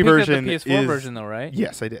 you picked version up the PS4 is version though, right?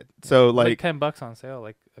 yes, I did. So It was like $10 on sale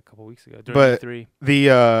like a couple weeks ago during But- E3.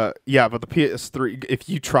 but the PS3 if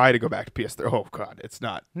you try to go back to PS3, oh god, it's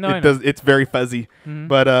not. No, I it know. does it's very fuzzy. Mhm.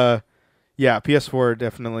 But yeah, PS4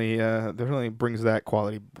 definitely brings that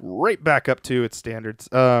quality right back up to its standards.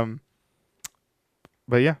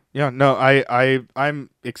 But yeah, no, I'm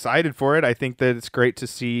excited for it. I think that it's great to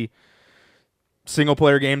see single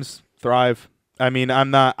player games thrive. I mean,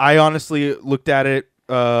 I honestly looked at it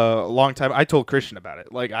a long time. I told Christian about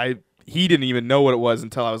it. Like he didn't even know what it was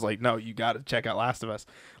until I was like, "No, you got to check out Last of Us."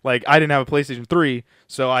 Like I didn't have a PlayStation 3,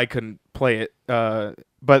 so I couldn't play it.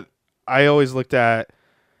 But I always looked at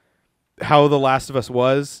how The Last of Us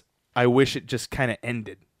was. I wish it just kind of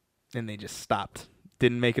ended and they just stopped.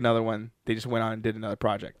 Didn't make another one. They just went on and did another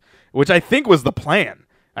project, which I think was the plan.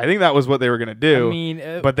 I think that was what they were going to do. I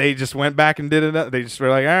mean, But they just went back and did it. They just were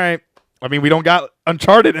like, all right. I mean, we don't got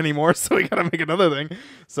Uncharted anymore, so we got to make another thing.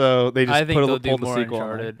 So they just I think they'll pulled do the more sequel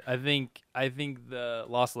on it. Uncharted. I think the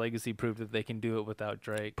Lost Legacy proved that they can do it without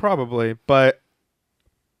Drake. Probably, but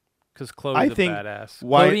Because Chloe's I a think badass.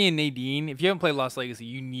 why- Chloe and Nadine, if you haven't played Lost Legacy,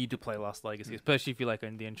 you need to play Lost Legacy, especially if you like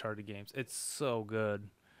the Uncharted games. It's so good.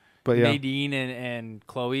 yeah, Nadine and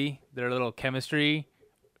Chloe, their little chemistry,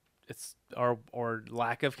 or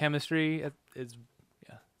lack of chemistry, it's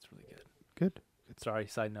really good. good. Sorry,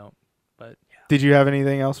 side note, but yeah. Did you have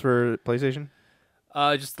anything else for PlayStation?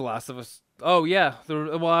 Just The Last of Us. Oh yeah,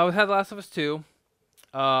 I had The Last of Us 2,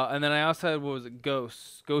 and then I also had what was it,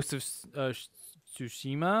 Ghost of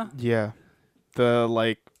Tsushima, Yeah, the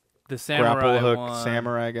like the samurai grapple hook one.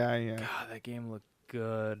 samurai guy. Yeah, God, that game looked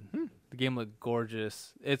good. The game looked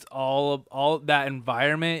gorgeous. It's all that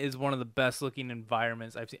environment is one of the best looking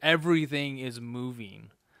environments I've seen. Everything is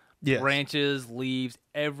moving. yes. Branches, leaves,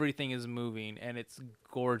 everything is moving, and it's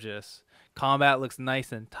gorgeous. Combat looks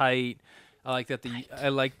nice and tight. I like that I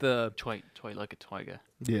like the Toy like a toy guy.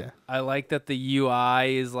 Yeah, I like that the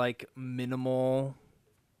UI is like minimal,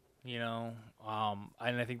 you know.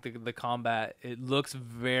 And I think the combat it looks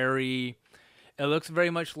very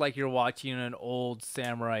much like you're watching an old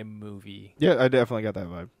samurai movie. yeah. I definitely got that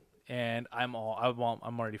vibe. And I'm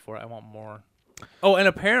ready for it. I want more. Oh, and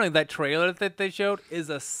apparently that trailer that they showed is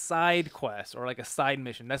a side quest or like a side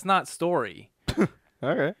mission. That's not story.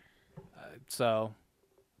 All right, So,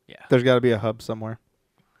 yeah. there's got to be a hub somewhere.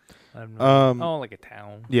 I don't know. Um, Like a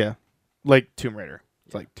town. Yeah, like Tomb Raider.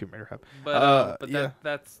 It's like Tomb Raider hub. But yeah.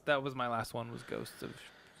 that was my last one was Ghost of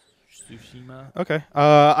Tsushima. Okay.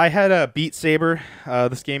 I had a Beat Saber.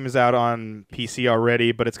 This game is out on PC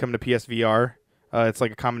already, but it's coming to PSVR. It's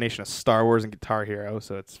like a combination of Star Wars and Guitar Hero,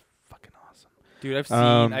 so it's fucking awesome. Dude,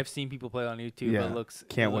 I've seen people play it on YouTube. yeah, It looks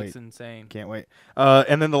can't looks wait. insane. Can't wait.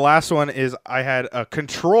 And then the last one is I had a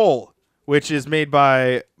Control, which is made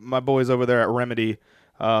by my boys over there at Remedy.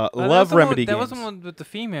 Love Remedy That games. was the one with the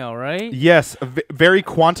female, right? Yes, very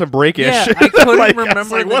Quantum Break-ish. Yeah, I couldn't Like, I was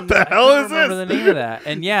remember. like, what the hell is remember this? the name of that?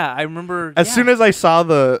 And yeah, I remember. As soon as I saw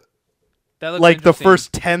the that looked like the interesting.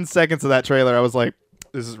 first 10 seconds of that trailer, I was like,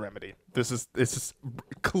 this is Remedy. This is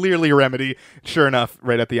clearly Remedy. Sure enough,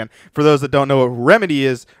 right at the end. For those that don't know what Remedy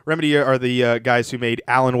is, Remedy are the guys who made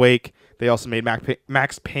Alan Wake. They also made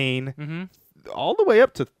Max Payne, Mhm. all the way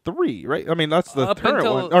up to 3, right? I mean, that's the Up current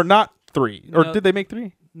until- one, or not 3, or No. did they make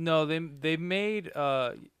 3? No, they made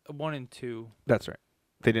 1 and 2, That's right.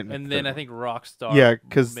 They didn't. Make and the then third I one. think Rockstar Yeah,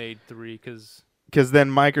 'cause- made 3 because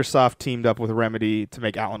Then Microsoft teamed up with Remedy to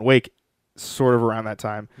make Alan Wake, sort of around that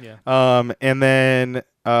time. yeah. And then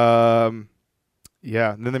then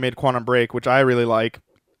they made Quantum Break, which I really like.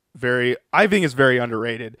 I think it's very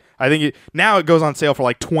underrated. I think now it goes on sale for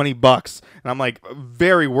like $20, and I'm like,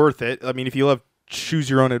 very worth it. I mean, if you love choose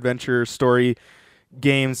your own adventure story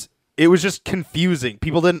games, it was just confusing.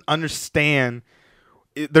 People didn't understand.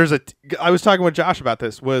 I was talking with Josh about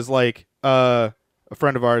this. Was like a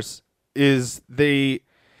friend of ours he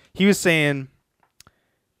was saying.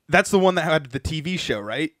 That's the one that had the TV show,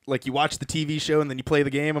 right? Like you watch the TV show and then you play the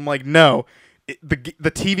game. I'm like, no, the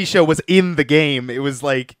TV show was in the game. It was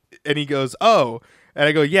like, and he goes, oh, and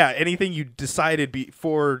I go, yeah. Anything you decided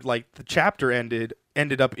before like the chapter ended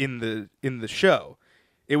up in the show.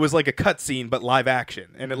 It was like a cutscene but live action,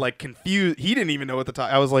 and it like confused. He didn't even know what the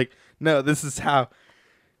time. I was like, no, this is how.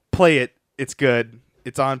 Play it. It's good.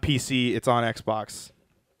 It's on PC. It's on Xbox.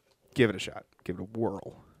 Give it a shot. Give it a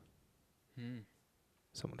whirl.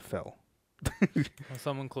 Someone fell. Well,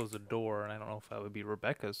 someone closed the door, and I don't know if that would be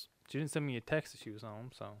Rebecca's. She didn't send me a text that she was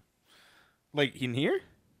home, so Like in here?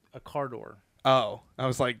 a car door. Oh, I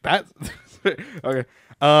was like that. Okay.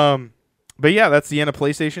 But yeah, that's the end of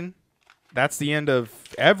PlayStation. That's the end of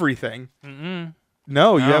everything. Mm-mm.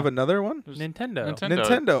 No, you No. have another one. Nintendo.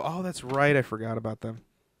 Nintendo. Oh, that's right. I forgot about them.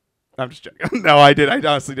 I'm just joking. No, I did. I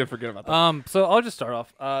honestly did forget about them. So I'll just start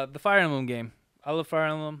off. The Fire Emblem game. I love Fire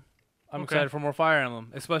Emblem. I'm Okay. excited for more Fire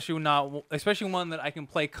Emblem, especially one that I can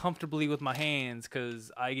play comfortably with my hands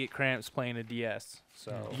because I get cramps playing a DS.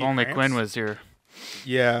 So, If only cramps? Quinn was here.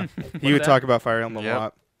 Yeah, he What's would that? talk about Fire Emblem Yep. a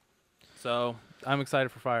lot. so I'm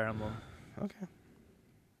excited for Fire Emblem. Okay.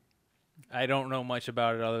 I don't know much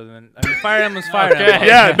about it other than Fire Emblem's Fire Okay. Emblem.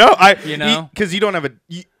 Yeah, no, You know? because you don't have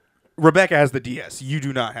Rebecca has the DS. You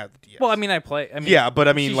do not have the DS. Well, I mean, I play. I mean, yeah, but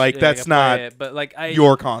I mean, she- like yeah, that's I play not it, but like I.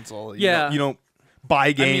 your console. Yeah. You don't buy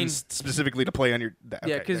mean- games specifically to play on your. Okay,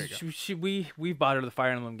 Yeah, there you because go. we bought her the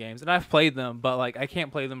Fire Emblem games, and I've played them, but like I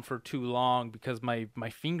can't play them for too long because my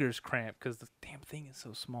fingers cramp because the damn thing is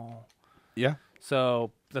so small. Yeah.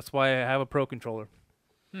 So that's why I have a Pro controller,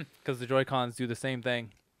 because the Joy Cons do the same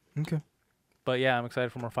thing. Okay. But yeah, I'm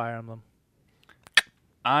excited for more Fire Emblem.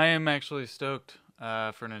 I am actually stoked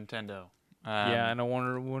for Nintendo. Yeah, and I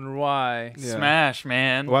wonder why. Yeah. Smash,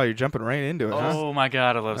 man. Wow, you're jumping right into it. Huh? Oh my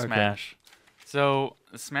god, I love Okay. Smash. So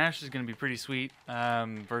Smash is going to be pretty sweet.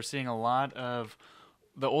 We're seeing a lot of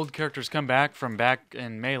the old characters come back from back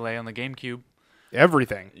in Melee on the GameCube.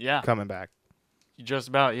 Everything Yeah, coming back. just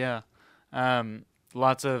about, yeah.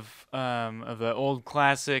 Lots of the old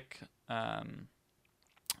classic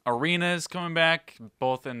arenas coming back,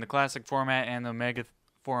 both in the classic format and the Mega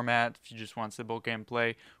format. If you just want simple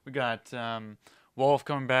gameplay, we got Wolf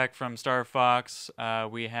coming back from Star Fox.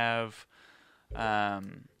 We have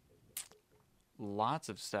lots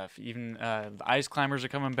of stuff. Even the Ice Climbers are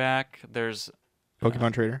coming back. There's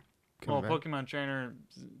Pokemon Trader. well, coming back. Pokemon Trainer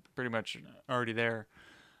is pretty much already there.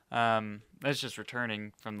 That's just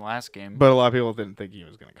returning from the last game. But a lot of people didn't think he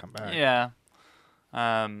was going to come back. yeah.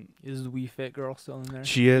 Is the Wii Fit girl still in there?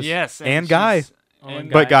 She is. Yes, And Guy. she's- Oh, and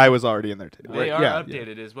and But Guy was already in there too. They right? are yeah,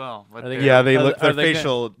 updated as well. But Are they they're- Yeah, they Are look. they- Their are they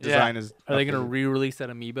facial design is. Are they gonna updated. re-release that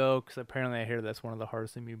amiibo? Because apparently I hear that's one of the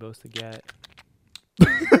hardest amiibos to get.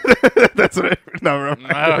 That's what. No,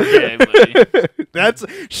 Okay,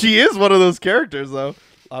 buddy. She is one of those characters though.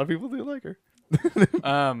 A lot of people do like her.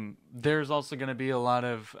 There's also going to be a lot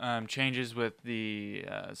of changes with the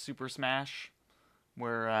Super Smash,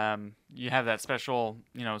 where you have that special,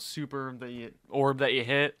 super orb that you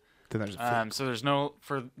hit. Then there's a So there's no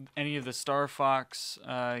for any of the Star Fox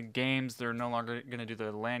games. They're no longer going to do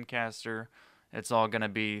the Lancaster. It's all going to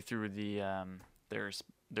be through the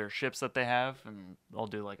their ships that they have, and they'll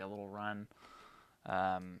do like a little run.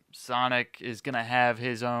 Sonic is going to have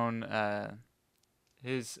his own.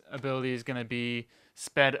 His ability is going to be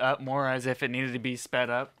sped up more, as if it needed to be sped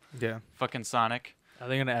up. yeah. Fucking Sonic. Are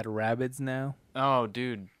they gonna add rabbits now? Oh,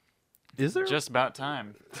 dude. Is there? Just about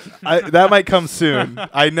time. that might come soon.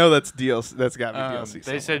 I know that's DLC. That's got to be DLC. They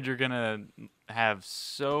somewhere. said you're going to have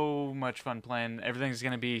so much fun playing. Everything's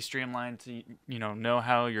going to be streamlined to, know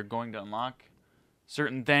how you're going to unlock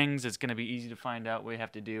certain things. It's going to be easy to find out what you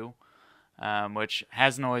have to do, which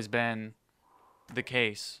hasn't always been the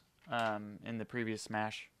case in the previous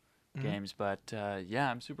Smash games. But, yeah,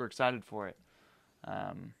 I'm super excited for it.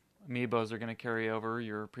 Amiibos are going to carry over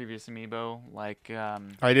your previous amiibo, like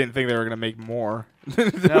I didn't think they were gonna make more,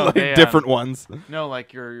 No, like they, different ones. no,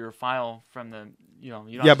 like your file from the you don't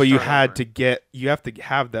Yeah, have to but you start had over. to you have to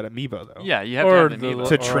have that amiibo though. Yeah, you have Or to have the the amiibo li-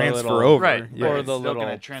 to or a transfer little- over. Right, Yeah. Or it's the still gonna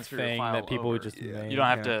little transfer your thing file that people would over. just Yeah. make. You don't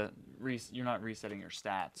have Yeah. to you're not resetting your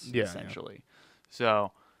stats Yeah, yeah. essentially.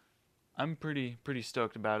 So I'm pretty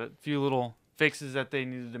stoked about it. A few little fixes that they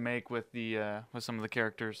needed to make with the with some of the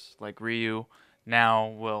characters, like Ryu. Now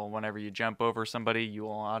whenever you jump over somebody, you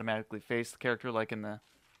will automatically face the character like in the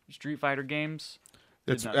Street Fighter games.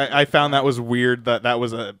 It's, Did not do I that found that before. was weird that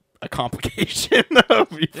was a complication before.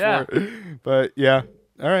 Yeah. But yeah.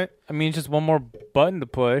 All right. I mean, it's just one more button to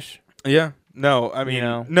push. Yeah. No, I mean,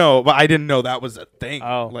 know. no, but I didn't know that was a thing.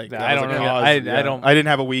 Oh, like I that was don't a know. cause. I Yeah. don't- I didn't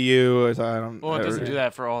have a Wii U, so I don't. Well, it doesn't I- do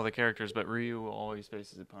that for all the characters, but Ryu will always face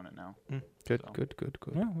his opponent now. Good, So. good.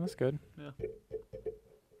 Yeah, that's good.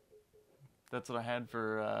 That's what I had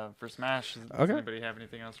for Smash. Does Okay. anybody have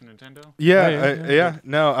anything else from Nintendo? Yeah, yeah. yeah.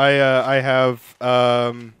 No, I have.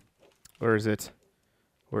 Where is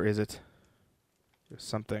it? There's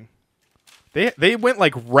something. They went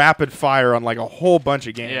like rapid fire on like a whole bunch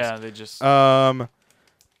of games. Yeah, they just Oh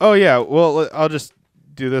yeah. Well, I'll just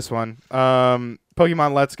do this one.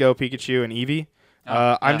 Pokemon Let's Go, Pikachu, and Eevee.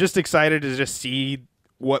 I'm yeah. just excited to just see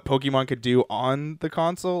what Pokemon could do on the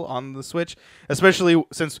console, on the Switch, especially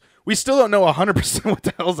since we still don't know 100% what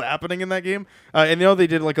the hell's happening in that game. And they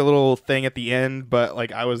did like a little thing at the end, but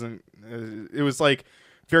like I wasn't. It was like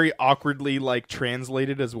very awkwardly like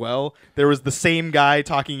translated as well. There was the same guy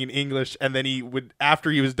talking in English, and then he would, after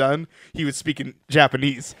he was done, he would speak in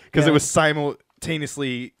Japanese because it Yeah. was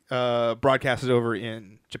simultaneously broadcasted over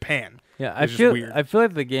in Japan. Yeah, I It's just feel weird. I feel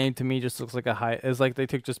like the game to me just looks like it's like they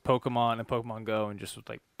took just Pokemon and Pokemon Go and just was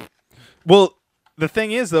like, Well, the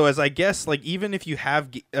thing is though, is I guess like even if you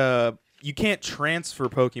have you can't transfer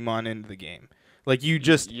Pokemon into the game. Like you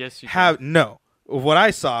just yes, you have no. What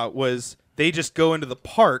I saw was they just go into the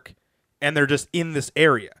park and they're just in this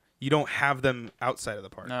area. You don't have them outside of the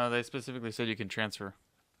park. No, they specifically said you can transfer.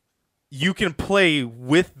 You can play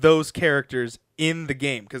with those characters in the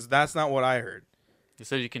game because that's not what I heard. They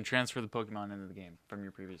said you can transfer the Pokemon into the game from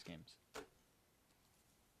your previous games.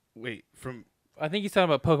 Wait, from I think he's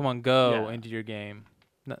talking about Pokemon Go Yeah. into your game,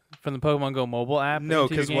 from the Pokemon Go mobile app. no,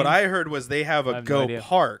 into your because what game? I heard was they have I a have no Go idea.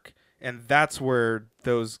 Park, and that's where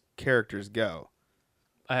those characters go.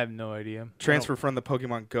 I have no idea. Transfer from the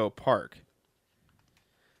Pokemon Go Park.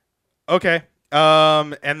 Okay.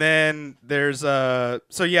 And then there's so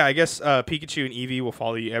yeah, I guess Pikachu and Eevee will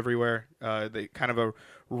follow you everywhere. They kind of a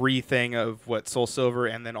re-thing of what Soul Silver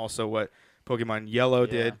and then also what Pokemon Yellow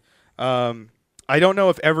did. I don't know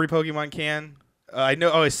if every Pokemon can. I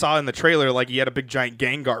know. Oh, I saw in the trailer like you had a big giant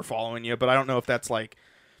Gengar following you, but I don't know if that's like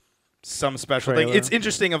some special thing. Trailer. It's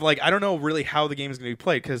interesting. Of like I don't know really how the game is going to be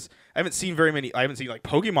played because I haven't seen very many. I haven't seen like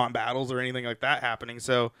Pokemon battles or anything like that happening.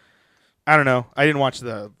 So I don't know. I didn't watch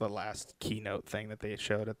the last keynote thing that they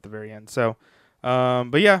showed at the very end. So,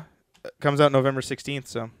 but yeah, it comes out November 16th.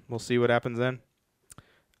 So we'll see what happens then.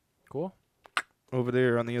 Cool. Over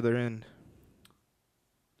there on the other end.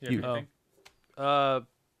 Yeah, You- anything?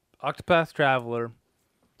 Octopath Traveler.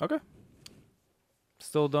 Okay.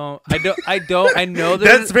 Still don't. I don't. I know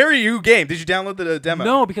there's That's very you game. Did you download the demo?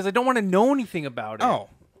 no, because I don't want to know anything about it. Oh.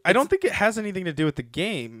 I don't think it has anything to do with the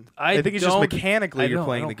game. I think it's just don't- mechanically I you're don't-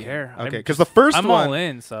 playing I the don't game. care. I'm Okay, because the first I'm one, all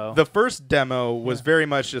in. So the first demo was very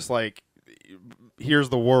much just like, here's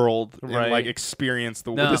the world and Right. like experience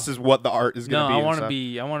the. No. This is what the art is no, going to be. I and want to stuff.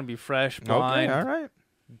 be. I want to be fresh, Okay, blind, all right.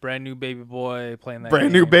 brand new baby boy playing that. Brand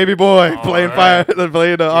game. new baby boy All playing right.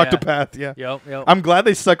 playing Octopath. Yeah. Yep. I'm glad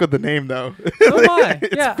they stuck with the name though. So am I.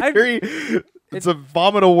 It's Yeah, it's a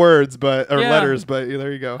vomit of words, but or Yeah. letters, but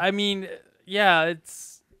there you go. I mean, yeah, it's.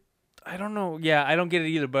 I don't know. Yeah, I don't get it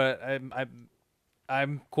either, but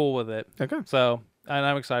I'm cool with it. Okay. So, and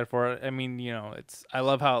I'm excited for it. I mean, I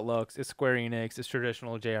love how it looks. It's Square Enix. It's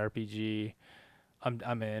traditional JRPG.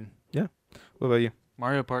 I'm in. What about you?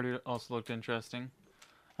 Mario Party also looked interesting.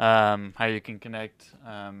 How you can connect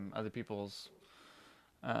other people's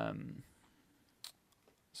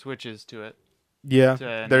switches to it. Yeah, To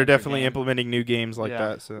an they're extra definitely game. implementing new games like Yeah.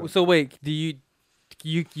 that. So So wait, do you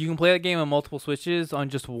can play that game on multiple switches on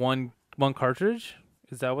just one cartridge?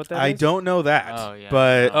 Is that what that I is? don't know that. Oh, yeah.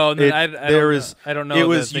 But Oh, no, I there don't was. know. I don't know. It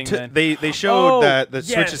was the thing then. they showed Oh, that the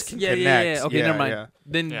yes. switches can yeah, connect. Yeah, yeah. Okay, never mind.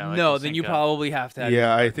 Then Yeah, like no, to then you sync up. probably have to. Have Yeah, your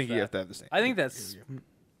I input think for you that. have to have the same. I think that's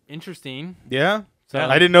interesting. Yeah. So Yeah.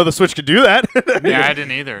 I didn't know the Switch could do that. Yeah, I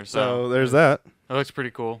didn't either. So So there's that. it looks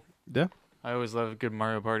pretty cool. Yeah. I always love a good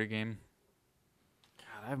Mario Party game.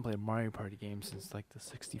 God, I haven't played a Mario Party game since like the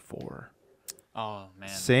 64. Oh man.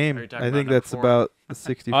 Same. Are you talking I about think number that's 4? about the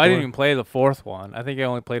 64. Oh, I didn't even play the 4th one. I think I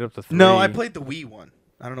only played up to 3. No, I played the Wii one.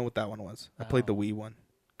 I don't know what that one was. I played the Oh. Wii one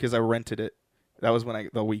because I rented it. That was when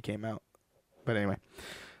the Wii came out. But anyway.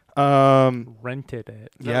 rented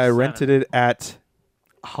it. Is that Yeah, I a rented it at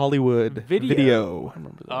Hollywood Video. I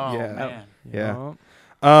remember that. Oh Yeah. man. Yeah.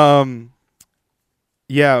 Yup.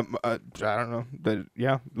 Yeah, I don't know. But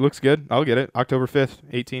yeah, looks good. I'll get it. October 5th,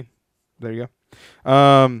 18. There you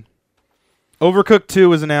go. Overcooked 2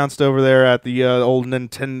 was announced over there at the old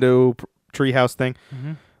Nintendo Treehouse thing.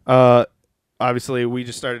 Mhm. Obviously, we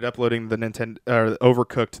just started uploading the Nintendo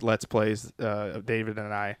Overcooked Let's Plays, David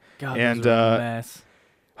and I. God, and, those are a mess.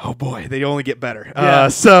 Oh boy, they only get better. Yeah.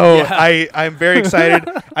 So Yeah. I'm very excited.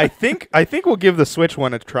 I think we'll give the Switch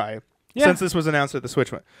one a try. Yeah. Since this was announced at the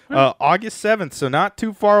Switch one. August 7th, so not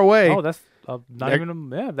too far away. Oh, that's not Yeah.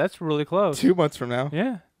 even yeah, that's really close. 2 months from now.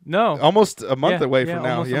 Yeah. No. Almost a month Yeah, away yeah, from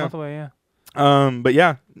now. almost Yeah. a month away, yeah. But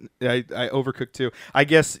yeah, I Overcooked 2. I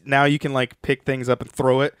guess now you can like pick things up and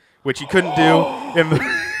throw it, which you couldn't do in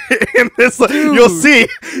the in this. You'll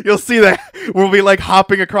see that we'll be like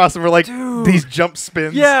hopping across and we're like Dude. these jump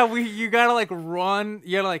spins. Yeah, you gotta like run.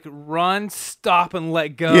 You gotta like run, stop, and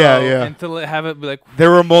let go. Yeah, yeah. Until it have it be like. There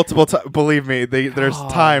were multiple times. Believe me, there's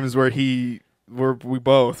God. times where we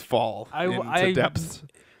both fall into I- depths.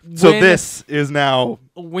 So when- this is now.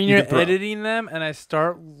 When you you're can throw. editing them and I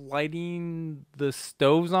start lighting the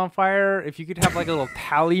stoves on fire, if you could have like a little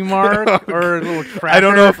tally mark or a little tracker. I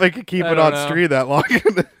don't know if I could keep I it don't on know. stream that long.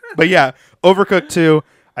 But yeah, Overcooked 2.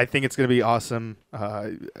 I think it's gonna be awesome. The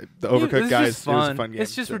Overcooked It's guys, just it was a fun. fun game.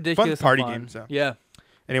 It's just So, ridiculous. Fun party and fun. game. So Yeah.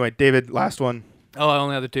 anyway, David, last one. Oh, I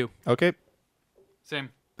only have the 2. Okay. Same.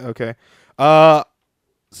 Okay.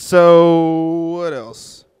 So what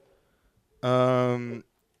else?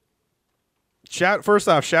 First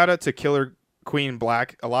off, shout out to Killer Queen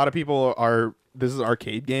Black. A lot of people this is an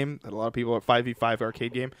arcade game. A lot of people are 5v5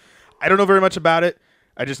 arcade game. I don't know very much about it.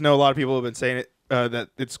 I just know a lot of people have been saying it that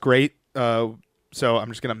it's great. So I'm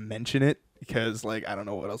just gonna mention it because like I don't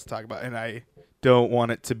know what else to talk about, and I don't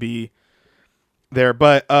want it to be there.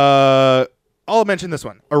 But I'll mention this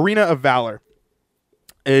one. Arena of Valor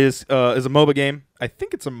is a MOBA game. I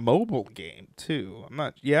think it's a mobile game too. I'm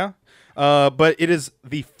not. Yeah. But it is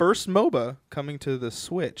the first MOBA coming to the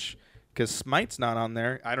Switch because Smite's not on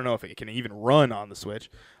there. I don't know if it can even run on the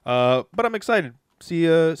Switch. But I'm excited. See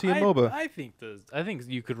a MOBA. I think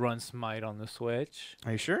you could run Smite on the Switch.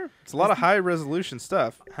 Are you sure? It's a lot of high resolution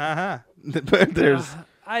stuff. Haha. But there's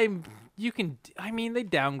I mean, they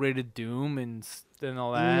downgraded Doom and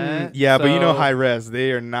all that. yeah, but you know so- high res.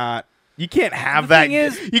 They are not. You can't have The that. thing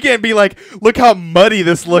is- You can't be like, look how muddy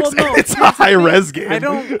this looks. Well, no, It's a here's the high thing. res game.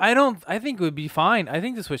 I think it would be fine. I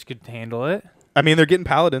think the Switch could handle it. I mean, they're getting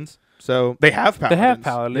paladins, so they have paladins. They have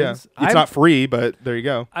paladins. Yeah. It's I'm- not free, but there you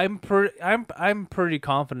go. I'm pretty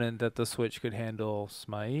confident that the Switch could handle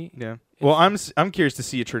Smite. Yeah. Well, I'm curious to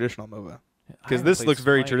see a traditional MOBA I because haven't this played looks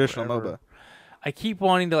very Smite traditional forever. MOBA. I keep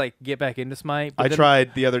wanting to like get back into Smite. But I then-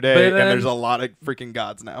 tried the other day, but and then- there's a lot of freaking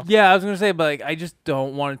gods now. Yeah, I was gonna say, but like, I just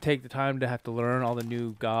don't want to take the time to have to learn all the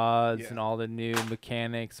new gods Yeah. and all the new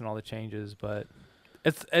mechanics and all the changes. But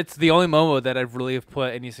it's the only MOBA that I've really have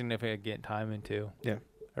put any significant time into. Yeah.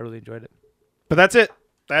 I really enjoyed it. But that's it.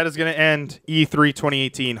 That is going to end E3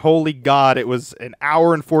 2018. Holy God, it was an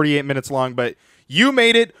hour and 48 minutes long, but you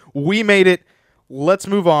made it. We made it. Let's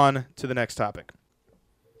move on to the next topic,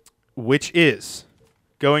 which is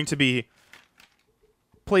going to be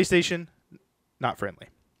PlayStation not friendly.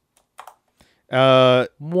 Wah,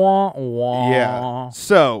 wah. Yeah.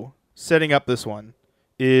 So, setting up this one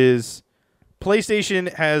is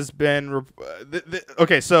PlayStation has been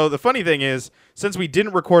okay, so the funny thing is since we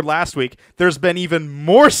didn't record last week, there's been even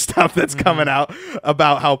more stuff that's coming out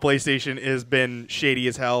about how PlayStation has been shady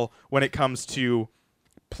as hell when it comes to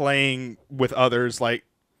playing with others, like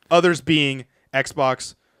others being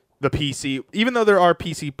Xbox, the PC, even though there are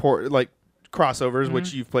PC crossovers,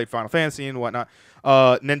 which you've played Final Fantasy and whatnot,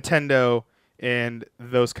 Nintendo and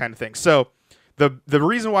those kind of things. So the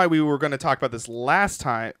reason why we were going to talk about this last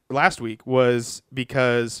week was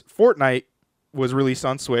because Fortnite was released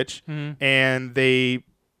on Switch, and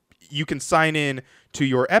you can sign in to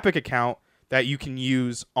your Epic account that you can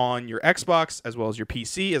use on your Xbox as well as your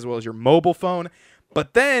PC as well as your mobile phone.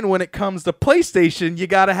 But then when it comes to PlayStation, you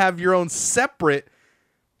got to have your own separate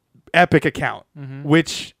Epic account,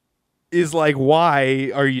 which is like,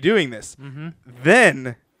 why are you doing this?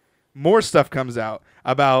 Then more stuff comes out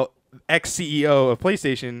about ex-CEO of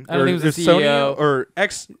PlayStation, I don't think it was the Sony, CEO. or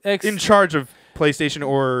ex in charge of PlayStation,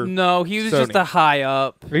 or No, he was just Sony. a high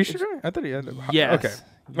up. Are you sure? I thought he had. Yes.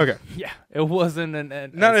 Okay. Yeah, it wasn't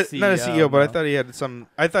not Not a CEO, but I no. thought he had some.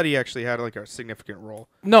 I thought he actually had like a significant role.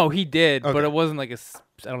 No, he did, but Okay. it wasn't like I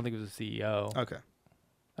don't think it was a CEO. Okay.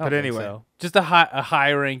 I don't But think anyway. so. Just a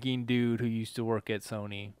high ranking dude who used to work at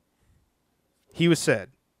Sony. He was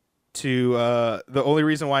said to the only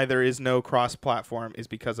reason why there is no cross-platform is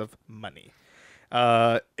because of money.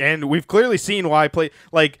 And we've clearly seen why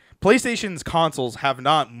PlayStation's consoles have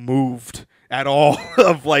not moved at all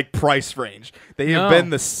of like price range. They have No. been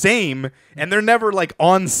the same, and they're never like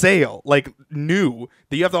on sale, like new.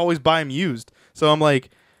 That you have to always buy them used. So I'm like,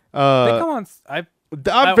 They come on.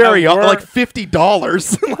 I'm very I work- like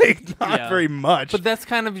 $50, like not Yeah. very much. But that's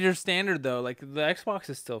kind of your standard though. Like the Xbox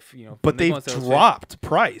is still, But they they've go on sale, it's dropped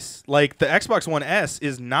price. Like the Xbox One S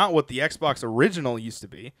is not what the Xbox original used to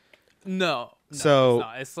be. No. So- it's,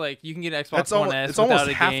 not. It's like you can get an Xbox That's One almo- S it's almost without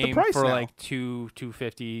a half the game price for now. like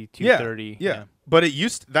 $250, Yeah, $230. yeah. But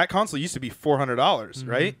that console used to be $400,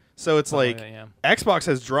 right? So it's Something like like that, yeah. Xbox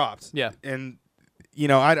has dropped. Yeah. And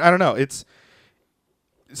I don't know. It's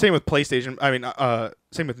same with PlayStation. I mean,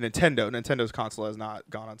 same with Nintendo. Nintendo's console has not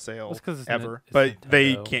gone on sale That's 'cause it's ever, it's but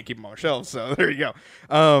they Nintendo. can't keep them on shelves. So there you go.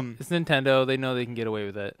 It's Nintendo. They know they can get away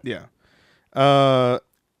with it. Yeah.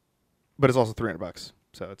 But it's also $300,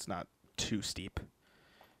 so it's not too steep.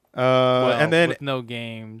 Well, and then, with no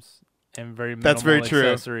games and very minimal That's very true.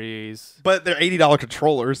 accessories. but they're $80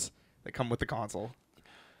 controllers that come with the console.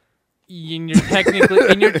 And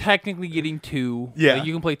you're technically getting two. Yeah. Like,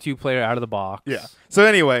 you can play 2-player out of the box. Yeah. So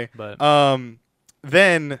anyway, But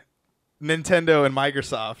then Nintendo and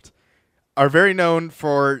Microsoft are very known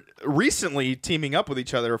for recently teaming up with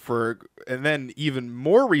each other and then even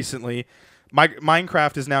more recently,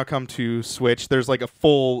 Minecraft has now come to Switch. There's like I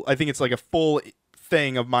think it's like a full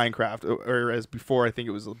thing of Minecraft, or as before, I think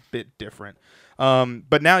it was a bit different.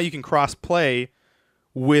 But now you can cross play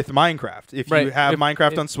with Minecraft. If you Right. have If-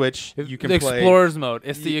 Minecraft if- on Switch, you can the play Explorers mode.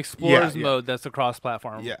 It's the Yeah, Explorers yeah. mode that's a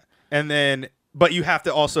cross-platform. Yeah. And then, but you have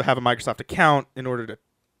to also have a Microsoft account in order to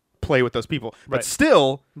play with those people. But Right.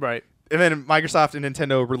 still, Right. and then Microsoft and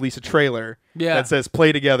Nintendo release a trailer Yeah. that says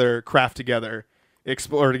play together, craft together,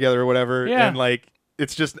 explore together, or whatever. Yeah. And like,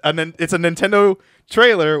 it's just it's a Nintendo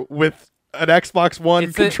trailer with an Xbox One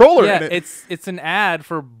It's controller yeah, in it. it's an ad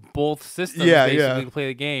for both systems Yeah, basically yeah. to play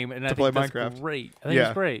the game, and I To think play that's Minecraft. great. I think Yeah.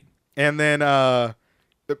 it's great. And then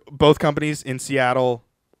both companies in Seattle,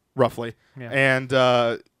 roughly. Yeah. And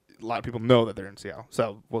a lot of people know that they're in Seattle.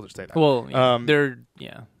 So we'll just say that. Well, yeah, they're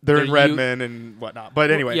they're in Redmond and whatnot.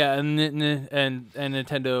 But anyway. yeah, and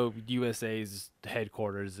Nintendo USA's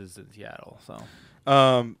headquarters is in Seattle.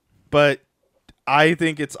 So But I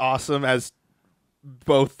think it's awesome as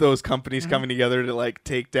both those companies coming together to like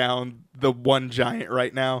take down the one giant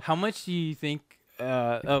right now. how much do you think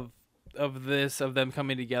of them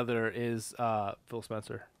coming together is Phil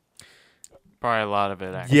Spencer? Probably a lot of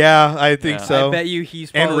it. Actually. Yeah, I think Yeah. so. I bet you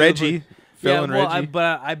he's and probably Reggie, Phil yeah, and well, Reggie.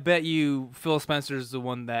 but I bet you Phil Spencer's the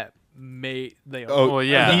one that made Oh, well,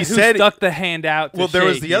 yeah. He who said stuck the hand out. To well, there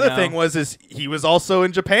was shake, the you other know? thing is he was also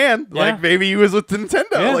in Japan. Yeah. Like maybe he was with Nintendo.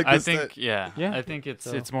 Yeah. Like I this, think yeah. Yeah. I think it's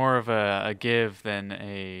So- it's more of a give than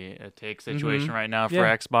a take situation Mhm. right now for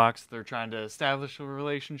Yeah. Xbox. They're trying to establish a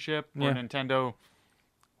relationship where Yeah. Nintendo,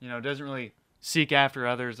 doesn't really seek after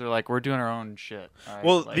others. They're like, we're doing our own shit. all right?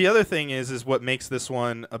 Well, Like, the other thing is what makes this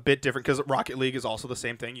one a bit different because Rocket League is also the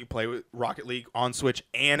same thing. You play with Rocket League on Switch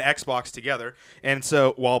and Xbox together, and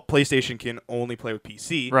so while PlayStation can only play with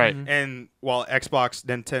PC, right. and while Xbox,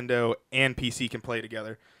 Nintendo, and PC can play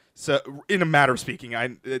together. So, in a matter of speaking,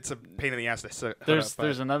 it's a pain in the ass to set up, There's but-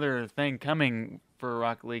 there's another thing coming for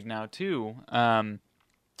Rocket League now too.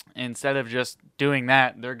 Instead of just doing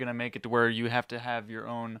that, they're gonna make it to where you have to have your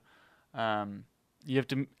own.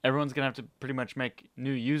 Everyone's gonna have to pretty much make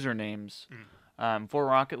new usernames for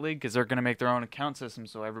Rocket League because they're gonna make their own account system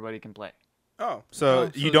so everybody can play. Oh, so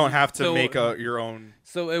Oh, you so don't you- have to so- make your own.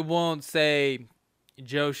 So it won't say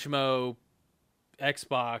Joe Schmo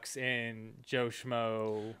Xbox and Joe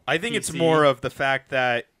Schmo. I think it's PC. more of the fact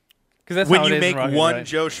that Because that's when how it you is in make Rocket, one right?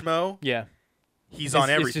 Joe Schmo, Yeah, he's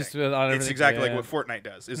on everything. It's just on everything. It's exactly yeah. like what Fortnite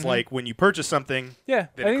does. It's Mhm. like when you purchase something, Yeah,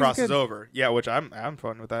 then I it think it's crosses good. over. Yeah, which I'm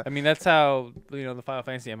fun with that. I mean, that's how the Final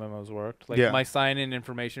Fantasy MMOs worked. Like Yeah. my sign-in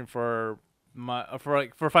information for Final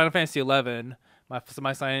Fantasy 11,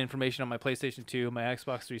 My sign-in information on my PlayStation 2, my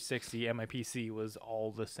Xbox 360, and my PC was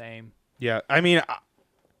all the same. Yeah, I mean,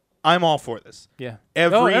 I'm all for this. Yeah.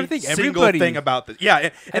 Every single thing about this. Yeah,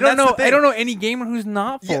 and that's the thing. I don't know any gamer who's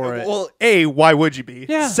not for it. Well, A, why would you be?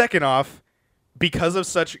 Yeah. Second off, because of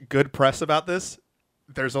such good press about this,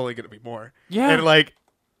 there's only going to be more. Yeah. And like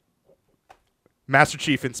Master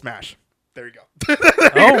Chief in Smash. There you go.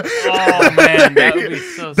 Oh man, that would be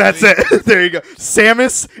so That's sweet. it. There you go.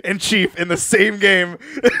 Samus and Chief in the same game.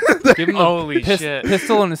 Give him Holy a shit.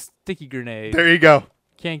 pistol and a sticky grenade. There you go.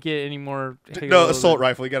 Can't get any more. No, assault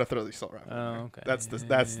rifle. You got to throw the assault rifle. Oh, okay. That's the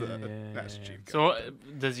Master Chief. So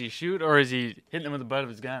does he shoot or is he hitting him with the butt of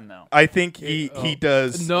his gun though? I think he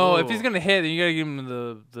does. No, if Oh. he's gonna hit, then you gotta give him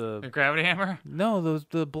The the gravity hammer? no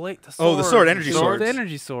the blade. The Oh, the sword, energy the swords.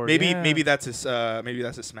 energy sword. Maybe yeah. maybe that's his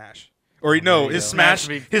smash. Or there no, you his go. smash.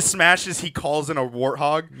 Smash His smash is he calls in a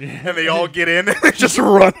warthog, and they all get in and they just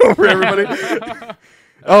run over everybody.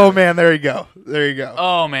 Oh man, there you go. There you go.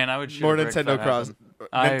 Oh man, I would shoot More a brick if Nintendo that cross,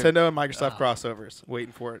 happened. Nintendo and Microsoft crossovers.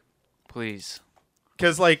 Waiting for it. Please.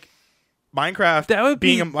 Because like Minecraft That would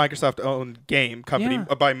being be- a Microsoft-owned game company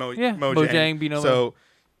Yeah. by Yeah, Mojang. Mojang being over-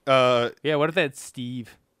 So Yeah, what if they had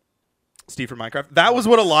Steve? Steve from Minecraft. That was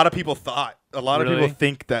what a lot of people thought. A lot of Really? people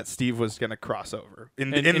think that Steve was gonna cross over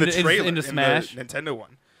in the into trailer into Smash? in the Nintendo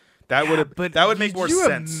one. That would but that would make could more you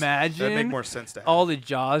sense. That'd make imagine more sense to have. all the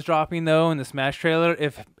jaws dropping though in the Smash trailer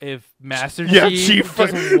if Master Yeah, Chief Chief.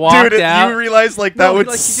 just walked Dude, out. you realize like that No, would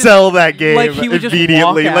like, he just- sell that game like, he would just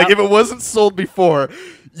immediately. walk Like out. if it wasn't sold before,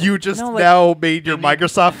 you just No, like- now made your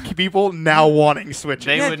Microsoft people now wanting Switches.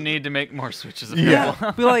 They Yeah. would need to make more switches Yeah.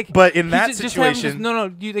 available. Be like, But in you that just have him situation,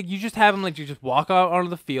 you just have him you just walk out onto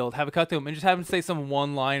the field, have a cut to him, and just have him say some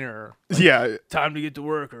one-liner, yeah, time to get to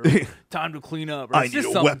work or time to clean up. Or I it's need just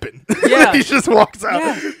a something. weapon. Yeah. He just walks out.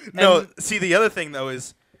 Yeah. No, And- see the other thing though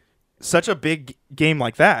is such a big game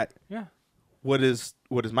like that. Yeah, What does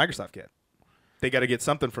Microsoft get? They got to get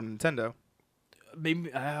something from Nintendo.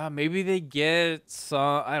 maybe they get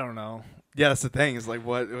some. I don't know. Yeah, that's the thing. Is like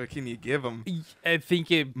what can you give them? I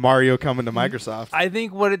think it. Mario coming to Microsoft. I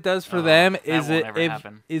think what it does for Oh, them that is won't ever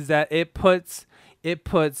happen. that it puts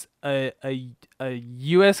a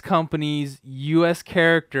U.S. company's U.S.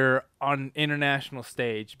 character on international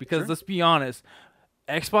stage because Sure. let's be honest,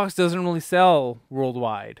 Xbox doesn't really sell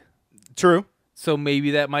worldwide. True. So maybe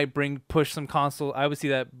that might push some console. I would see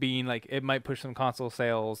that being like it might push some console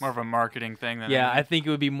sales. More of a marketing thing than Yeah, I anything. think it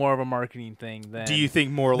would be more of a marketing thing than. Do you think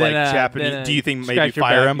more then, like then, Japanese? Do you think maybe scratch your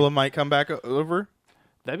Fire back. Emblem might come back over?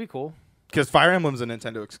 That'd be cool. Because Fire Emblem's a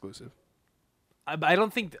Nintendo exclusive. I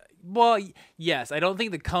don't think. Well, yes, I don't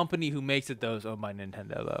think the company who makes it though is owned by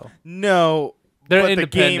Nintendo though. No, They're but the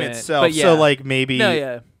game independent, itself. but yeah. So like maybe No,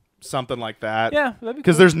 yeah, something like that. yeah, that'd be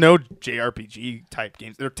Because cool. there's no JRPG type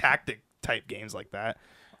games. They're tactic type games like that.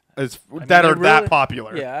 That mean, are they're that really-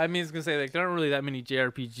 popular. Yeah, I mean, I was gonna say like there aren't really that many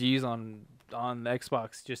JRPGs on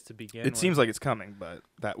Xbox just to begin. It seems like it's coming, but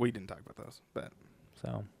that we didn't talk about those. But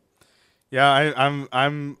so. yeah,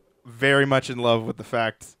 I'm very much in love with the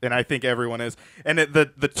fact, and I think everyone is. And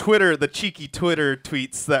the cheeky Twitter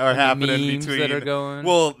tweets that are And the happening memes between that are going.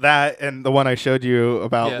 well, that and the one I showed you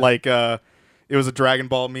about Yeah. it was a Dragon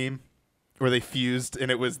Ball meme where they fused,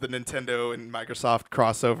 and it was the Nintendo and Microsoft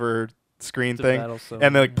crossover screen It's a thing, battle, so-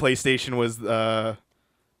 and then like PlayStation was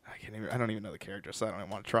I don't even know the character, so I don't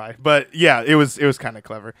even want to try. But yeah, it was kind of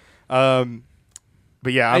clever.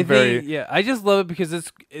 But yeah, I just love it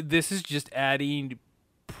because this is just adding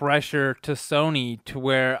pressure to Sony to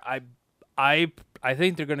where I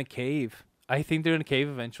think they're gonna cave. I think they're gonna cave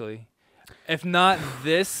eventually. If not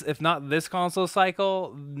this console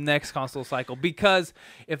cycle, next console cycle. Because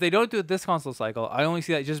if they don't do it this console cycle, I only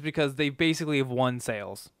see that just because they basically have won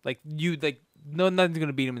sales. Nothing's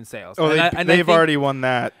gonna beat them in sales. Oh, And I they've think- already won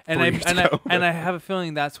that. and 3 I years and ago. I have a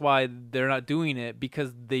feeling that's why they're not doing it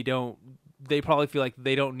because they don't. They probably feel like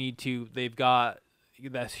they don't need to. They've got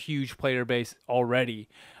that huge player base already.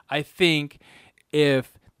 I think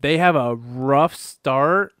if they have a rough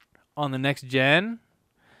start on the next gen,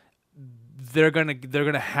 they're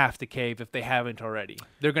gonna have to cave if they haven't already.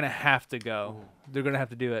 They're gonna have to go. They're gonna have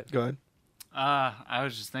to do it. Go ahead. I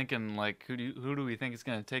was just thinking, like, who do we think is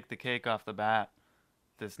going to take the cake off the bat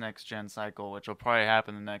this next gen cycle, which will probably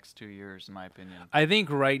happen in the next 2 years, in my opinion. I think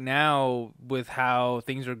right now with how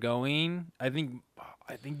things are going, I think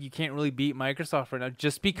you can't really beat Microsoft right now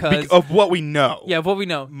just because of what we know. yeah, of what we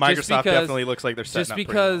know. Microsoft Just because- definitely looks like they're setting just up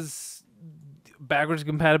pretty well. because backwards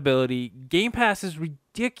compatibility, Game Pass is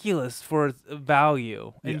ridiculous for its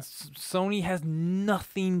value, and Yeah. Sony has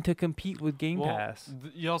nothing to compete with Game Well, Pass.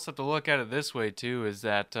 you also have to look at it this way too: is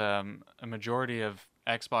that a majority of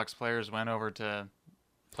Xbox players went over to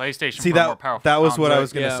PlayStation See, for a more powerful that was what I console.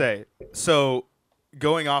 was gonna Yeah. say. So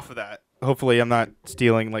going off of that, hopefully I'm not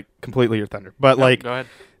stealing like completely your thunder, but No, like go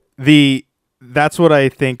ahead. that's what I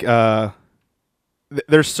think.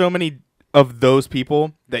 There's so many of those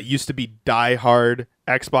people that used to be diehard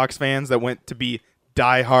Xbox fans that went to be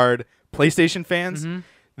diehard PlayStation fans Mhm.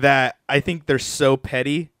 that I think they're so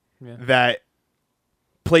petty Yeah. that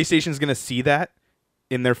PlayStation's gonna see that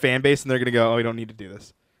in their fan base and they're gonna go, "Oh, we don't need to do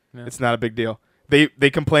this. Yeah. It's not a big deal." They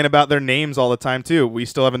complain about their names all the time too. We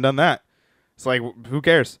still haven't done that. It's like, who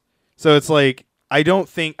cares? So it's like I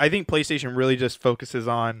think PlayStation really just focuses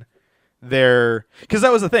on their, because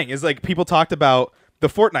that was the thing, is like people talked about the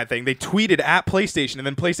Fortnite thing. They tweeted at PlayStation and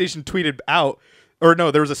then PlayStation tweeted out, or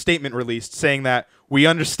no, there was a statement released saying that we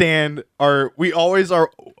understand we always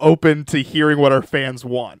are open to hearing what our fans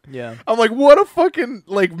want. Yeah. I'm like, what a fucking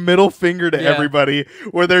like middle finger to Yeah. everybody,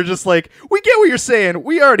 where they're just like, we get what you're saying.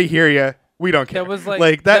 We already hear you. We don't care. That was like-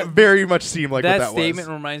 that that- very much seemed like that what that statement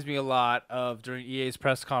was. reminds me a lot of during EA's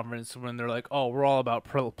press conference when they're like, "Oh, we're all about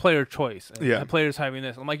player choice. And Yeah. players having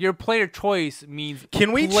this." I'm like, "Your player choice means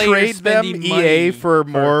Can we players trade them spending EA money for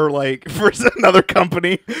more like for another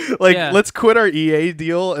company? Like, Yeah. let's quit our EA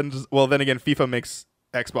deal and just, well, then again, FIFA makes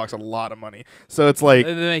Xbox a lot of money, so it's like,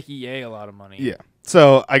 They make EA a lot of money." yeah.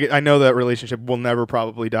 So I know that relationship will never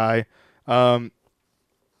probably die.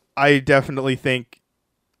 I definitely think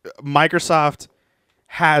Microsoft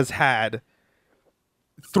has had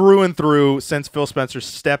through and through since Phil Spencer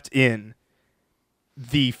stepped in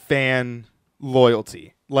the fan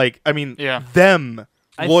loyalty. Like, I mean, Yeah. them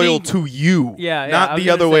I loyal think- to you, Yeah, yeah, not I was the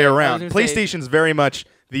other gonna way say- I was around. gonna say- PlayStation's very much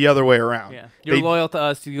the other way around. Yeah, you're They- loyal to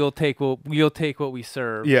us. You'll take what we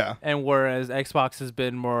serve. Yeah. And whereas Xbox has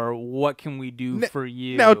been more, what can we do for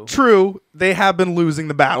you? Now, true, they have been losing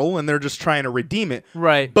the battle, and they're just trying to redeem it.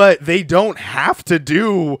 Right. But they don't have to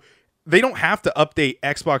update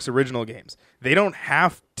Xbox original games. They don't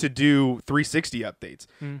have to do 360 updates.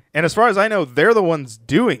 And as far as I know, they're the ones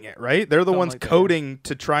doing it, right? They're the Something ones like that, coding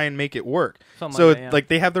to try and make it work. Something So like that, yeah. like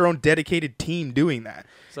they have their own dedicated team doing that.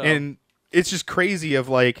 So- And it's just crazy of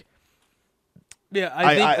like Yeah,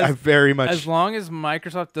 I think I very much as long as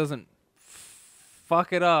Microsoft doesn't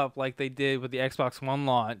fuck it up like they did with the Xbox One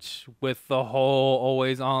launch with the whole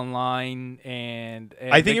always online and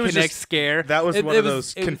I think the it was Kinect just scare. that was one of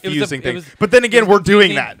those confusing it things. was- But then again, it was we're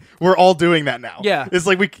doing confusing. that. We're all doing that now. Yeah. It's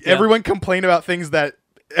like everyone complain about things that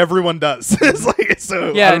everyone does. It's like,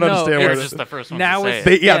 so Yeah, I don't no, understand They're where it's just the first one now to it's-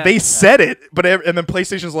 say it. they Yeah. said it, but and then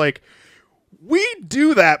PlayStation's like, we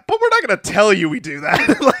do that, but we're not gonna tell you we do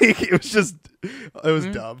that. Like it was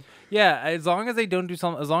dumb. Yeah, as long as they don't do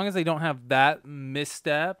something, as long as they don't have that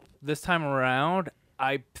misstep this time around,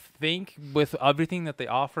 I think with everything that they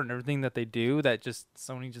offer and everything that they do, that just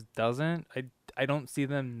Sony just doesn't. I don't see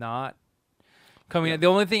them not coming. The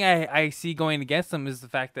only thing I see going against them is the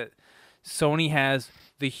fact that Sony has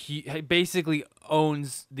basically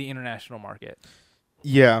owns the international market.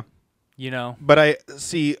 Yeah, You know, but I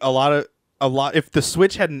see a lot. If the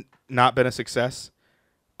Switch hadn't not been a success,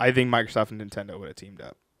 I think Microsoft and Nintendo would have teamed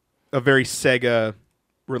up. A very Sega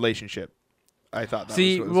relationship. I thought. That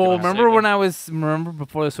see, was what was well, gonna remember happen. when remember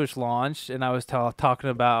before the Switch launched, and I was talking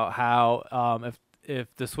about how if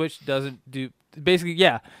the Switch doesn't do basically,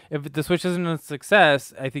 yeah, if the Switch isn't a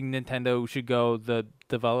success, I think Nintendo should go the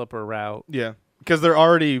developer route. Yeah, because they're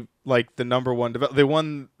already like the number one. They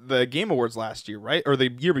won the Game Awards last year, right? Or the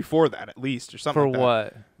year before that, at least, or something. For like that.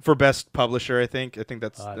 what? For best publisher, I think. I think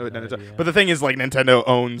that's. I have no Nintendo. idea. But the thing is, like, Nintendo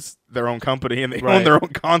owns their own company and they own Right. their own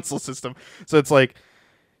console system. So it's like,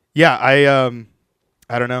 yeah,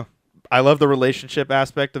 I don't know. I love the relationship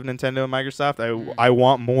aspect of Nintendo and Microsoft. I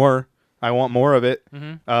want more. I want more of it.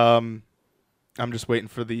 Mm-hmm. I'm just waiting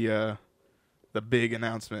for the big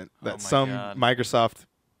announcement that my some God. Microsoft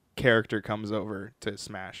character comes over to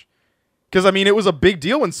Smash. Because I mean, it was a big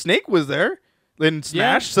deal when Snake was there in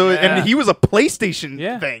Smash. So Yeah. and he was a PlayStation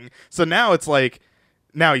Yeah. thing. So now it's like,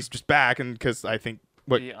 now he's just back, and because I think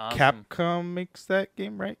Be awesome. Capcom makes that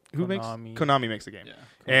game, right? Who makes Konami. Konami makes the game. Yeah.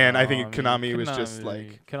 And I think Konami was just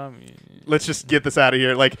like, Konami. let's just get this out of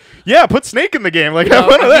here. Like, yeah, put Snake in the game. Like, No, have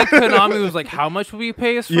fun I with think that. Konami was like, "How much will you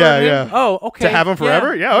pay us for Yeah, him?" yeah. Oh, okay. have him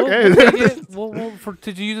forever? Yeah, We'll- okay. We'll take it. We'll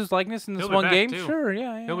to use his likeness in this He'll be one back, game. too. Sure,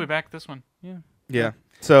 yeah. He'll be back this one. Yeah.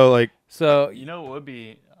 So like, So You know what would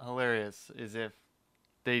be hilarious is if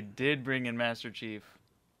they did bring in Master Chief,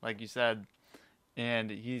 like you said,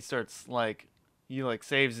 and he starts like he like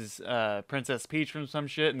saves his Princess Peach from some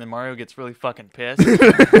shit, and then Mario gets really fucking pissed,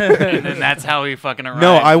 and then that's how he fucking arrives.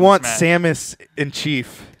 no, I in want Smash. Samus in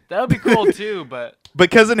Chief. That would be cool too, but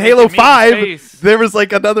Because in They Halo can meet in 5, space. there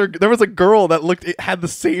was a girl that it had the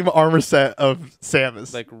same armor set of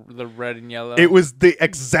Samus. Like the red and yellow. It was the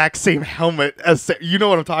exact same helmet as you know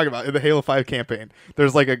what I'm talking about in the Halo 5 campaign.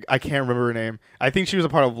 There's like I can't remember her name. I think she was a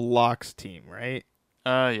part of Locke's team, right?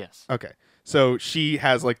 Yes. Okay. So she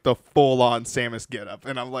has like the full-on Samus getup,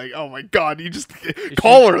 and I'm like, oh my god, you just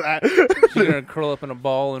call her that. She's gonna curl up in a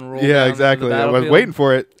ball and roll. Yeah, down exactly. The I was battlefield. waiting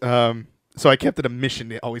for it. So I kept it a mission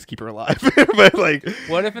to always keep her alive. But like,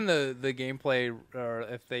 What if in the gameplay, or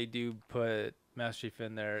if they do put Master Chief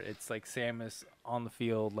in there, it's like Samus on the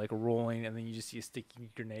field, like rolling, and then you just see a sticky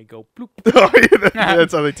grenade go bloop.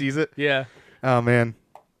 that's how they tease it. Yeah. Oh man.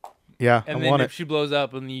 Yeah, And I then want if it. she blows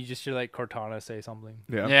up, and you just hear like Cortana say something.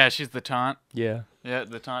 Yeah. Yeah, she's the taunt. Yeah. Yeah,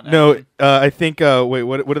 the taunt. No, action. I think. Wait,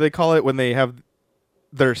 what do they call it when they have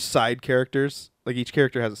their side characters? Like each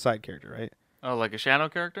character has a side character, right? Oh, like a shadow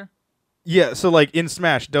character? Yeah. So like in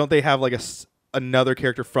Smash, don't they have like another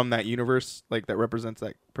character from that universe, like that represents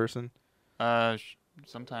that person?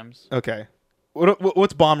 Sometimes. Okay.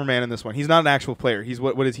 What's Bomberman in this one? He's not an actual player. He's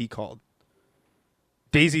what is he called?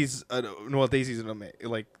 Daisy's Daisy's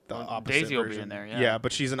like the Well, opposite Daisy will be version. in there, yeah. Yeah,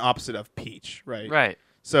 but she's an opposite of Peach, right? Right.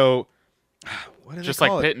 So, what do Just they like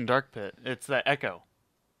call it? Pit and Dark Pit. It's the Echo.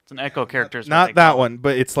 It's an Echo character. is what Not they that call it. one,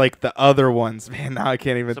 but it's like the other ones. Man, now I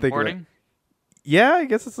can't even think of it. Supporting? Yeah, I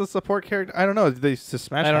guess it's a support character. I don't know. Do they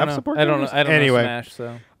Smash I don't have know. support I don't know. characters? I don't Anyway, know Smash,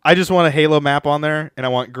 so I just want a Halo map on there, and I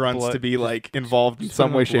want grunts Blood- to be just- like involved in Just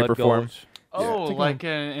some put way, them shape, or Blood form. Gulch. Oh, Take like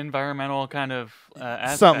an environmental kind of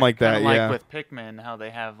aspect. Something like Kinda that, like yeah. with Pikmin, how they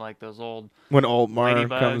have like those old. When Altmar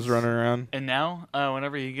comes Ladybugs. running around. And now,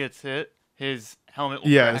 whenever he gets hit, his helmet will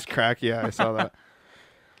Yeah, crack. it's crack. Yeah, I saw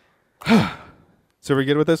that. So we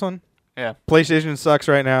good with this one? Yeah. PlayStation sucks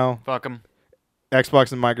right now. Fuck him.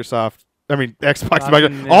 Xbox and Microsoft. I mean, Xbox, and Fucking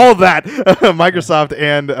Microsoft. All of that. Microsoft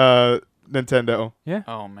and Nintendo.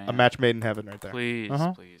 Oh man. A match made in heaven right there. Please,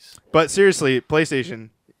 Uh-huh. please. But seriously, PlayStation,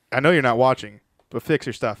 I know you're not watching, but fix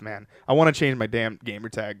your stuff, man. I want to change my damn gamer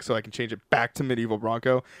tag so I can change it back to Medieval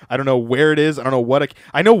Bronco. I don't know where it is. I don't know what.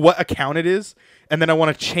 I know what account it is, and then I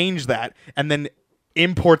want to change that and then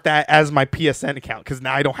import that as my PSN account because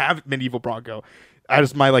now I don't have Medieval Bronco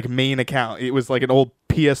as my like main account. It was like an old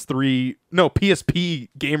PSP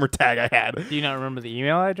gamer tag I had. Do you not remember the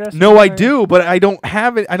email address? No, I do, but I don't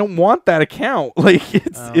have it. I don't want that account. Like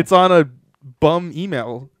it's on a bum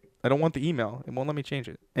email. I don't want the email. It won't let me change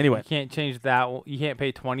it. Anyway, You can't change that. You can't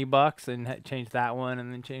pay $20 and change that one,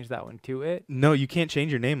 and then change that one to it. no, you can't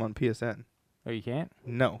change your name on PSN. Oh, you can't.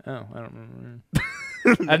 No. Oh, I don't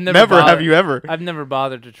remember. I've never Never have bothered- you ever. I've never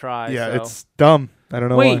bothered to try. Yeah, so. it's dumb. I don't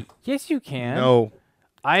know Wait. Yes, you why. can. No,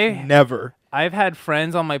 never. I've had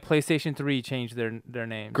friends on my PlayStation 3 change their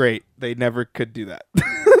names. Great. They never could do that.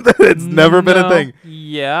 It's never been a No. thing.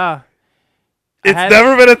 Yeah. It's had-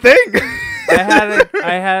 never been a thing.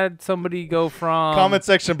 I had somebody go from Comment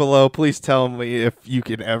section below. Please tell me if you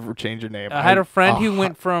can ever change your name. I had a friend who Oh,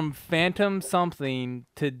 went from Phantom something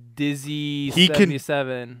to Dizzy He can-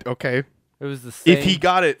 77. Okay. It was the same. If he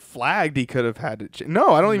got it flagged, he could have had it.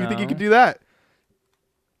 No, I don't even think you No. could do that.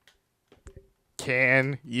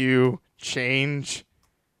 Can you change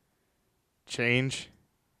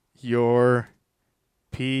your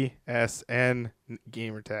PSN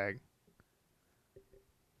gamer tag?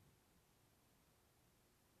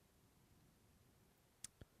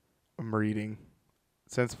 I'm reading.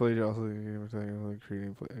 Since play also gamer tag like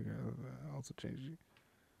creating play also change.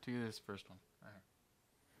 Do this first one.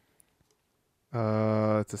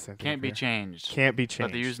 It's the same thing. Can't be here. changed. Can't be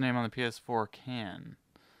changed. But the username on the PS4 can.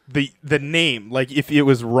 The name, like if it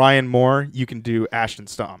was Ryan Moore, you can do Ashton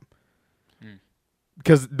Stom.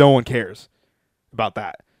 Because no one cares about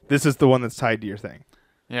that. This is the one that's tied to your thing.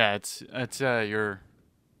 Yeah, it's your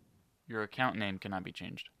account name cannot be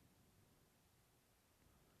changed.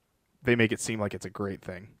 They make it seem like it's a great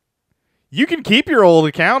thing. You can keep your old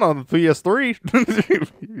account on the PS3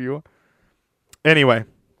 if you want. Anyway,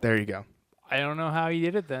 there you go. I don't know how he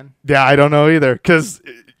did it then. Yeah, I don't know either because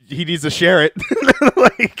he needs to share it.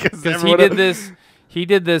 Because He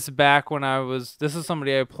did this back when I was. This is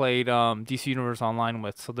somebody I played DC Universe Online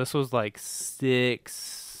with. So this was like 6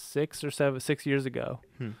 years ago.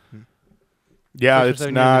 Yeah, 6 or it's 7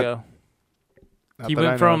 years not. ago. not He that I went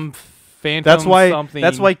know of. from Phantom. That's why. Something.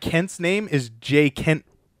 That's why Kent's name is Jay Kent.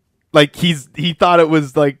 Like he thought it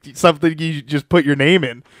was like something you just put your name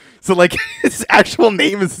in. So like his actual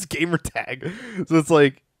name is his gamer tag. So it's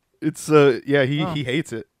like he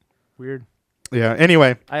hates it. Weird. Yeah.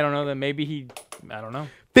 Anyway, I don't know. Then maybe he. I don't know.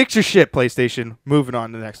 fix your shit, PlayStation. Moving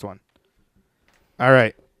on to the next one. All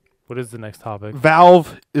right. What is the next topic?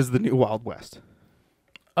 Valve is the new Wild West.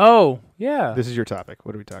 Oh, yeah. This is your topic.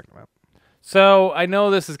 What are we talking about? So I know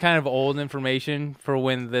this is kind of old information for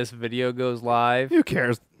when this video goes live, Who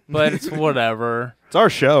cares? but it's whatever. It's our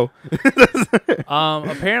show.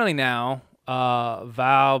 Apparently now,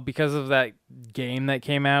 Valve, because of that game that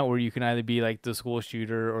came out where you can either be like the school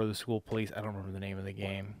shooter or the school police. I don't remember the name of the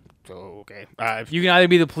game. Okay. You can either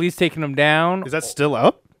be the police taking them down. Is that still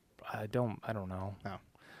up? I don't know.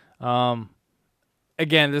 No.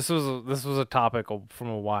 Again, this was a topic from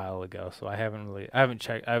a while ago, so I haven't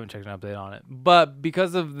checked an update on it. But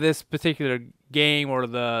because of this particular game or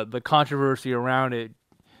the controversy around it,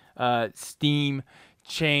 Steam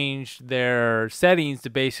changed their settings to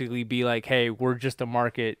basically be like, hey, we're just a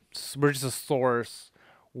source.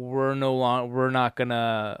 We're not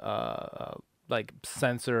gonna like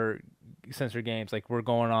censor games. Like, we're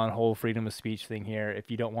going on whole freedom of speech thing here. If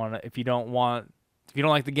you don't like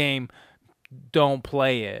the game, don't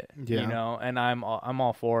play it. Yeah. You know, and I'm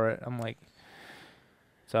all for it. I'm like,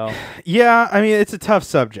 so Yeah, I mean, it's a tough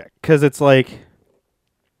subject because it's like,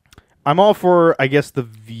 I'm all for, I guess, the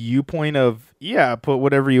viewpoint of, yeah, put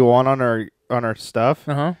whatever you want on our stuff.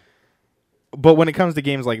 But when it comes to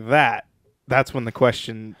games like that, that's when the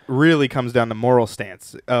question really comes down to moral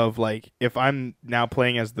stance of, like, if I'm now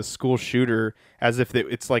playing as the school shooter, as if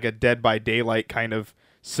it's like a Dead by Daylight kind of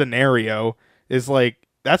scenario, is like,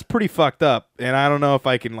 that's pretty fucked up. And I don't know if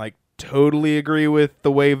I can, like, totally agree with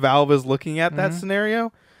the way Valve is looking at that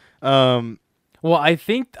scenario. Well, I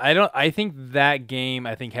think that game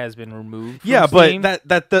has been removed from yeah, Steam. but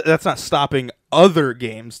that's not stopping other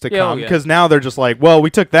games to come, yeah. because now they're just like, well, we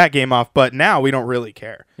took that game off, but now we don't really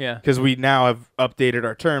care. Yeah. Because we now have updated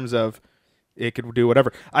our terms of it could do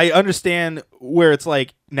whatever. I understand where it's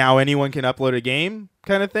like now anyone can upload a game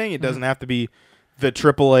kind of thing. It doesn't have to be the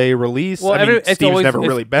AAA release. Well, I mean, Steam's never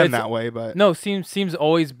really been it's- that way, but No, Steam's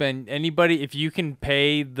always been anybody. If you can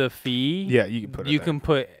pay the fee, yeah, you can put it you there. can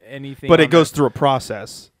put anything. But on it goes there. through a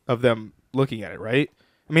process of them looking at it, right?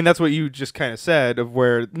 I mean, that's what you just kind of said, of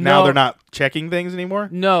where now No. they're not checking things anymore.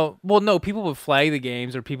 No, well, no. People would flag the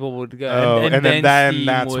games, or people would go. Oh, and then Steam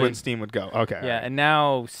that's would, when Steam would go. Okay. Yeah, and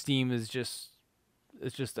now Steam is just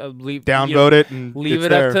leave Downvote it and leave it's it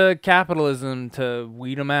there. up to capitalism to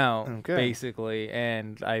weed them out, Okay. basically.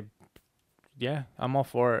 And I'm all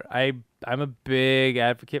for it. I'm a big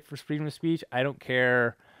advocate for freedom of speech. I don't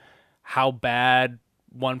care how bad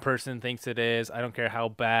one person thinks it is. I don't care how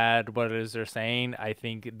bad what it is they're saying. I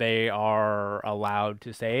think they are allowed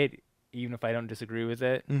to say it, even if I don't disagree with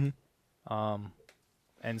it.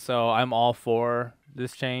 And so I'm all for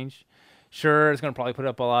this change. Sure, it's gonna probably put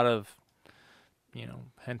up a lot of,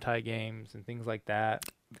 hentai games and things like that.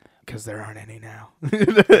 Because there aren't any now.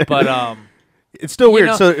 But It's still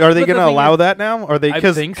weird. So are they but the going to thing allow is- that now? Are they? I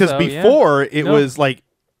Because think so, yeah. before it No. was like,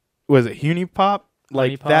 was it Hunipop?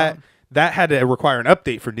 Like Hunipop? that had to require an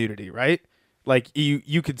update for nudity, right? Like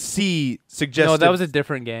you could see suggested. no, that was a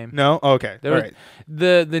different game. No. Okay. There All was,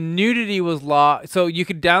 right. the nudity was locked. So you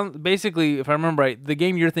could basically, if I remember right, the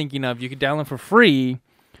game you're thinking of, you could download for free,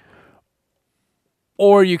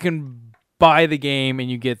 or you can buy the game and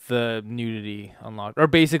you get the nudity unlocked. Or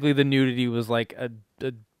basically, the nudity was like a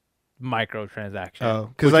microtransaction. Oh,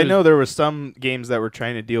 because which I was- know there were some games that were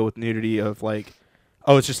trying to deal with nudity of like,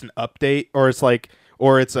 oh, it's just an update, or it's like,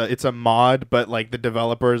 or it's a mod, but like the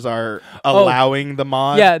developers are allowing the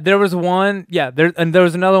mod. Yeah, there was one. Yeah, there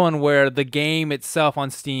was another one where the game itself on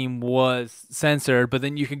Steam was censored, but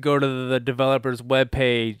then you could go to the developer's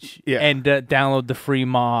webpage and download the free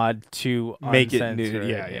mod to make it uncensor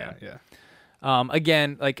nudity. it. Yeah.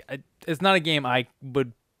 Again, like it's not a game I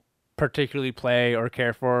would particularly play or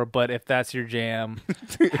care for, but if that's your jam,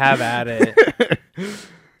 have at it.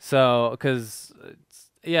 So, because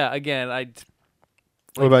again,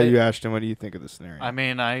 What about you, Ashton? What do you think of the scenario? I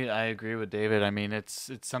mean, I agree with David. I mean, it's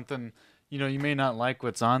something, you may not like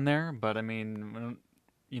what's on there, but I mean,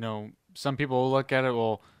 some people will look at it,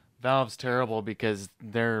 well, Valve's terrible because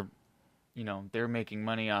they're making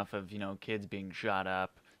money off of, kids being shot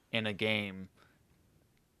up in a game.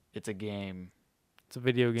 It's a game. It's a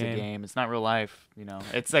video It's game. a game. It's not real life,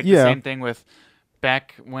 It's like Yeah. the same thing with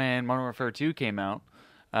back when Modern Warfare 2 came out,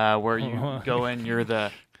 where you go in, you're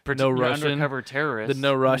the you're Russian. undercover terrorist. The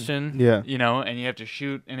no Russian. yeah. And you have to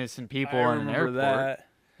shoot innocent people I in an remember airport.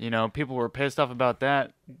 that. People were pissed off about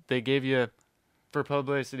that. They gave you, for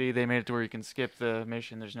publicity, they made it to where you can skip the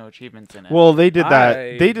mission. There's no achievements in it. Well, they did that.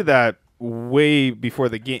 I- They did that way before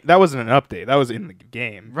the game. That wasn't an update. That was in the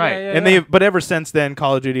game. right. Yeah, And but ever since then,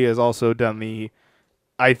 Call of Duty has also done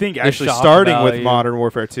I think actually shock starting with value. Modern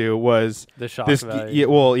Warfare 2 was The shock this. value.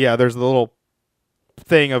 There's the little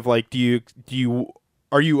thing of like,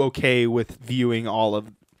 are you okay with viewing all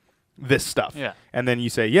of this stuff. Yeah. And then you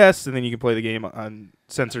say yes, and then you can play the game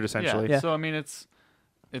uncensored essentially. Yeah. So I mean, it's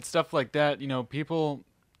stuff like that. You know, people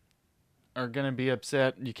are gonna be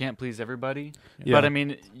upset. You can't please everybody. Yeah. But I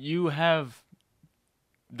mean, you have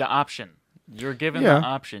the option. You're given Yeah. the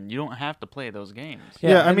option. You don't have to play those games.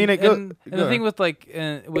 Yeah, I mean, it go- and go the thing ahead. with like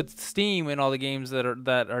with Steam and all the games that are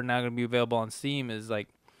now going to be available on Steam is like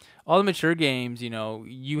all the mature games. You know,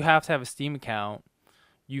 you have to have a Steam account.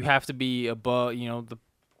 You have to be above, you know,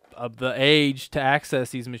 the age to access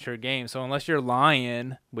these mature games. So unless you're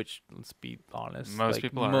lying, which let's be honest, Most like,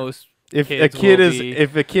 people are. most If kids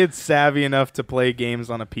if a kid's savvy enough to play games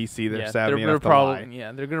on a PC, they're savvy enough to lie.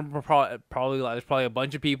 Yeah, they're gonna probably lie. There's probably a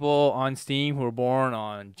bunch of people on Steam who were born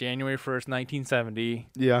on January 1st, 1970.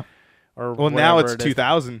 Yeah. Or Well, now whatever it's it is.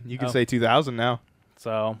 2000. You can Oh. say 2000 now.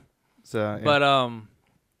 So, So, yeah. but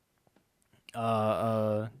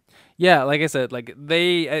yeah, like I said, like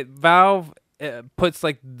they Valve puts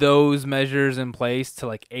like those measures in place to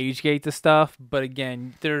like age gate the stuff, but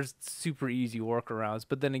again, there's super easy workarounds.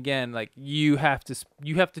 But then again, like you have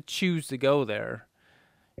to choose to go there.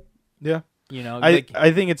 yeah. You know, I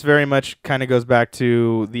like, think it's very much kind of goes back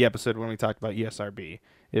to the episode when we talked about ESRB.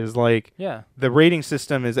 Is like yeah, the rating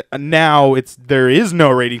system is now there is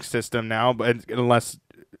no rating system now, but unless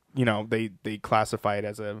you know they classify it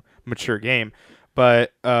as a mature game,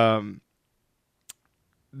 but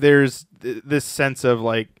there's this sense of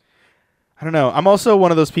like I don't know. I'm also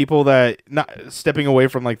one of those people that not stepping away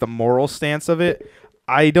from like the moral stance of it.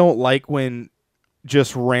 I don't like when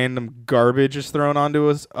just random garbage is thrown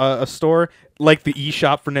onto a store, like the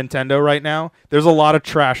eShop for Nintendo right now. There's a lot of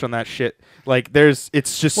trash on that shit. Like it's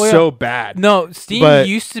just Well, yeah. so bad. no, Steam But-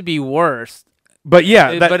 used to be worse, But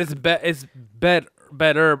yeah, but it's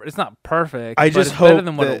better. It's not perfect. I but just it's better hope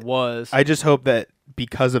than what that- it was. I just hope that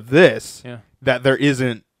because of this, yeah. that there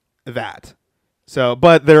isn't that. So,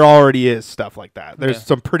 but there already is stuff like that. There's Yeah.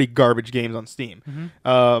 some pretty garbage games on Steam.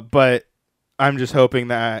 Mhm. But I'm just hoping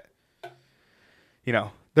that, you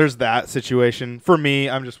know, there's that situation. For me,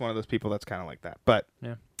 I'm just one of those people that's kind of like that. But,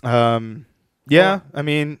 Yeah. yeah, I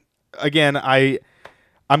mean, again,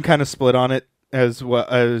 I'm kind of split on it as well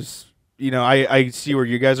as, you know, I see where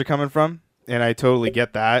you guys are coming from, and I totally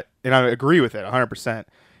get that, and I agree with it 100%.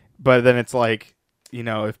 But then it's like, you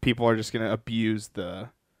know, if people are just going to abuse the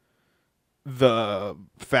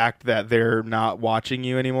fact that they're not watching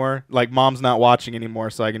you anymore, like mom's not watching anymore,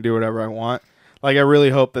 so I can do whatever I want. Like, I really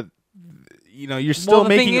hope that, you know, you're still the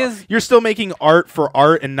thing making is- you're still making art for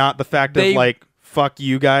art and not the fact They- of like fuck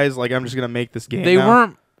you guys. Like, I'm just gonna make this game. They now.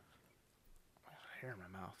 weren't. Hair in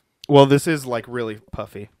my mouth. Well, this is like really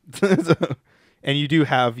puffy, and you do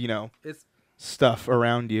have, you know, It's. stuff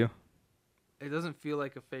around you. It doesn't feel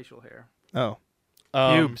like a facial hair. Oh,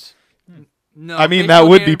 Pubes. No. I mean, that facial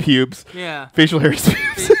would hair- be pubes. Yeah. Facial hair is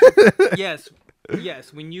pubes. yes.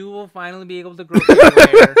 Yes. When you will finally be able to grow facial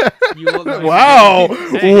hair, you will. no, Wow!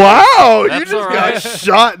 Hey, Wow! You that's just all got right.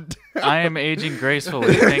 shot. I am aging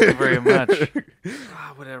gracefully. Thank you very much.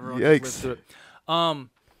 Whatever. I'll Yikes. just live through it.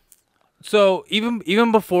 So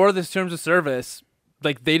even before this terms of service,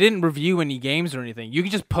 like they didn't review any games or anything. You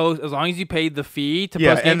can just post as long as you paid the fee to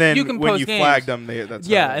Yeah, post games. and then you can when post you games. flagged them, that's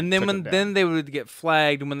Yeah, how they and then took when them down. then they would get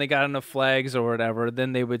flagged, and when they got enough flags or whatever,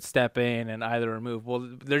 then they would step in and either remove. Well,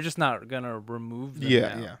 they're just not gonna remove them.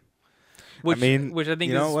 yeah, now, yeah. Which, I mean, which I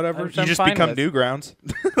think you know, is whatever. which You I'm just fine become with. Newgrounds.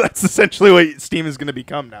 That's essentially what Steam is going to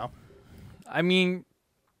become now. I mean,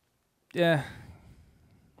 yeah.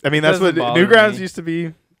 I mean, that's what Doesn't bother Newgrounds me. used to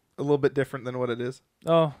be. A little bit different than what it is,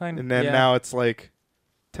 Oh, and then yeah. now it's like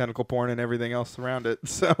tentacle porn and everything else around it.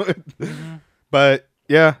 So, Mhm. but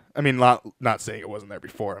yeah, I mean, not saying it wasn't there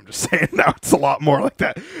before. I'm just saying now it's a lot more like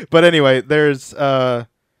that. But anyway, there's yeah,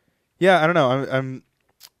 I don't know. I'm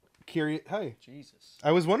curious. Hi, Jesus.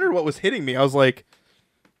 I was wondering what was hitting me. I was like,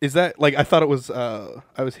 is that like I thought it was I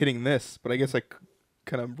was hitting this, but I guess I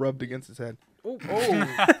kind of rubbed against his head. Oh,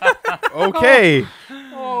 Okay.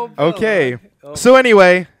 oh, Okay. Oh. So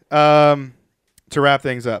anyway, to wrap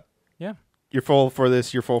things up. Yeah. You're full for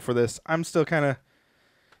this, you're full for this. I'm still kind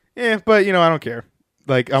of but you know, I don't care.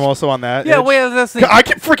 Like, I'm also on that. Yeah, edge. wait, that's the I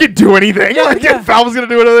can freaking do anything. Yeah, like, yeah. Valve's going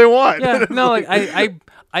to do whatever they want. yeah, no, like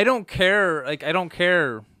I don't care. Like I don't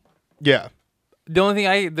care. Yeah. The only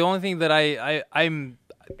thing that I'm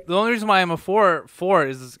the only reason why I'm for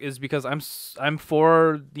it is because I'm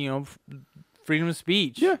for, you know, freedom of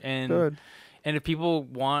speech. Yeah. And Good. and if people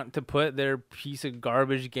want to put their piece of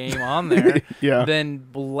garbage game on there, Yeah. then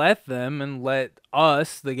let them and let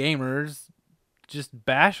us, the gamers, just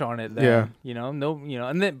bash on it then. Yeah. You know, no, you know,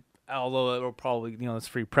 and then although it will probably, you know, it's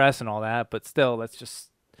free press and all that, but still, let's just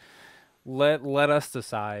let us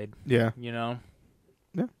decide, Yeah. you know.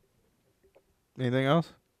 Anything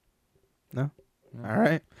else? No? All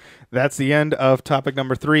right. That's the end of topic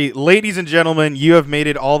number 3. Ladies and gentlemen, you have made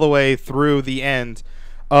it all the way through the end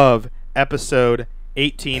of episode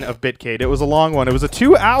 18 of Bitcade. It was a long one. It was a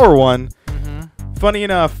 2-hour one. Funny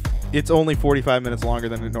enough, it's only 45 minutes longer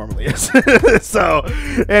than it normally is. So,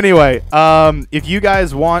 anyway, if you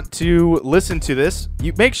guys want to listen to this,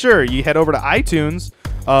 you make sure you head over to iTunes.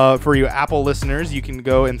 For you Apple listeners, you can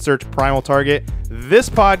go and search Primal Target. This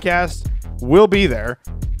podcast will be there,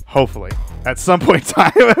 hopefully, at some point in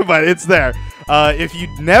time, but it's there. If you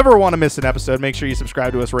never want to miss an episode, make sure you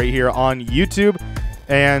subscribe to us right here on YouTube.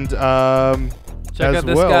 And check out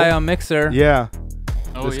this guy on Mixer. Yeah.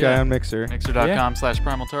 Oh, this guy on Mixer.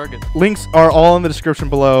 Mixer.com/Primal Target. Links are all in the description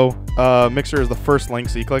below. Mixer is the first link,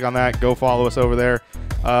 so you click on that. Go follow us over there.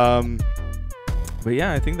 But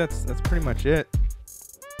yeah, I think that's pretty much it.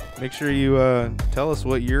 Make sure you tell us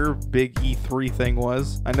what your big E3 thing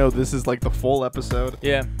was. I know this is like the full episode.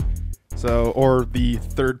 Yeah. So, or the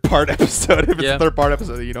third part episode. If it's the third part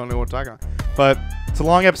episode, you don't know what I'm talking about. But it's a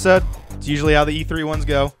long episode. It's usually how the E3 ones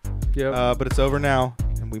go. Yeah. But it's over now,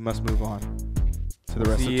 and we must move on to the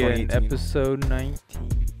rest of 2018. Episode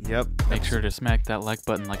 19. Yep. Make sure to smack that like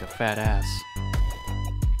button like a fat ass.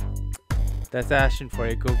 That's Ashton for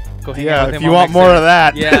you. Go hang out Yeah, with if him you on want Mixer. more of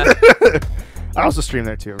that. Yeah. I also stream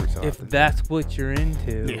there too every so If often. that's what you're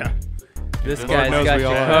into. Yeah. This Lord guy's knows got we you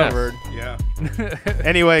all are. covered. Yeah.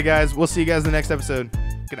 Anyway, guys, we'll see you guys in the next episode.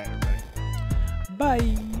 Good night, everybody.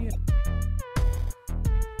 Bye.